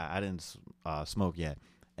 like I didn't smoke yet,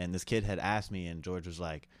 and this kid had asked me, and George was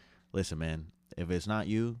like, "Listen, man, if it's not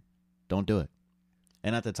you, don't do it."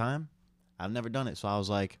 And at the time, I've never done it, so I was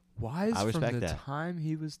like, Wise I respect from the that. time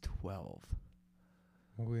he was 12.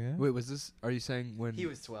 Oh yeah. Wait, was this? Are you saying when He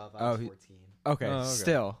was 12. I Oh, was he- 14. Okay, Oh, okay.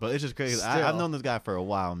 still. but it's just crazy. Still. I've known this guy for a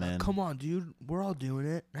while, man. Come on, dude. We're all doing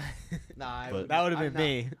it. Nah, But- that would have I'm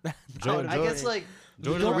been not- me. George, I guess like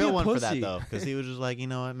George is Don't a be real a one for that pussy. though, because he was just like, you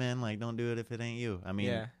know what, man, like don't do it if it ain't you. I mean,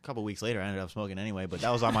 Yeah. a couple weeks later, I ended up smoking anyway, but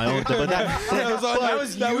that was on my own. But that was on your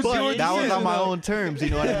on my decision. own terms. You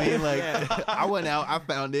know what I mean? Like, Yeah. I went out, I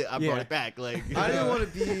found it, I brought Yeah. it back. Like, I didn't want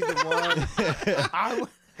to be the one.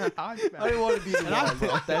 I didn't want to be the And I one.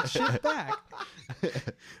 brought that shit back.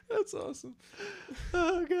 That's awesome.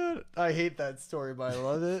 Oh god, I hate that story, but I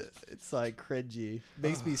love it. It's like cringy.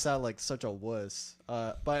 Makes me sound like such a wuss.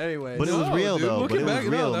 But anyway, But it was real, though, but Looking it was back,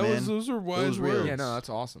 real, no, man. those were wise was real. words. Yeah, no, that's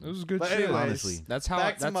awesome. It was good But shit. anyways, honestly. That's how.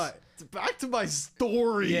 back that's, to my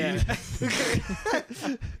story. Yeah.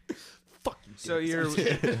 Fuck you. So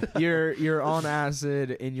dude. you're on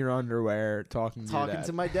acid in your underwear talking to your talking dad.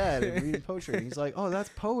 to my dad and reading poetry. And he's like, "Oh, that's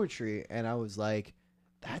poetry," and I was like,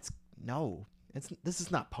 "That's no, this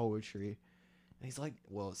is not poetry." And he's like,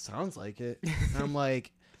 "Well, it sounds like it." And I'm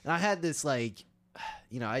like, and I had this like,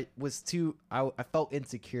 you know, I felt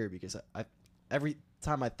insecure because I every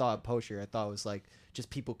time I thought of poetry, I thought it was like just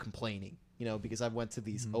people complaining, you know, because I went to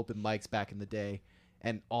these open mics back in the day,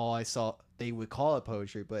 and all I saw they would call it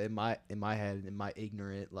poetry, but in my head, in my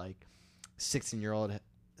ignorant like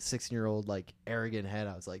 16-year-old like arrogant head.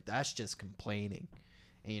 I was like, that's just complaining,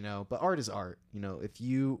 and, you know. But art is art, you know. If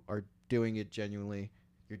you are doing it genuinely,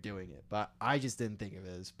 you're doing it. But I just didn't think of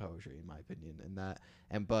it as poetry, in my opinion.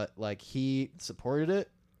 But like, he supported it,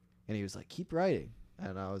 and he was like, keep writing.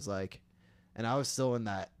 And I was like, and I was still in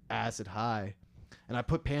that acid high, and I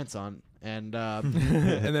put pants on, and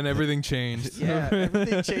And then everything changed. yeah,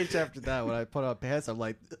 everything changed after that. When I put on pants, I'm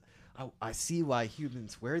like, I see why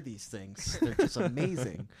humans wear these things. They're just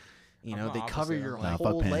amazing. You I'm know, the they cover opposite. your I'm Nah, like, whole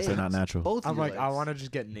fuck pants. legs. They're not natural. Both I'm your like, I legs. want to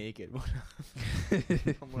just get naked.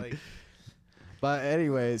 I'm like, But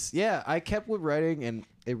anyways, yeah, I kept with writing, and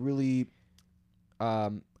it really, I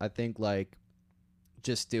think, like,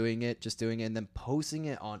 just doing it, and then posting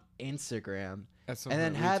it on Instagram, that's and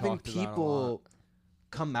then something we having talked about a lot. people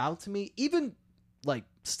come out to me, even like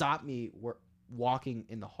stop me walking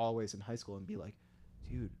in the hallways in high school and be like,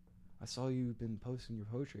 dude, I saw you've been posting your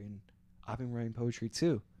poetry, and I've been writing poetry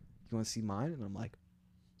too. You want to see mine? And I'm like,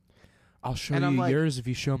 I'll show And you I'm like- yours if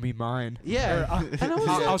you show me mine. yeah. And I was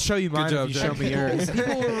like, I'll show you mine job, if you Jack. show me yours.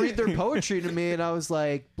 people would read their poetry to me, and I was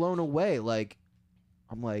like blown away. Like,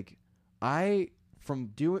 I'm like,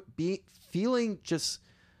 feeling just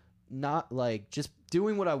not like just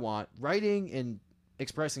doing what I want, writing and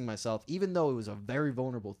expressing myself, even though it was a very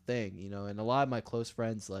vulnerable thing, you know. And a lot of my close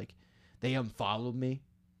friends, like, they unfollowed me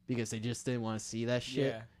because they just didn't want to see that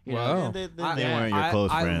shit. Yeah. You Wow. know? They I- weren't your I-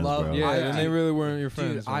 close I friends, love- bro. Yeah, I- and they really weren't your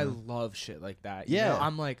friends. Dude, I man. love shit like that. you Yeah. know?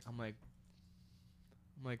 I'm like,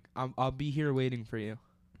 I'll be here waiting for you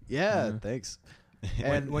Yeah, Yeah. thanks.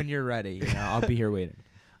 when you're ready. You know, I'll be here waiting.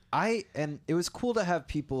 And it was cool to have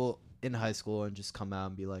people in high school and just come out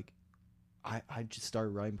and be like, I just started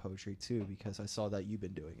writing poetry too because I saw that you've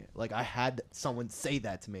been doing it. Like, I had someone say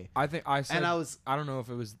that to me, I think I said, and I was I don't know if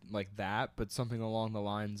it was like that, but something along the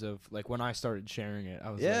lines of like when I started sharing it, I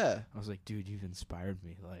was like, dude, you've inspired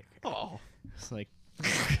me. Like, oh, it's like,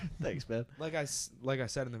 thanks, man. like I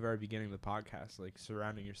said in the very beginning of the podcast, like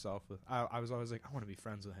surrounding yourself with. I was always like, I want to be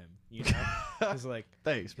friends with him. You know, because like,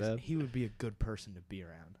 Thanks, 'cause man. he would be a good person to be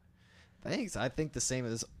around. Thanks. I think the same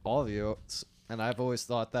as all of you, and I've always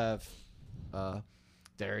thought that of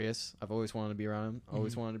Darius. I've always wanted to be around him.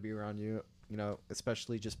 Always wanted to be around you. You know,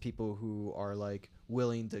 especially just people who are like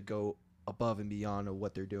willing to go above and beyond of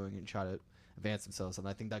what they're doing and try to advance themselves. And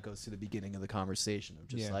I think that goes to the beginning of the conversation of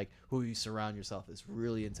just Yeah. like who you surround yourself is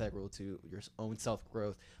really integral to your own self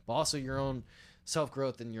growth, but also your own self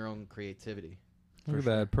growth and your own creativity. Look at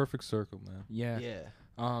that perfect circle, man. Yeah.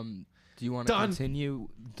 Yeah. Do you want to Done. continue?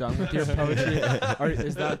 Done with your poetry? Or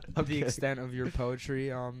is that the extent of your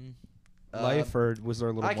poetry life, or was there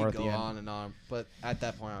a little I more could at the go end? on and on, but at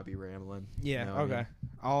that point I'd be rambling. Yeah. You know what I Okay. mean?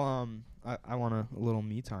 I'll I want a little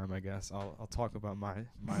me time, I guess. I'll talk about my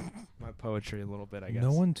poetry a little bit, I guess.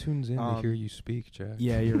 No one tunes in to Um, hear you speak, Jack.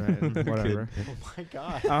 Yeah, you're right. Whatever. Oh my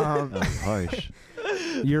god. That was harsh.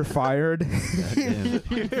 You're fired.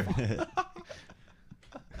 Goddamn.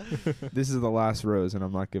 This is the last rose, and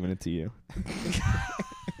I'm not giving it to you.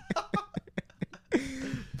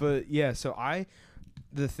 But yeah, so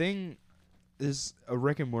the thing is a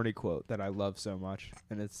Rick and Morty quote that I love so much,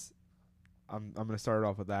 and it's I'm gonna start it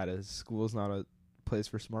off with that: is school's not a place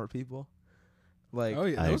for smart people. Like, Oh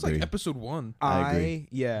yeah, I that was agree. like episode 1. I agree.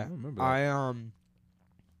 yeah, I don't remember that.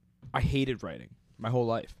 I hated writing my whole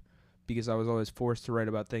life because I was always forced to write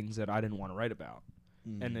about things that I didn't want to write about,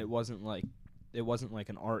 and it wasn't like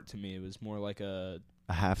an art to me. It was more like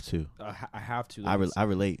I have to. I have to. I Like, I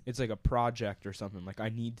relate. it's like a project or something. Like, I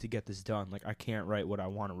need to get this done. Like, I can't write what I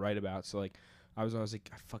want to write about. So like, I was always like,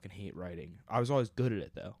 I fucking hate writing. I was always good at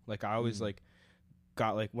it though. Like, I always like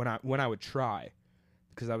got like when I would try,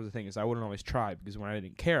 because that was the thing, is I wouldn't always try, because when I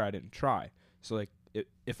didn't care, I didn't try. So like,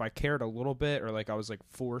 if I cared a little bit, or like I was like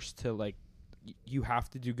forced to like, you have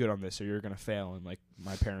to do good on this or you're gonna fail, and like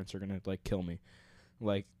my parents are gonna like kill me,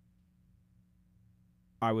 like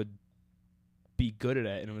I would be good at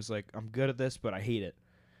it, and it was like, I'm good at this, but I hate it.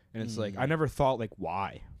 And it's like, I never thought like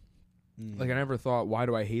why. Like, I never thought, why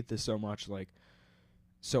do I hate this so much? Like,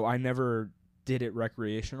 so I never did it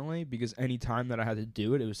recreationally, because any time that I had to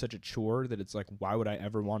do it, it was such a chore that it's like, why would I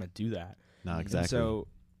ever want to do that? No, And exactly. so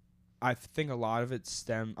I think a lot of it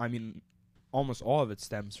almost all of it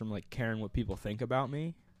stems from like caring what people think about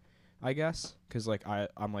me, I guess. Because like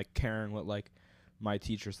I'm like caring what like my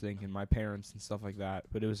teachers think and my parents and stuff like that.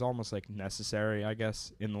 But it was almost like necessary, I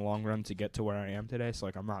guess, in the long run to get to where I am today. So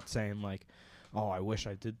like, I'm not saying like, oh, I wish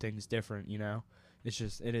I did things different, you know? It's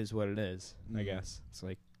just, it is what it is, I guess. It's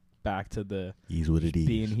like back to the Ease what it is.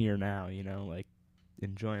 being here now, you know, like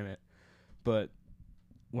enjoying it. But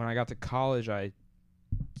when I got to college, I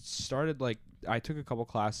started like I took a couple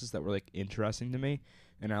classes that were like interesting to me,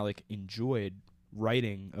 and I like enjoyed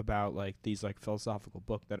writing about like these like philosophical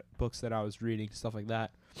books that I was reading, stuff like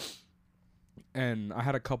that. And I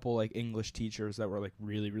had a couple like English teachers that were like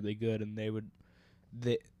really, really good, and they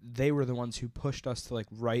were the ones who pushed us to like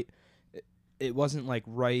write. It wasn't like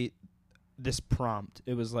write this prompt.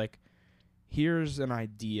 It was like, here's an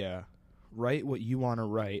idea. Write what you want to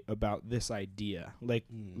write about this idea. Like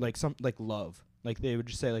some like love. Like they would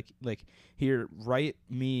just say like here, write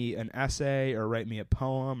me an essay or write me a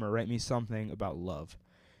poem or write me something about love.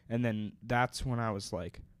 And then that's when I was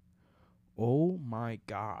like, oh my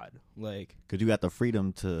God. Like, because you got the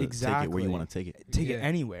freedom to take it where you want to take it. Take it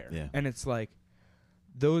anywhere. Yeah. And it's like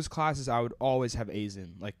those classes I would always have A's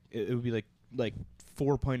in. Like it would be like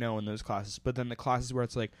 4.0 in those classes. But then the classes where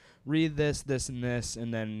it's like read this, this, and this,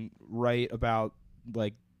 and then write about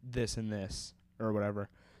like this and this or whatever.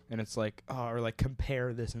 And it's like, or like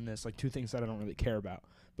compare this and this, like two things that I don't really care about.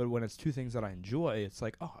 But when it's two things that I enjoy, it's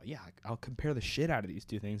like, oh yeah, I'll compare the shit out of these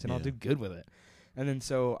two things and I'll do good with it. And then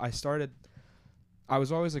so I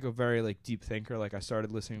was always like a very like deep thinker. Like I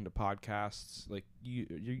started listening to podcasts. Like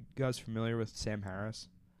you guys familiar with Sam Harris?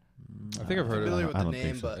 I think I've heard familiar of with it. the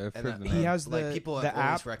name, but I've heard the He name. has like people the have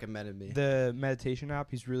always app, recommended me. the meditation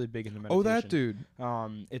app. He's really big into meditation. Oh, that dude.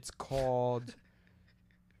 It's called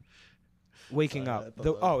Waking Sorry, I Up. thought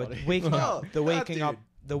that was funny. It's Waking Up. Oh, The that Waking Up. dude.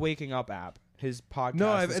 The Waking Up app. His podcast.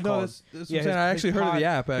 No, is no, called, that's what I'm his- saying. I his actually heard of the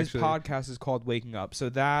app. His Actually, podcast is called Waking Up. So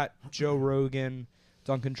that Joe Rogan,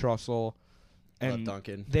 Duncan Trussell, Love and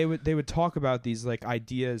Duncan. they would talk about these like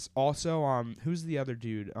ideas. Also, who's the other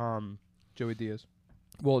dude? Joey Diaz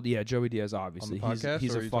Well, yeah, Joey Diaz. on Obviously, the podcast,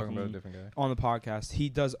 he's or a are you fucking talking about a different guy? on the podcast. He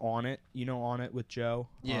does On It. You know On It with Joe.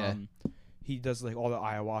 Yeah. He does like all the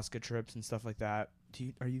ayahuasca trips and stuff like that.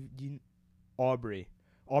 Aubrey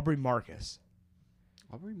Marcus.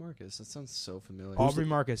 Aubrey Marcus. That sounds so familiar. Aubrey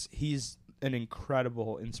Marcus. He's an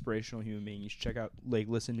incredible, inspirational human being. You should check out, like,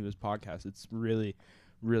 listen to his podcast. It's really,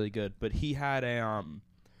 really good. But he had a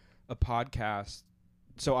podcast.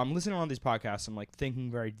 So I'm listening to all these podcasts. I'm like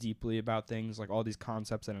thinking very deeply about things, like all these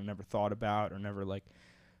concepts that I never thought about, or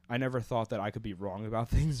I never thought that I could be wrong about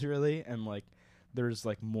things really. And like, there's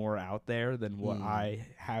like more out there than what I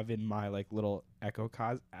have in my like little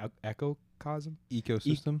ecocosm.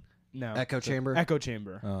 Ecosystem. No, Echo chamber. Echo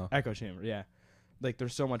chamber. Oh. Echo chamber. Yeah, like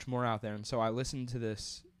there's so much more out there. And so I listened to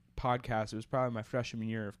this podcast. It was probably my freshman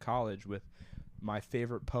year of college with my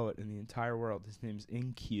favorite poet in the entire world. His name's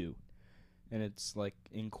InQ, and it's like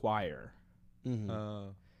Inquire. Mm-hmm.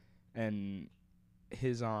 And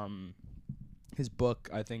his book,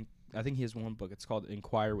 I think he has one book. It's called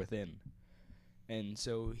Inquire Within. And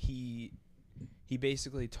so he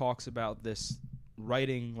basically talks about this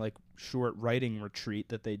short writing retreat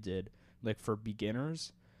that they did, like for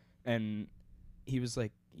beginners. And he was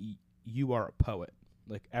like, you are a poet.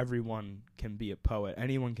 Like everyone can be a poet.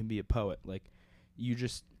 Anyone can be a poet. Like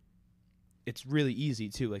it's really easy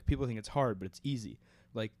too. Like people think it's hard, but it's easy.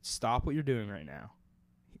 Like stop what you're doing right now.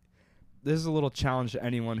 This is a little challenge to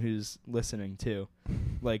anyone who's listening too.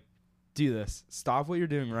 Like do this. Stop what you're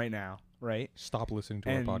doing right now. Right. Stop listening to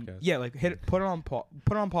And our podcast. yeah, like put it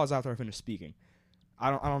on pause after I finish speaking. I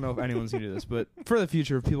don't know if anyone's gonna do this, but for the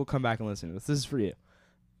future, if people come back and listen to this is for you.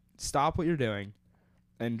 Stop what you're doing,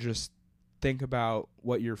 and just think about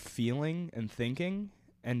what you're feeling and thinking,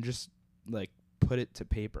 and just like put it to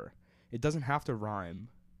paper. It doesn't have to rhyme,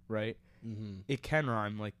 right? Mm-hmm. It can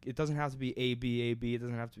rhyme. Like it doesn't have to be A B A B. It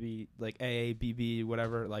doesn't have to be like A B B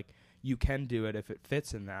whatever. Like you can do it if it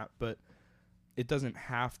fits in that, but it doesn't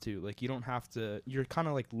have to. Like you don't have to. You're kind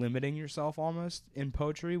of like limiting yourself almost in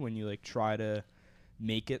poetry when you like try to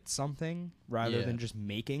make it something rather than just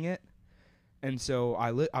making it. And so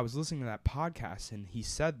I was listening to that podcast and he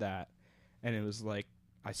said that, and it was like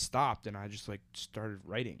I stopped and I just like started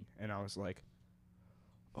writing, and I was like,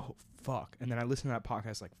 oh fuck. And then I listened to that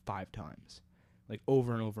podcast like 5 times, like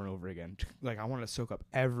over and over and over again. Like I wanted to soak up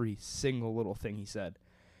every single little thing he said.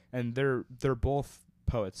 And they're both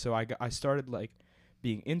poets, so I started like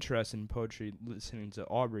being interested in poetry listening to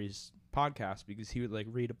Aubrey's podcast, because he would like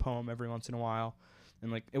read a poem every once in a while,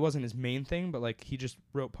 and like it wasn't his main thing, but like he just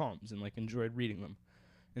wrote poems and like enjoyed reading them.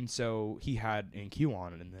 And so he had InQ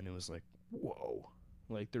on it, and then it was like, whoa,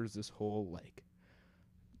 like there's this whole like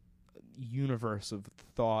universe of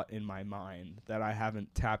thought in my mind that I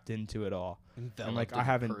haven't tapped into at all. And like I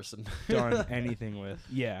haven't done anything with.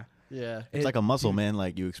 Yeah. Yeah. It's like a muscle, man.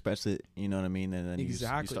 Like you express it, you know what I mean, and then you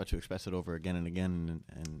Exactly. start to express it over again and again,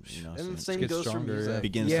 and you know, And so the same gets goes for stronger, music. yeah. it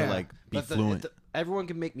begins Yeah. to like be But fluent. everyone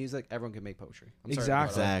can make music. Everyone can make poetry. I'm sorry to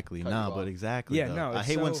Exactly. Exactly. cut you No, off. but exactly. Yeah, though. no, I it's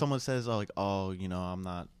hate when so- someone says, "Oh, like, oh, you know, I'm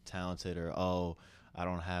not talented," or "Oh, I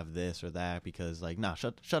don't have this or that," because like, nah,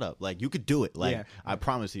 shut up. Like, you could do it. Like, Yeah. I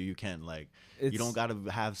promise you, you can. Like, you don't got to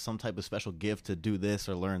have some type of special gift to do this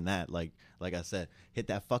or learn that. Like I said, hit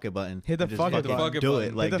that fuck it button. Hit the and just fuck it fucking button. do Hit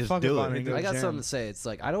it. the Like, fuck just it do button it. and go I got jam. something to say. It's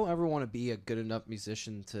like I don't ever want to be a good enough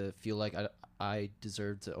musician to feel like I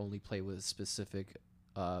deserve to only play with a specific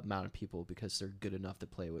amount of people because they're good enough to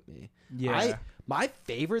play with me. Yeah. My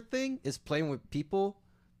favorite thing is playing with people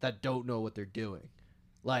that don't know what they're doing.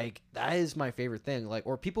 Like that is my favorite thing. Like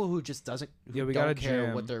or people who just who Yeah, we don't gotta care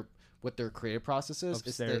jam what their creative process is. It's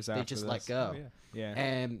Upstairs they after just this. let go. Oh, yeah. Yeah.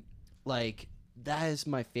 And like that is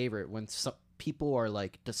my favorite when some people are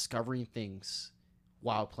like discovering things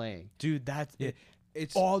while playing. Dude, that's it.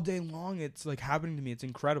 It's All day long, it's like happening to me. It's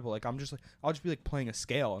incredible. Like I'll just be like playing a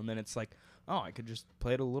scale, and then it's like, oh, I could just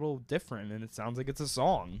play it a little different, and it sounds like it's a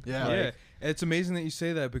song. Yeah. Like, yeah. It's amazing that you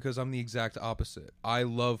say that because I'm the exact opposite. I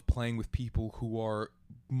love playing with people who are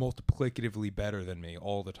multiplicatively better than me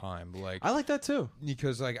all the time. Like I like that too.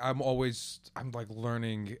 because like I'm like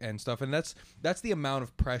learning and stuff, and that's the amount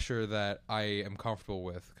of pressure that I am comfortable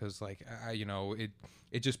with because like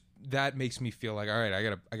it just that makes me feel like all right, I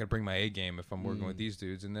gotta bring my A game if I'm working with these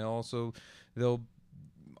dudes, and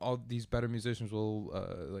all these better musicians will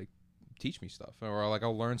like teach me stuff, or like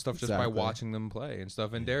I'll learn stuff just by Exactly. watching them play and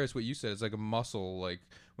stuff. And Darius, what you said, it's like a muscle, like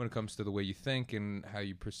when it comes to the way you think and how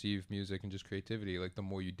you perceive music and just creativity. Like the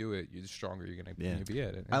more you do it, the stronger you're gonna be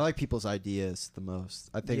at it. I like people's ideas the most.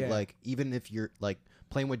 I think Yeah. like even if you're like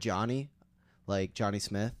playing with Johnny, like Johnny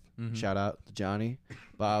Smith, Mhm. shout out to Johnny.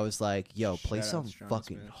 But I was like, yo, play Shout out something to Johnny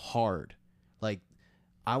fucking Smith. hard. Like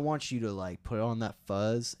I want you to like put on that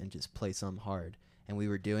fuzz and just play something hard. And we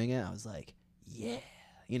were doing it. I was like, yeah,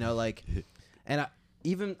 like, and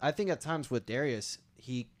I think at times with Darius,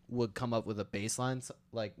 he would come up with a bass line.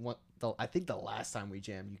 Like I think the last time we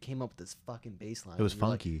jammed, you came up with this fucking bass line. It was and you're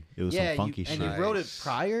like, funky. It was yeah, some funky and shit. you wrote it Nice.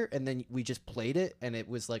 prior, and then we just played it, and it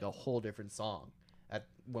was like a whole different song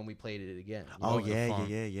when we played it again. you Oh know?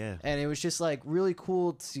 yeah. And it was just like really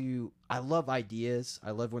cool to. I love ideas.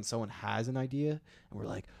 I love when someone has an idea, and we're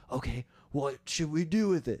like, okay, what should we do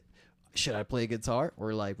with it? Should I play guitar,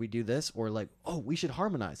 or like we do this, or like, oh, we should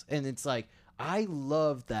harmonize? And it's like I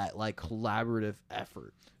love that like collaborative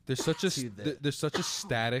effort. There's such a to the- there's such a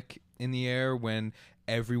static in the air when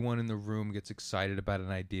everyone in the room gets excited about an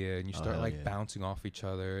idea and you start hell like yeah. bouncing off each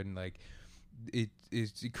other and like it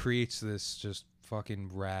creates this just fucking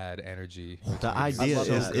rad energy. The It's idea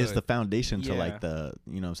so is good. the foundation to Yeah. like the,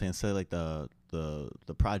 you know what I'm saying, say like the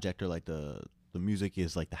project or like the music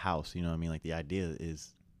is like the house, you know what I mean? Like the idea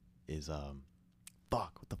is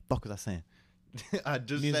fuck, what the fuck was I saying? I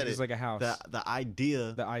just Music said is it. like a house. The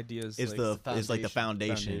idea The idea is is like, is like the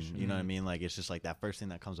foundation, Foundation. you know what I Mhm. mean? Like it's just like that first thing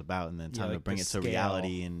that comes about, and then Yeah, time to like bring the it to scale.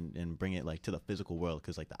 reality and bring it like to the physical world,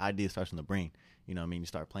 because like the idea starts from the brain, you know what I mean? You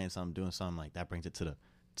start playing something, doing something, like that brings it to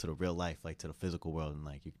the real life, like to the physical world, and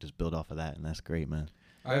like you can just build off of that, and that's great, man.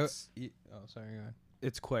 Oh, sorry. Go ahead.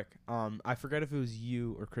 it's quick. I forget if it was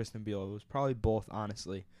you or Kristen Beal. It was probably both,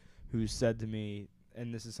 honestly, who said to me,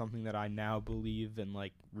 and this is something that I now believe and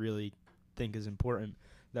like really think is important,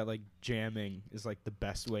 that like jamming is like the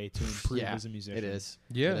best way to improve Yeah, as a musician. It is.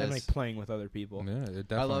 Yeah. It And is. like playing with other people. Yeah, it I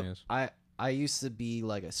definitely love. is. I used to be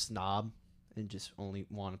like a snob and just only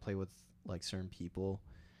want to play with like certain people,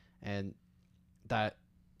 and that,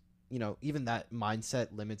 even that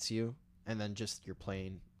mindset limits you, and then just you're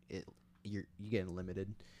playing it, you getting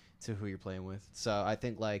limited to who you're playing with. So I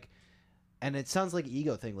think like, and it sounds like an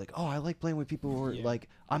ego thing, like, oh, I like playing with people who are Yeah. like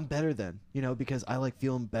I'm better than, because I like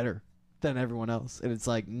feeling better than everyone else, and it's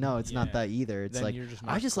like no, it's not Yeah. that either. It's Then like you're just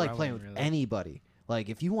I not just like playing with growing, really. anybody. Like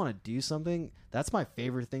if you want to do something, that's my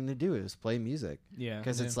favorite thing to do is play music, Yeah.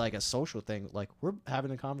 because it's like a social thing. Like we're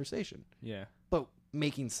having a conversation, Yeah. but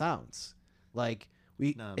making sounds. Like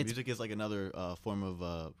No, it's music is like another form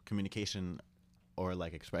of communication or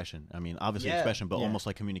like expression. I mean, obviously Yeah, expression, but yeah. almost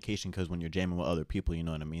like communication, because when you're jamming with other people, you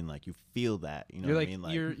know what I mean? Like you feel that, you know You're what like, I mean?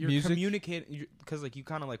 Like you're music- communicating, because like you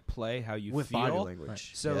kind of like play how you with feel. body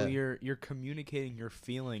language. So Yeah. you're communicating your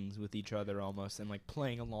feelings with each other almost, and like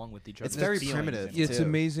playing along with each other. It's very feelings primitive. and- It's too.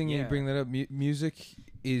 amazing you Yeah. bring that up. Music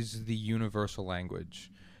is the universal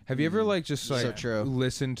language. Have you ever like just So like true.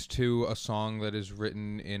 listened to a song that is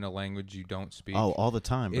written in a language you don't speak? oh, all the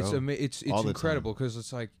time, bro. It's All the incredible because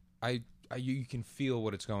it's like you can feel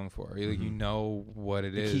what it's going for. You Mhm. know what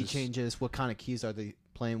it the is. key changes. What kind of keys are they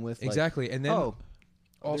playing with? Like, Exactly, and then oh,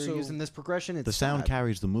 Also, they're using this progression. It's The sound sad.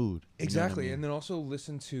 carries the mood. You know what I exactly, mean? and then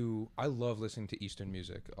also I love listening to Eastern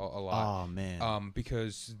music a lot. Oh man.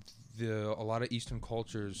 Because a lot of Eastern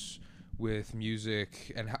cultures with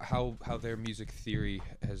music and how their music theory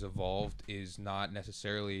has evolved is not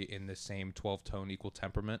necessarily in the same 12-tone equal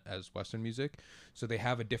temperament as Western music. So they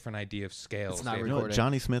have a different idea of scales. It's not They- You know what? recording.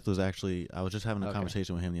 Johnny Smith was actually. I was just having a Okay.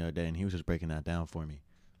 conversation with him the other day, and he was just breaking that down for me.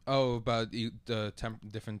 Oh, about the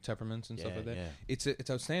different temperaments and stuff Yeah, like that. yeah. It's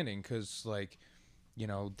outstanding because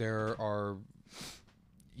there are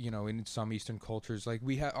in some Eastern cultures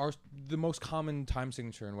we have the most common time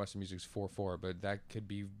signature in Western music is 4/4, but that could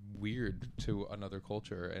be weird to another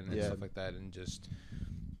culture and Yeah. stuff like that, and just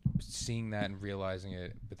seeing that and realizing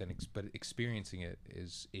it, but experiencing it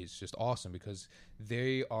is just awesome because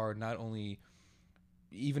they are not only,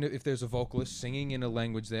 even if there's a vocalist singing in a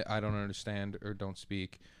language that I don't understand or don't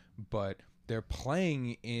speak, but they're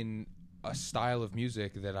playing in a style of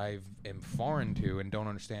music that I am foreign to and don't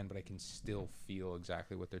understand, but I can still feel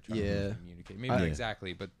exactly what they're trying Yeah. to communicate. Maybe I- not Yeah.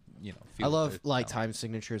 exactly, but feel I what love they're like telling. time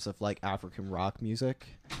signatures of like African rock music.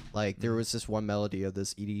 Like there was this one melody of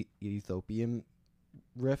this Ethiopian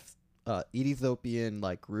riff, Ethiopian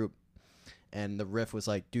like group, and the riff was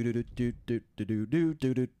like do do do do do do do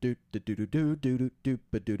do do do do do do do do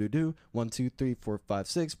do do do do 1 2 3 4 5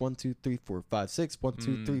 6 1 2 3 4 5 6 1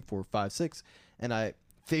 2 3 4 5 6, and I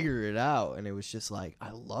figured it out, and it was just like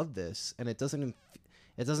I love this, and it doesn't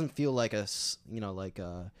feel like a like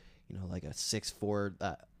a like a 6/4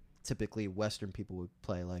 that typically Western people would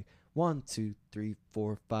play, like 1 2 3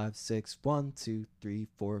 4 5 6 1 2 3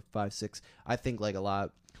 4 5 6. I think like a lot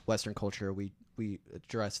of Western culture we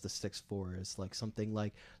address the 6/4 as like something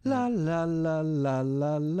like la la la la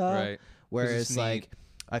la la, Right. whereas neat. like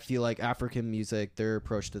I feel like African music, their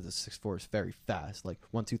approach to the 6/4 is very fast, like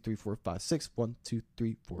 1 2 3 4 5 6 1 2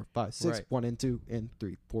 3 4 5 6 Right. 1 and 2 and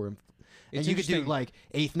 3 4 and It's you could do interesting. like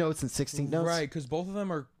eighth notes and 16th notes. Right, because both of them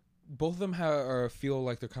feel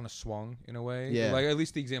like they're kind of swung in a way. Yeah. Like at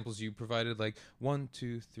least the examples you provided, like 1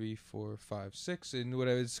 2 3 4 5 6 and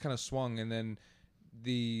whatever, it's kind of swung, and then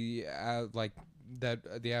the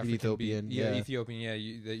the African Ethiopian, beat, yeah.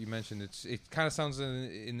 Ethiopian, that you mentioned, it kind of sounds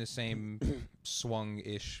in the same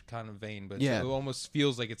swung-ish kind of vein, but Yeah. it almost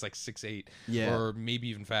feels like it's like 6/8, Yeah. or maybe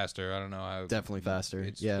even faster. I don't know how. Definitely faster,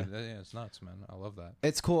 yeah. It's nuts, man. I love that.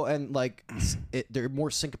 It's cool, and like they're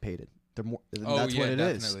more syncopated. They're more. Oh, That's yeah, what it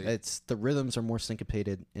is. definitely. It's the rhythms are more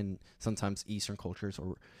syncopated in sometimes Eastern cultures,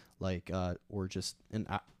 or like or just in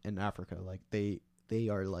Africa. Like they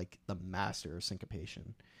are like the master of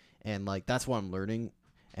syncopation, and like that's what I'm learning.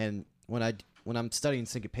 And when I'm studying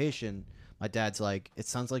syncopation, my dad's like, it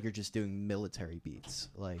sounds like you're just doing military beats,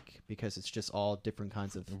 like because it's just all different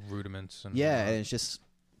kinds of Rudiments and yeah, whatnot. and it's just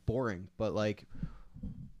boring. But like,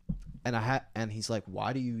 and he's like,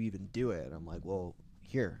 why do you even do it? And I'm like, well,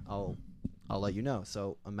 here, I'll let you know.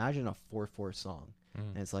 So imagine a 4/4 song,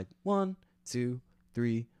 and it's like 1 2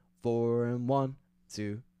 3 4 and 1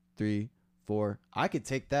 2 3 4. I could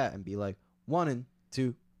take that and be like 1 and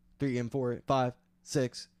 2 3 and 4 5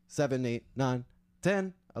 6 7 8 9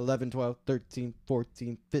 10 11 12 13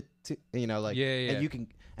 14 15. Like Yeah. and you can,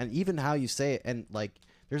 and even how you say it, and like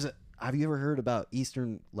have you ever heard about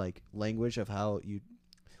Eastern like language of how you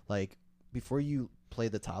like before you play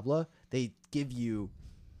the tabla, they give you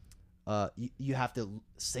you have to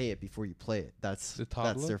say it before you play it. That's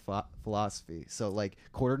their philosophy. So like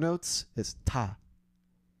quarter notes is ta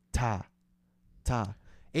ta ta.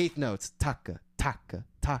 Eighth notes taka taka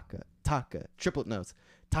taka taka. Triplet notes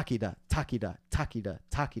takida takida takida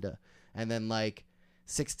takida. And then like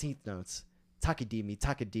 16th notes takidimi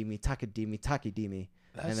takidimi takidimi takidimi.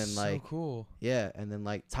 That's and then like so cool. yeah, and then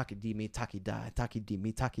like takidimi takida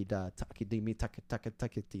takidimi takida takidimi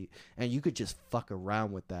takidi, and you could just fuck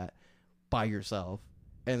around with that by yourself,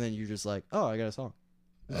 and then you're just like, oh, I got a song.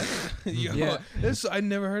 Yo, Yeah. I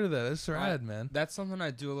never heard of that. That's rad, man. That's something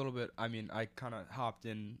I do a little bit. I mean, I kind of hopped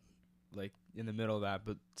in, like in the middle of that,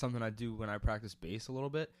 but something I do when I practice bass a little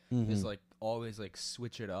bit is like always like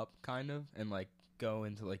switch it up, kind of, and like go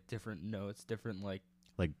into like different notes, different like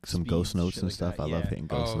some speeds, ghost notes shit and like stuff. that, I love yeah. hitting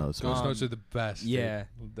ghost notes. Ghost Um, notes are the best. dude. yeah.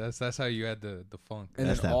 That's how you add the funk. And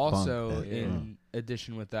That's then that funk, also, that- in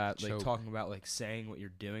addition with that, like Choke. talking about like saying what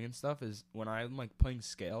you're doing and stuff, is when I'm like playing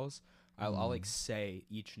scales, I'll like say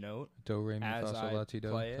each note Do re mi as fa sol I la ti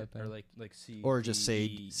do. play type it, thing. or like C, Or just D, say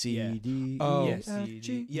E, C yeah. D Oh. E Yeah, F C,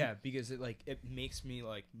 G. D, yeah, because it makes me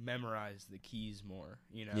like memorize the keys more,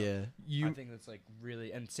 you know. Yeah. I think that's like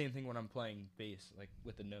really, and same thing when I'm playing bass, like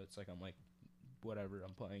with the notes, like I'm like whatever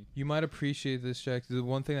I'm playing. You might appreciate this, Jack. The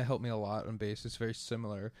one thing that helped me a lot on bass is very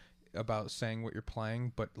similar. about saying what you're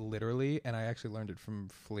playing, but literally, and I actually learned it from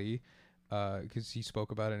Flea. Because he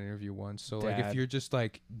spoke about it in an interview once. So like, if Dad. you're just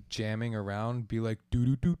like jamming around, be like do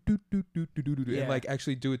do do do do do do do, Yeah. and like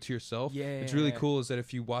actually do it to yourself. Yeah, It's yeah, really yeah. cool. Is that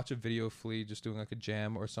if you watch a video of Flea just doing like a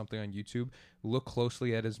jam or something on YouTube, look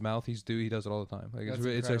closely at his mouth. He does it all the time. Like That's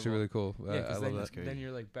it's actually really cool. Yeah, I because love then, that. then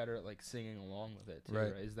you're like better at like singing along with it too,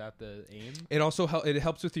 Right. right? Is that the aim? It also it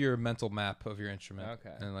helps with your mental map of your instrument.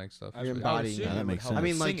 Okay. And like stuff. You're I would embodying assume that. it That would makes help sense. I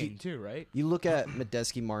mean, with like, singing too, right? You look at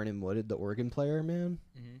Medeski Martin Wooded, the organ player, man.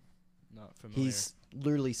 Mm-hmm. Not familiar. He's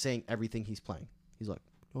literally saying everything he's playing. He's like,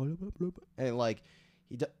 and like,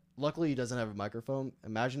 luckily he doesn't have a microphone.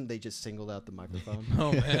 Imagine they just singled out the microphone.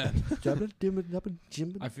 Oh man. I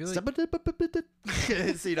feel like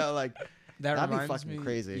so, you know, like, that that'd be reminds fucking me.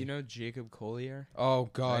 crazy. You know Jacob Collier? Oh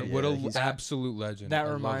god, Right, what yeah, a he's- absolute legend. That I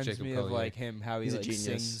love reminds Jacob me Collier. of like him, how he He's a like genius.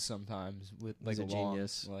 sings sometimes with like He's a along.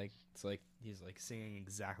 genius. Like it's like he's like singing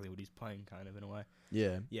exactly what he's playing, kind of in a way.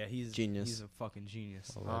 yeah. Yeah, he's Genius. He's a fucking genius.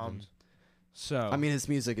 A legend. So I mean, his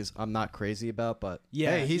music is I'm not crazy about, but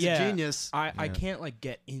Yeah, hey, he's yeah. a genius. I Yeah. can't like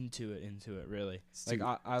get into it really. It's Like too-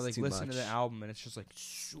 I it's like too listen to the much. album and it's just like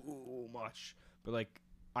so much. But like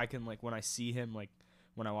I can like when I see him, like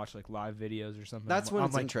when I watch like live videos or something. That's when I'm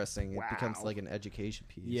it's like, interesting. It becomes wow. like an education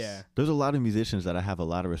piece. Yeah. There's a lot of musicians that I have a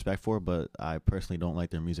lot of respect for, but I personally don't like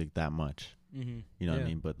their music that much. Mm-hmm. You know what I Yeah.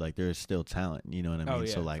 mean? But like, there's still talent. You know what I mean? Oh,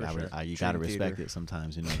 So yeah, like, for sure. you Dream gotta respect Theater. it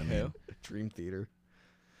sometimes. You know what I mean? Dream Theater.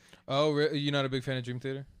 Oh, you're not a big fan of Dream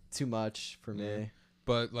Theater? Too much for Yeah. me.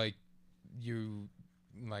 But like you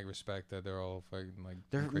like respect that they're all fucking like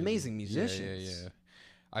They're crazy. amazing Yeah, musicians. yeah.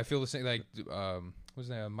 I feel the same. Like what's his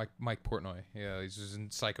name? Mike Portnoy. Yeah, he's just a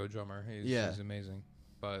psycho drummer. He's amazing.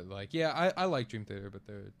 But like, yeah, I like Dream Theater, but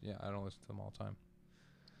I don't listen to them all the time.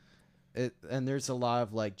 And there's a lot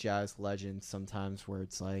of like jazz legends sometimes where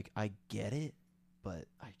it's like I get it, but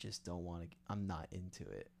I just don't want to. I'm not into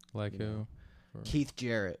it. Like You who? know. Keith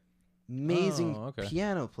Jarrett, amazing Oh, okay.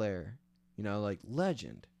 piano player. You know, like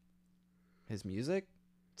legend. His music,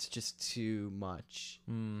 it's just too much.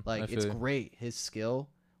 I Like feel it's you. great, his skill,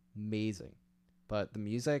 amazing, but the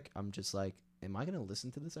music, I'm just like, am I gonna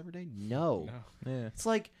listen to this every day? No. Yeah. It's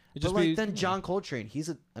like, It but just like be- then John Coltrane, he's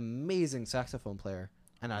an amazing saxophone player,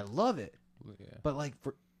 and I love it. Yeah. But like,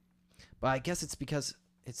 but I guess it's because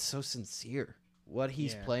it's so sincere. What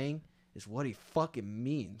he's Yeah. playing is what he fucking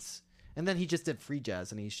means. And then he just did free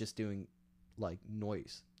jazz, and he's just doing like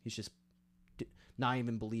noise. He's just not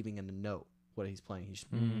even believing in the note what he's playing. He's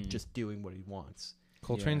Mm. just doing what he wants.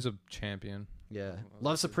 Coltrane's a champion. Yeah, I Love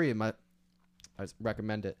like it. Supreme. I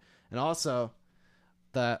recommend it. And also,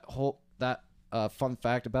 that fun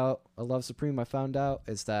fact about A Love Supreme I found out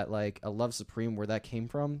is that like A Love Supreme, where that came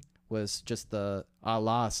from, was just the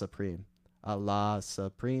Allah Supreme, Allah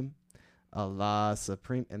Supreme, Allah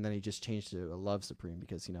Supreme, and then he just changed to A Love Supreme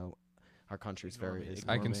because our country's very.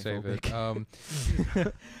 I can save it.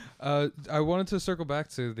 Islamophobic. I wanted to circle back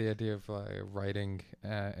to the idea of writing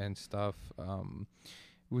and stuff,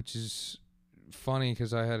 which is funny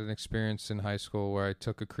because I had an experience in high school where I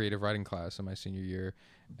took a creative writing class in my senior year,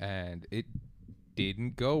 and it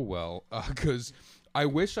didn't go well because I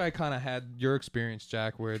wish I kind of had your experience,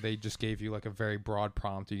 Jack, where they just gave you like a very broad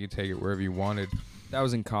prompt and you could take it wherever you wanted. That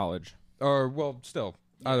was in college. Or well, still,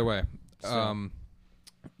 either way, So-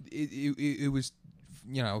 it was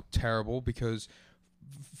terrible because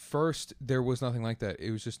first there was nothing like that.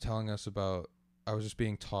 It was just telling us about. I was just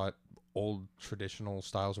being taught old traditional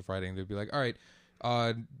styles of writing. They'd be like, all right,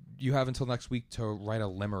 you have until next week to write a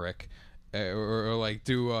limerick, or like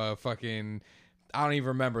do a fucking. I don't even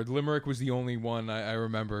remember. Limerick was the only one I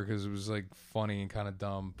remember because it was like funny and kind of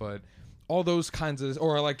dumb, but. All those kinds of,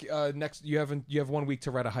 or like next you have 1 week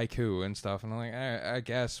to write a haiku and stuff, and I'm like, I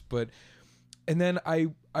guess, but, and then I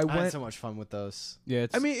I went. had so much fun with those. Yeah,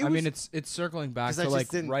 it's, I mean, it's circling back 'Cause I to just like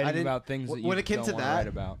didn't- I writing didn't- about things that you when it came don't to wanna that, write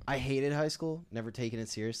about. I hated high school, never taken it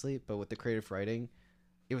seriously, but with the creative writing,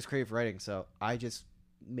 it was creative writing, so I just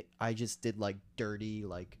did like dirty,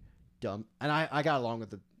 like dumb, and I got along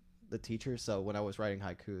with the teacher, so when I was writing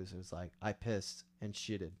haikus, it was like I pissed and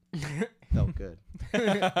shitted. Felt good.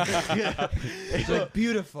 It's like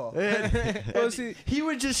beautiful. Well, see, he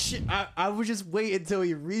would just I would just wait until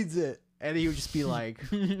he reads it, and he would just be like,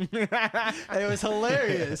 and it was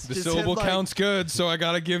hilarious. The Just syllable him, like, count's good, so I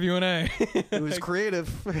gotta give you an A. It was creative.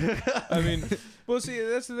 I mean, well, see,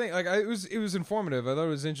 that's the thing. Like, it was informative. I thought it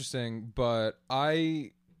was interesting, but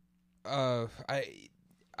I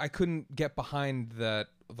couldn't get behind that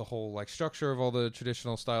the whole like structure of all the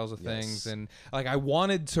traditional styles of things, Yes. and like I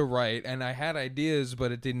wanted to write and I had ideas,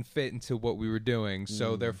 but it didn't fit into what we were doing.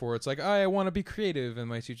 So therefore, it's like I want to be creative, and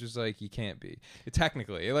my teacher's like, you can't be.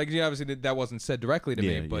 Technically, like obviously that wasn't said directly to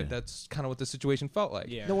me, Yeah, but yeah. that's kind of what the situation felt like.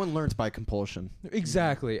 Yeah. No one learns by compulsion.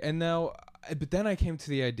 Exactly. And now, but then I came to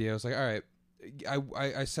the idea. I was like, all right.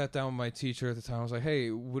 I sat down with my teacher at the time. I was like,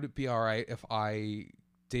 hey, would it be all right if I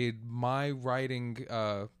did my writing?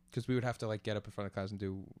 Because we would have to like get up in front of class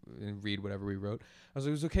and read whatever we wrote. I was like,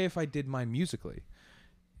 it was okay if I did mine musically,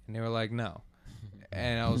 and they were like, no.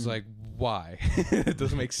 And I was like, why? It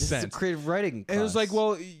doesn't make This is sense. a creative writing class. And it was like,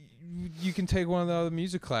 well, you can take one of the other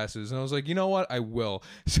music classes. And I was like, you know what? I will.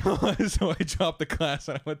 So I dropped the class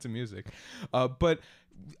and I went to music. But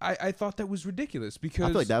I thought that was ridiculous because I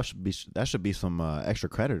feel like that should be some extra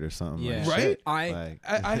credit or something. Yeah. like, Right? shit. I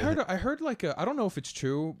I heard like I don't know if it's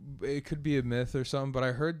true. It could be a myth or something, but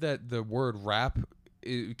I heard that the word rap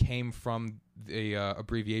came from the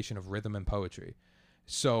abbreviation of rhythm and poetry.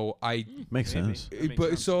 So I makes Maybe. sense. That makes but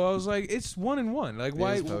sense. so I was like, it's one and one. Like It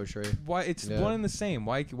why is poetry. why it's Yeah. one and the same.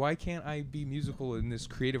 Why can't I be musical in this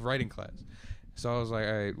creative writing class? So I was like,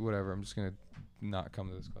 all right, whatever. I'm just gonna not come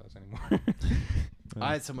to this class anymore.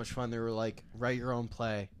 I had so much fun. They were like, write your own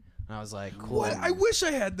play. And I was like, cool. What? I wish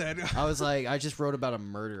I had that. I was like, I just wrote about a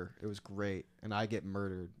murder. It was great. And I get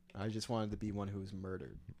murdered. I just wanted to be one who was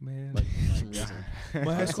murdered. Man, Like, for some reason.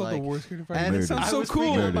 my high was school had like- the worst creative And writing. It Murdered. sounds I so was cool.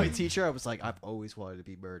 freaking out my Murdered. teacher. I was like, I've always wanted to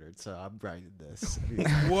be murdered, so I'm writing this.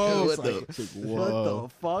 Whoa. What the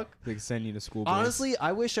fuck? They send you to school. bus. Honestly,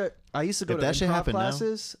 I wish I used to go If to that shit improv happened now-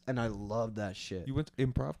 classes, and I loved that shit. You went to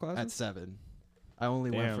improv At classes? 7, I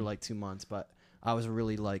only went for Damn. like 2 months, but I was a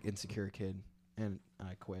really like insecure kid, and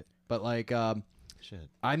I quit. But like, Shit.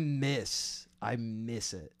 I miss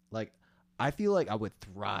it. Like, I feel like I would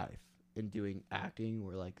thrive in doing acting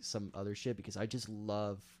or like some other shit because I just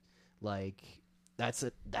love like that's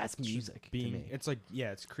music to being me. it's like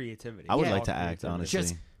it's creativity. I would Yeah. like to act, Creativity. honestly.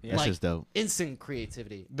 Just, That's like, just dope. Instant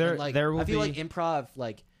creativity. There- And, like, there will I feel be- like improv,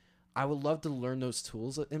 like I would love to learn those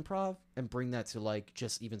tools at improv and bring that to like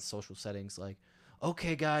just even social settings. Like,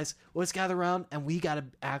 okay, guys, let's gather around and we gotta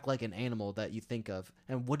act like an animal that you think of.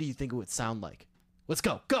 And what do you think it would sound like? Let's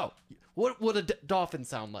go. What would a dolphin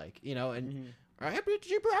sound like? You know, and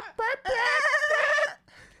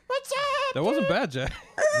what's up? That wasn't bad, Jack.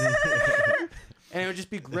 And it would just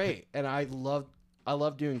be great. And I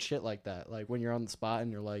love doing shit like that. Like when you're on the spot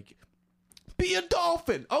and you're like, be a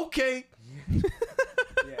dolphin. Okay.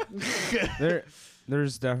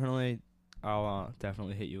 There's definitely I'll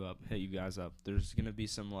definitely hit you guys up. There's gonna be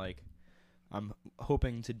some like I'm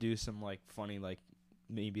hoping to do some like funny like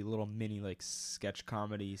maybe little mini like sketch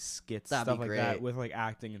comedy skits That'd stuff be like great. that with like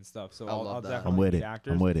acting and stuff. So I I'll love that. definitely I'm with be it.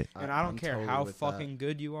 actors. I'm with it. And I don't I'm care totally how with that. fucking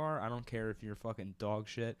good you are. I don't care if you're fucking dog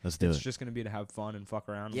shit. Let's do It's it. just gonna be to have fun and fuck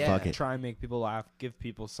around. Yeah. Fuck it. Try and make people laugh. Give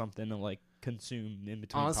people something to like consume in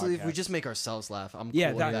between. Honestly, if we podcasts. just make ourselves laugh, I'm Yeah,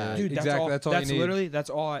 cool that, with that. dude. That's Exactly, all. that's all you That's need. literally that's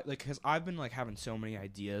all. Like, because I've been like having so many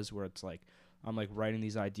ideas where it's like I'm like writing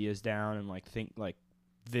these ideas down and like think like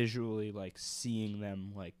visually like seeing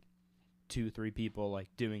them like 2-3 people like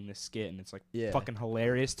doing this skit and it's like Yeah. fucking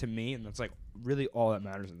hilarious to me and that's like really all that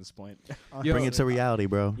matters at this point. Yo, Bring it to reality,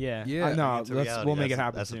 bro. Yeah. Yeah. No, Bring it to let's reality. we'll make it That's-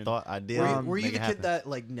 happen That's soon. a thought idea. Were you Make the it kid happen. that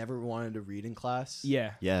like never wanted to read in class?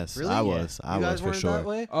 Yeah. Yes, Really? I Yeah. was. I You was guys for weren't sure. that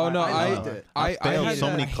way? Oh no, I I loved it. I failed had so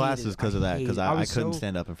that- many I hated classes it. because of that. Because I was couldn't so-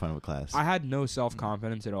 stand up in front of a class. I had no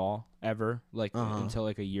self-confidence at all ever like Uh-huh. until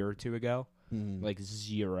like a year or two ago. Mhm. Like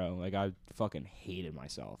zero. Like I fucking hated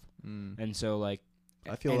myself. Mm. And so like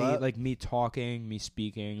I feel any, that. like me talking, me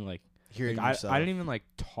speaking, like Hearing I yourself. didn't even like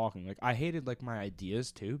talking. Like I hated like my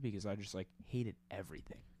ideas too because I just like hated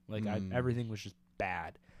everything. Like Mm. everything was just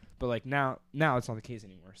bad. But like now it's not the case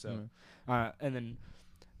anymore. So, and then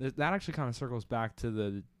that actually kind of circles back to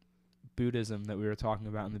the Buddhism that we were talking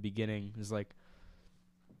about in the beginning. Is like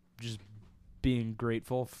just being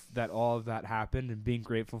grateful that all of that happened and being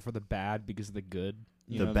grateful for the bad because of the good.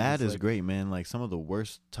 You The know, bad it's is like- great, man. Like some of the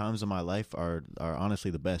worst times of my life are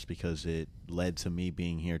honestly the best because it led to me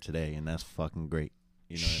being here today, and that's fucking great.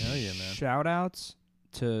 You know what I Hell mean? yeah, man. Shout outs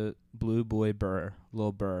to Blue Boy Burr,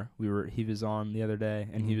 Lil Burr. He was on the other day,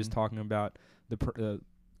 and he was talking about the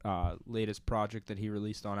latest project that he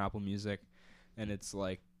released on Apple Music, and it's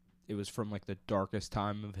like it was from like the darkest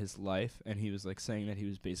time of his life, and he was like saying that he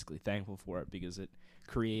was basically thankful for it because it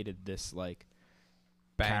created this like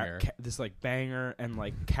Banger. this like banger and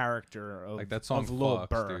like character of Like that song of Lil fucks,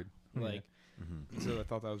 Burr. dude. Like Mhm. so, I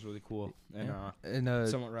thought that was really cool and And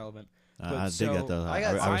somewhat relevant. I dig so that though. I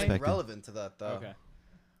got I something respect it. relevant to that though. Okay.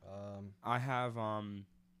 I have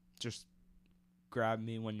just grab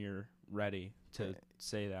me when you're ready to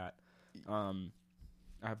say that.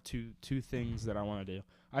 I have two things that I want to do.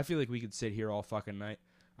 I feel like we could sit here all fucking night.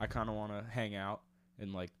 I kind of want to hang out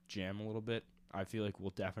and like jam a little bit. I feel like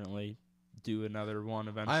we'll definitely do another one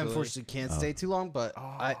eventually. I unfortunately can't stay too long, but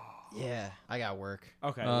I got work.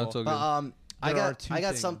 Okay. No, it's all good. But I There are got two I got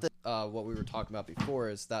things. something. What we were talking about before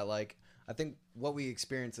is that like I think what we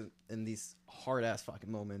experience in these hard ass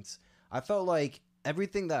fucking moments. I felt like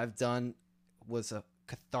everything that I've done was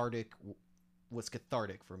cathartic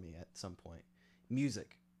for me at some point.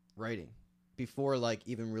 Music, writing, before like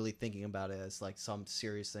even really thinking about it as like some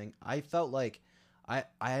serious thing. I felt like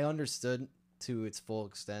I understood to its full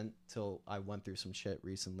extent till I went through some shit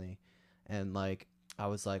recently, and like I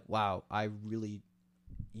was like, wow, I really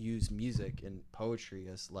use music and poetry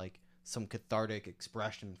as like some cathartic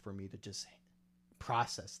expression for me to just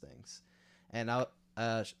process things. And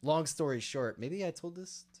long story short, maybe I told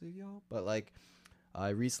this to y'all, but like I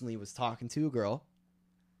recently was talking to a girl.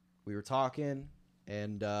 We were talking,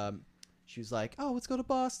 and she was like, oh, let's go to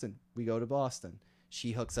Boston. We go to Boston.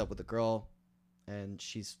 She hooks up with a girl, and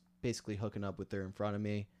she's basically hooking up with her in front of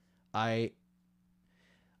me.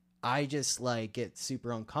 I just like get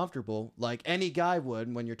super uncomfortable, like any guy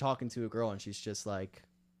would when you're talking to a girl and she's just like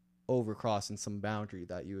overcrossing some boundary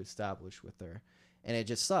that you established with her. And it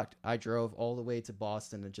just sucked. I drove all the way to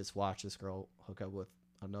Boston and just watched this girl hook up with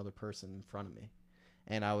another person in front of me.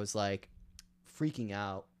 And I was like freaking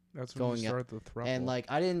out. That's when going you start the throuple. And like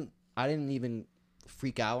I didn't even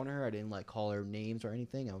freak out on her. I didn't like call her names or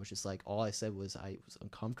anything. I was just like, all I said was I was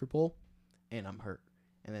uncomfortable and I'm hurt.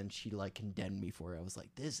 And then she like condemned me for it. I was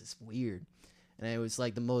like, this is weird. And it was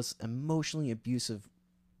like the most emotionally abusive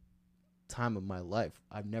time of my life.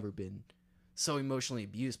 I've never been so emotionally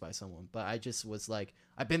abused by someone, but I just was like,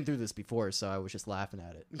 I've been through this before, so I was just laughing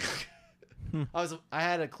at it. I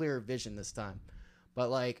had a clearer vision this time.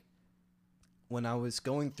 But like when I was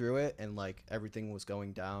going through it and like everything was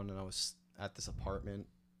going down and I was at this apartment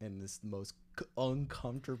in this most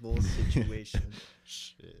uncomfortable situation.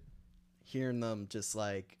 Shit. Hearing them just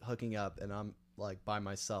like hooking up and I'm like by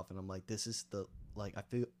myself and I'm like, this is the like I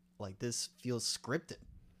feel like this feels scripted.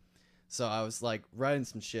 So I was like writing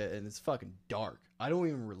some shit and it's fucking dark. I don't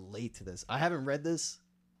even relate to this. I haven't read this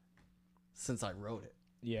since I wrote it.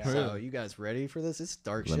 yeah. So you guys ready for this? It's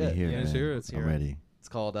dark Let shit. me hear Yeah, it. let's man. hear it. I'm ready. It's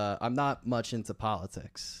called I'm not much into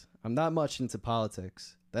politics. I'm not much into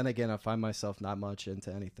politics. Then again, I find myself not much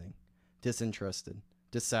into anything. Disinterested,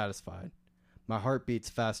 dissatisfied. My heart beats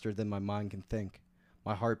faster than my mind can think.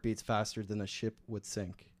 My heart beats faster than a ship would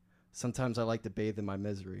sink. Sometimes I like to bathe in my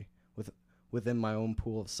misery, within my own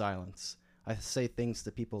pool of silence. I say things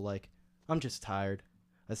to people like, I'm just tired.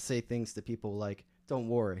 I say things to people like, don't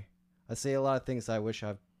worry. I say a lot of things I wish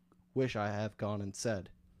I have gone and said.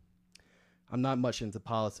 I'm not much into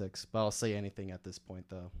politics, but I'll say anything at this point,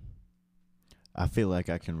 though. I feel like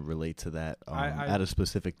I can relate to that I- at a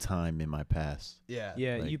specific time in my past. Yeah.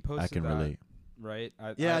 Yeah, Like, you posted I can that, relate. right? I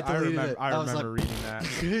I deleted remember. it. I I was remember like- reading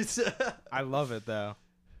that. I love it though.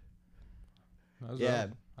 That was Yeah.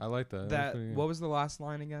 dope. I like that. That what was the last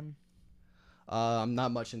line again? I'm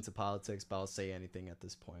not much into politics, but I'll say anything at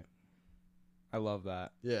this point. I love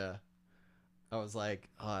that. Yeah. I was like,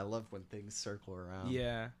 oh, I love when things circle around.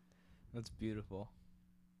 Yeah, that's beautiful.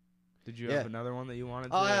 Did you Yeah. have another one that you wanted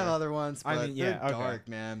to? Oh, I have other ones, but I mean, yeah, they're okay. dark,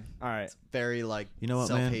 man. All right. It's very like You know what,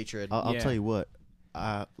 man? self-hatred. I'll Yeah. tell you what.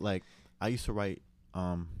 I used to write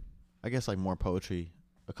I guess like more poetry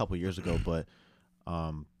a couple years ago, but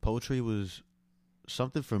poetry was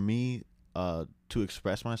something for me to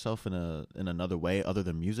express myself in another way other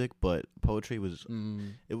than music, but poetry was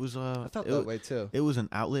it was I felt that way too. it was an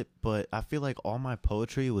outlet, but I feel like all my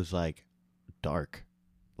poetry was like dark.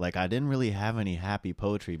 Like I didn't really have any happy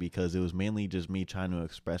poetry because it was mainly just me trying to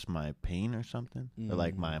express my pain or something, or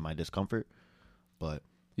like my discomfort. But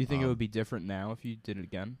Do you think it would be different now if you did it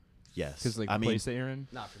again? yes, Because like I the mean, place that you're in.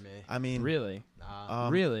 Not for me. I mean, Really? Nah.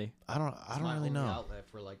 Really? I don't It's my really only know. outlet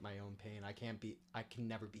for like my own pain. I can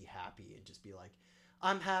never be happy and just be like,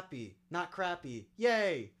 I'm happy, not crappy.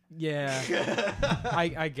 Yay. Yeah.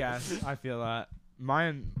 I guess I feel that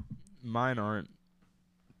mine aren't.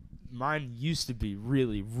 Mine used to be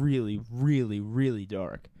really, really, really, really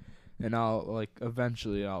dark, and I'll like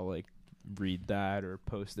eventually I'll like read that or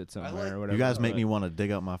post it somewhere like- or whatever. You guys make but- me want to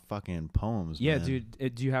dig up my fucking poems. Yeah, man.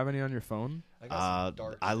 dude. Do you have any on your phone? I got some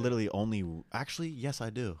dark I shit. literally only actually yes I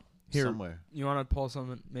do. Here. Somewhere. You want to pull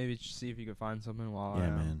something? Maybe see if you can find something while I. Yeah,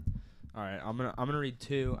 man. All right, I'm gonna read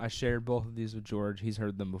two. I shared both of these with George. He's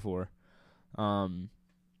heard them before.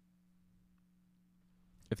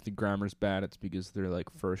 If the grammar's bad, it's because they're like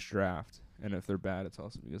first draft, And if they're bad, it's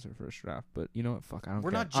also because they're first draft. But you know what? Fuck, I don't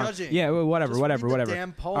We're care. not judging. Yeah, well, whatever, Just whatever, read the whatever.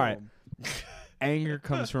 Damn poem. All right. Anger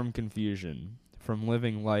comes from confusion, from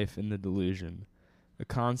living life in the delusion, a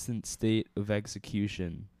constant state of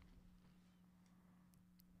execution.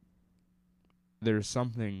 There's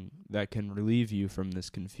something that can relieve you from this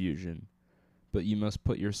confusion, but you must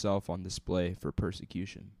put yourself on display for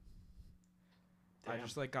persecution. I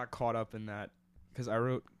just got caught up in that because I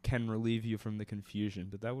wrote can relieve you from the confusion,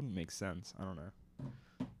 but that wouldn't make sense. I don't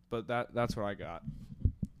know. But that's what I got.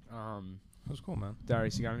 That was cool, man.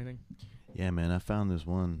 Darius, you got anything? Yeah, man, I found this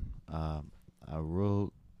one. I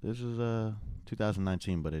wrote, this is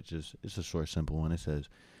 2019, but it's a short, simple one. It says,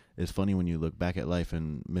 it's funny when you look back at life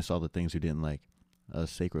and miss all the things you didn't like. A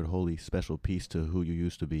sacred, holy, special piece to who you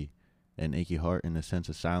used to be. An achy heart in a sense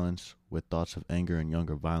of silence with thoughts of anger and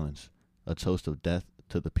younger violence. A toast of death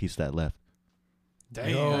to the peace that left. Damn.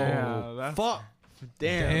 Yo. that's Fuck.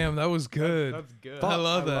 Damn, that was good. That's good. I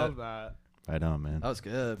love I that. love that. Right on, man. That was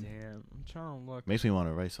good. Damn, I'm trying to look. Makes me want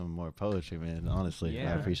to write some more poetry, man. Honestly, I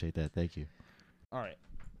Yeah. appreciate that. Thank you. All right.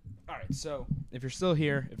 So if you're still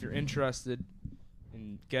here, if you're interested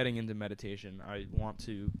in getting into meditation, I want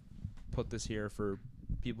to put this here for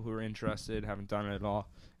people who are interested, haven't done it at all.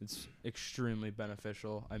 It's extremely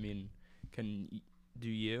beneficial. I mean, do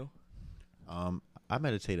you? I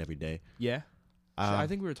meditate every day. Yeah. I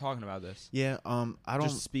think we were talking about this. Yeah. I don't.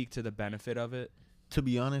 Just speak to the benefit of it. To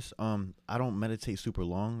be honest, I don't meditate super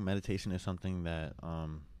long. Meditation is something that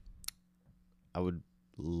I would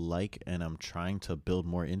like, and I'm trying to build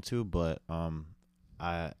more into. But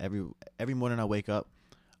every morning I wake up,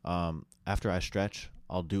 after I stretch,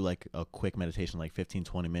 I'll do like a quick meditation, like 15,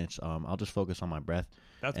 20 minutes. I'll just focus on my breath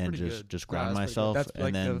That's and pretty good. just Yeah, ground that's pretty myself, That's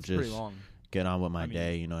and then that's pretty just long. get on with my I mean,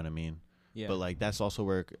 day. You know what I mean? Yeah. But like that's also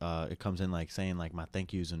where it comes in, like saying like my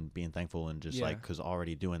thank yous and being thankful, and just Yeah. like because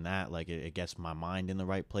already doing that, like it gets my mind in the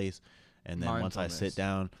right place. And then once I Mindfulness. sit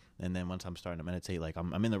down, and then once I'm starting to meditate, like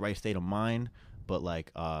I'm in the right state of mind. But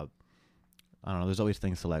like I don't know, there's always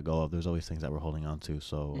things to let go of. There's always things that we're holding on to.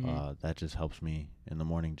 So Mhm. that just helps me in the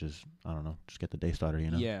morning. Just I don't know, just get the day started.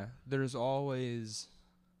 You know? Yeah, there's always.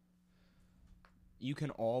 You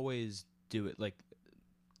can always do it. Like,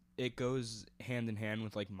 it goes hand in hand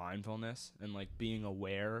with like mindfulness and like being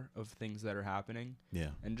aware of things that are happening,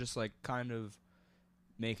 Yeah. and just like kind of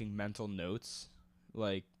making mental notes.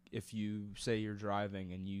 Like, if you say you're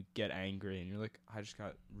driving and you get angry and you're like, I just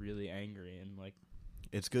got really angry, and like,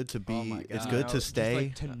 It's good to be. Oh my It's God. good you know, to just, stay.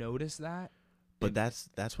 like, to notice that. But and-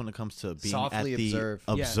 that's when it comes to being Softly at the observe.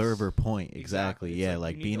 observer Yes. point. Exactly. It's Yeah, you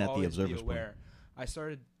like need being to at the always be observer's point. aware. I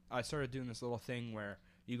started doing this little thing where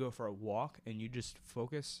you go for a walk and you just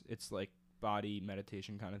focus. It's like body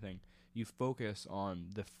meditation kind of thing. You focus on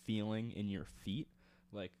the feeling in your feet,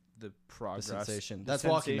 like the progress. The sensation. the That's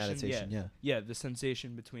walking sensation, meditation. Yeah. Yeah, the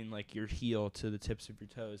sensation between like your heel to the tips of your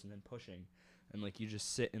toes and then pushing. And like you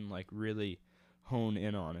just sit and like really hone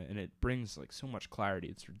in on it, and it brings like so much clarity.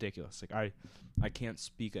 It's ridiculous. Like I can't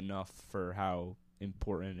speak enough for how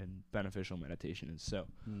important and beneficial meditation is. So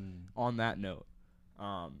on that note,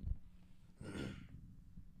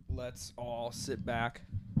 let's all sit back.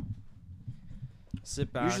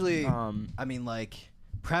 Usually, Um, I mean, like,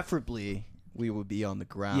 preferably we would be on the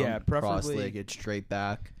ground, Yeah, preferably- cross-legged, straight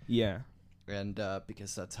back, yeah. and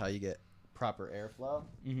because that's how you get proper airflow.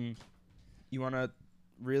 Mm-hmm. You want to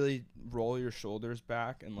really roll your shoulders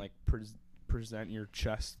back and like present your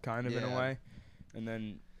chest kind of in a Yeah. way, and then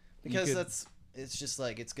you Because could- it's just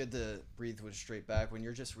like it's good to breathe with straight back when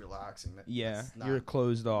you're just relaxing. yeah, that's not- you're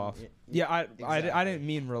closed off. Y- Yeah, I exactly. didn't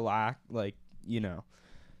mean relax, like, you know.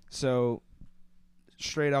 So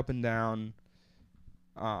straight up and down,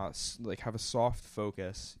 like have a soft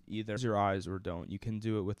focus. Either close your eyes or don't. You can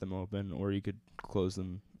do it with them open, or you could close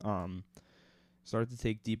them. Start to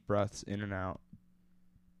take deep breaths in and out,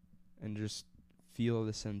 and just feel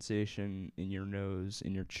the sensation in your nose,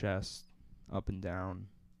 in your chest, up and down,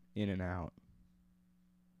 in and out.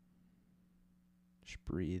 Just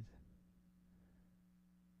breathe.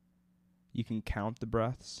 You can count the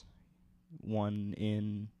breaths. 1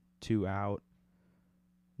 in, 2 out.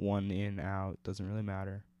 1 in, out. Doesn't really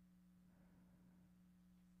matter.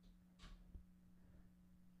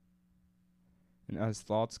 And as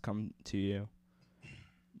thoughts come to you,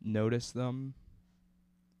 notice them,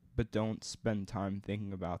 but don't spend time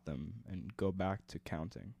thinking about them, and go back to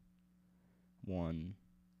counting. 1,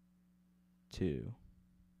 2.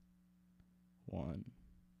 1,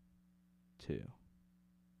 2.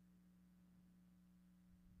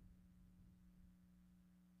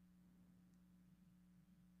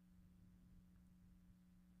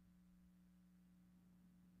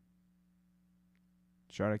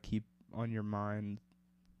 Try to keep on your mind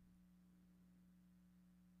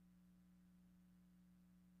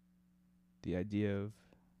the idea of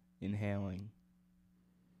inhaling,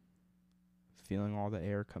 feeling all the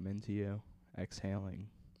air come into you, exhaling,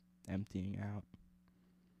 emptying out,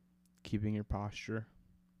 keeping your posture.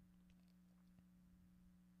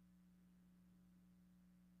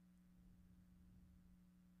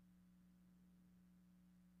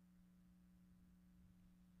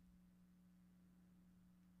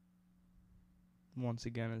 Once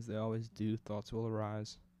again, as they always do, thoughts will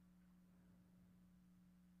arise.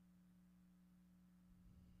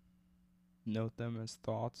 Note them as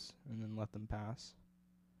thoughts and then let them pass.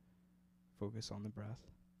 Focus on the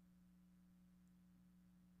breath.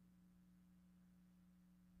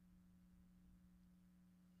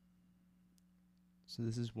 So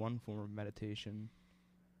this is one form of meditation.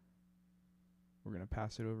 We're going to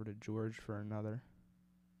pass it over to George for another.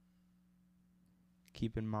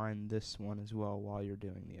 Keep in mind this one as well while you're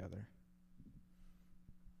doing the other.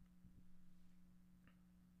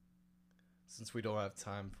 Since we don't have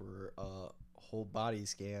time for a whole body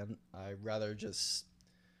scan, I'd rather just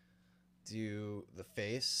do the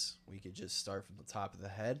face. We could just start from the top of the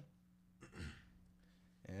head.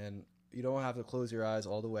 And you don't have to close your eyes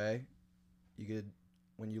all the way. You could,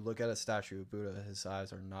 when you look at a statue of Buddha, his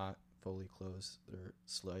eyes are not fully closed. They're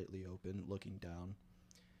slightly open, looking down.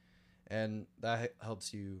 And that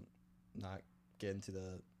helps you not get into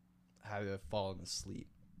the habit of falling asleep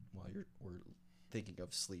while or thinking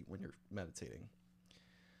of sleep when you're meditating.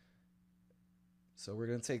 So we're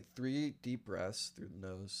going to take 3 deep breaths through the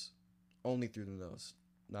nose, only through the nose,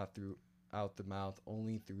 not out the mouth,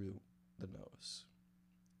 only through the nose.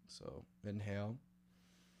 So inhale,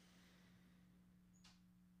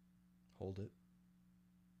 hold it,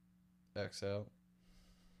 exhale.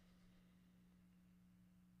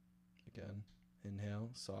 Again, inhale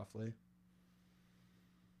softly.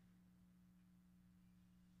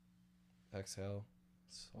 Exhale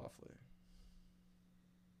softly.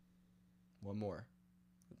 One more.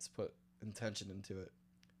 Let's put intention into it.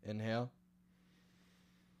 Inhale.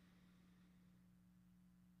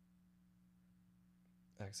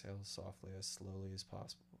 Exhale softly, as slowly as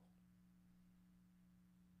possible.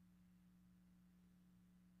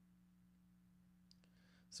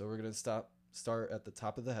 So we're going to start at the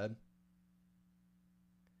top of the head.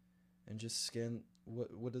 And just scan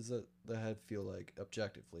what does the head feel like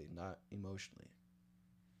objectively, not emotionally.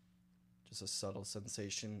 Just a subtle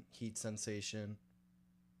sensation, heat sensation,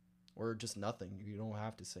 or just nothing. You don't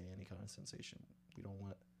have to say any kind of sensation. We don't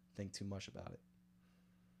want to think too much about it.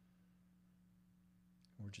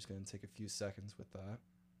 We're just going to take a few seconds with that.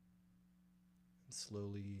 And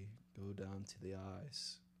slowly go down to the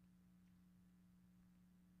eyes.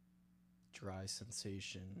 Dry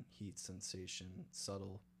sensation, heat sensation,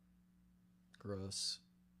 subtle. Gross.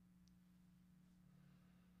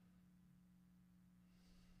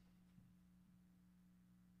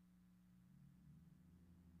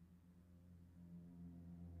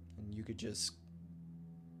 And you could just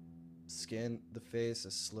scan the face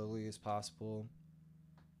as slowly as possible.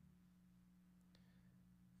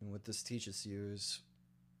 And what this teaches you is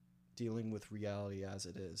dealing with reality as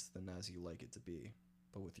it is than as you like it to be,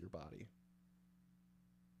 but with your body.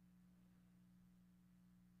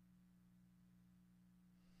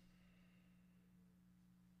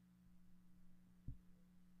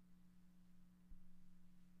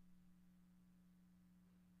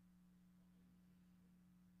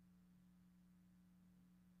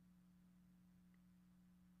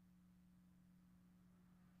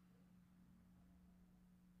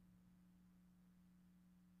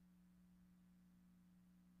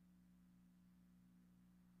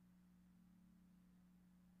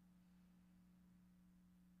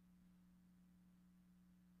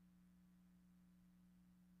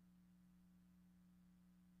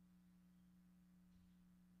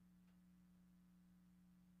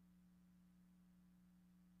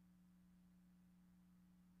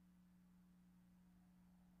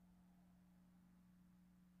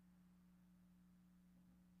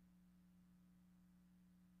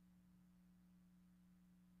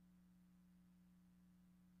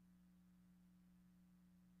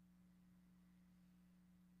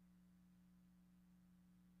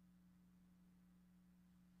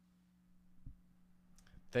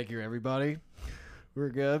 Thank you, everybody. We're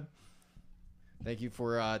good. Thank you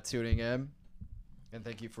for tuning in. And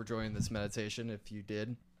thank you for joining this meditation if you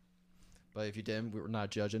did. But if you didn't, we were not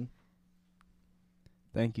judging.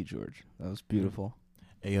 Thank you, George. That was beautiful.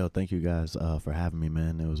 Hey, yo, thank you guys for having me,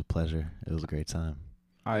 man. It was a pleasure. It was a great time.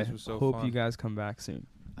 I This was so hope fun. you guys come back soon.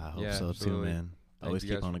 I hope Yeah, so, absolutely. too, man. Always you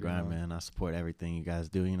keep guys on for the being grind, man. I support everything you guys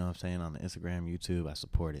do. You know what I'm saying? On the Instagram, YouTube, I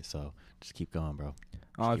support it. So just keep going, bro.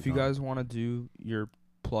 Just If keep you going. guys want to do your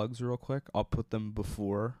plugs real quick, I'll put them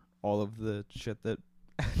before all of the shit that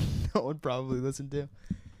no one probably listened to.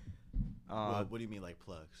 what do you mean, like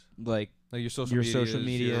plugs? Like Like your social your medias, social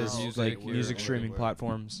medias, your music, like word, music word, streaming word.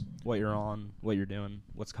 platforms, what you're on, what you're doing,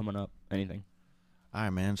 what's coming up, anything. All right,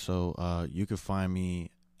 man. So you can find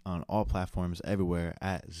me on all platforms everywhere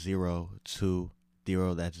at 020.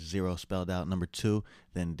 That's 0 spelled out, number 2,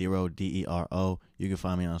 then Dero, Dero. You can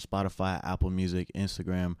find me on Spotify, Apple Music,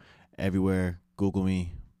 Instagram, everywhere. Google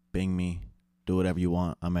me, Bing me, do whatever you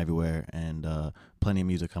want. I'm everywhere, and plenty of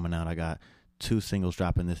music coming out. I got 2 singles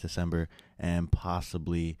dropping this December, and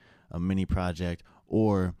possibly a mini project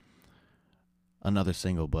or another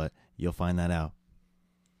single, but you'll find that out.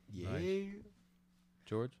 Yeah.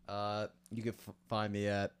 George. You can find me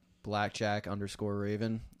at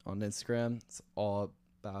blackjack_raven on Instagram. It's all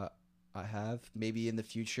about I have. Maybe in the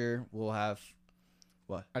future we'll have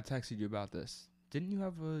what? I texted you about this. Didn't you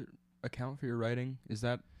have a account for your writing? Is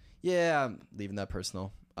that Yeah, I'm leaving that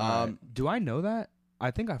personal. do I know that?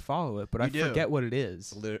 I think I follow it, but I You do. forget what it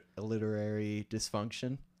is. Literary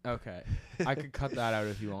dysfunction. Okay. I could cut that out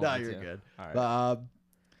if you want No, me you're to. good. All right. But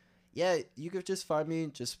yeah, you could just find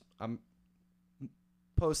me. I'm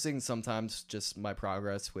posting sometimes just my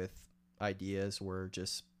progress with ideas or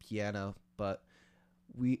just piano, but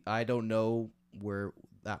I don't know where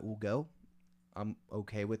that will go. I'm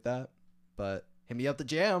okay with that, but hit me up the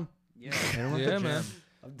jam. Yeah, Yeah, man.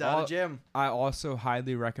 I'm down to jam. I also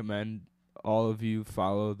highly recommend all of you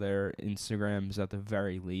follow their Instagrams at the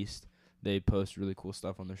very least. They post really cool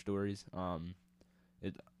stuff on their stories.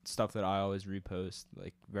 Stuff that I always repost,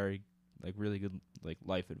 like really good like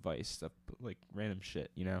life advice stuff, like random shit.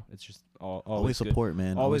 You know, it's just always good. support,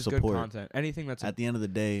 man. Always good support. content. Anything that's At the end of the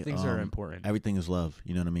day, things that are important. everything is love.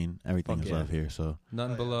 You know what I mean? Everything Fuck is yeah. love here. So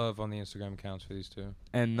Nothing but love on the Instagram accounts for these two.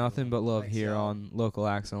 And nothing but love Thanks, here y'all. on Local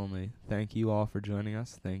Acts Only. Thank you all for joining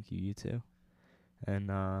us. Thank you too. And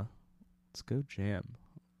let's go jam.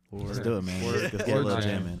 let's do it, man. Word. Let's get a Word little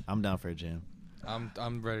jam. jam in. I'm down for a jam.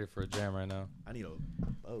 I'm ready for a jam right now. I need a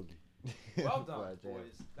bogey. Well done,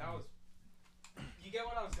 boys. That was. You get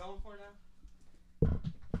what I was going for now?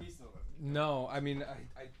 He's still No, I mean,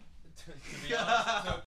 I to be honest,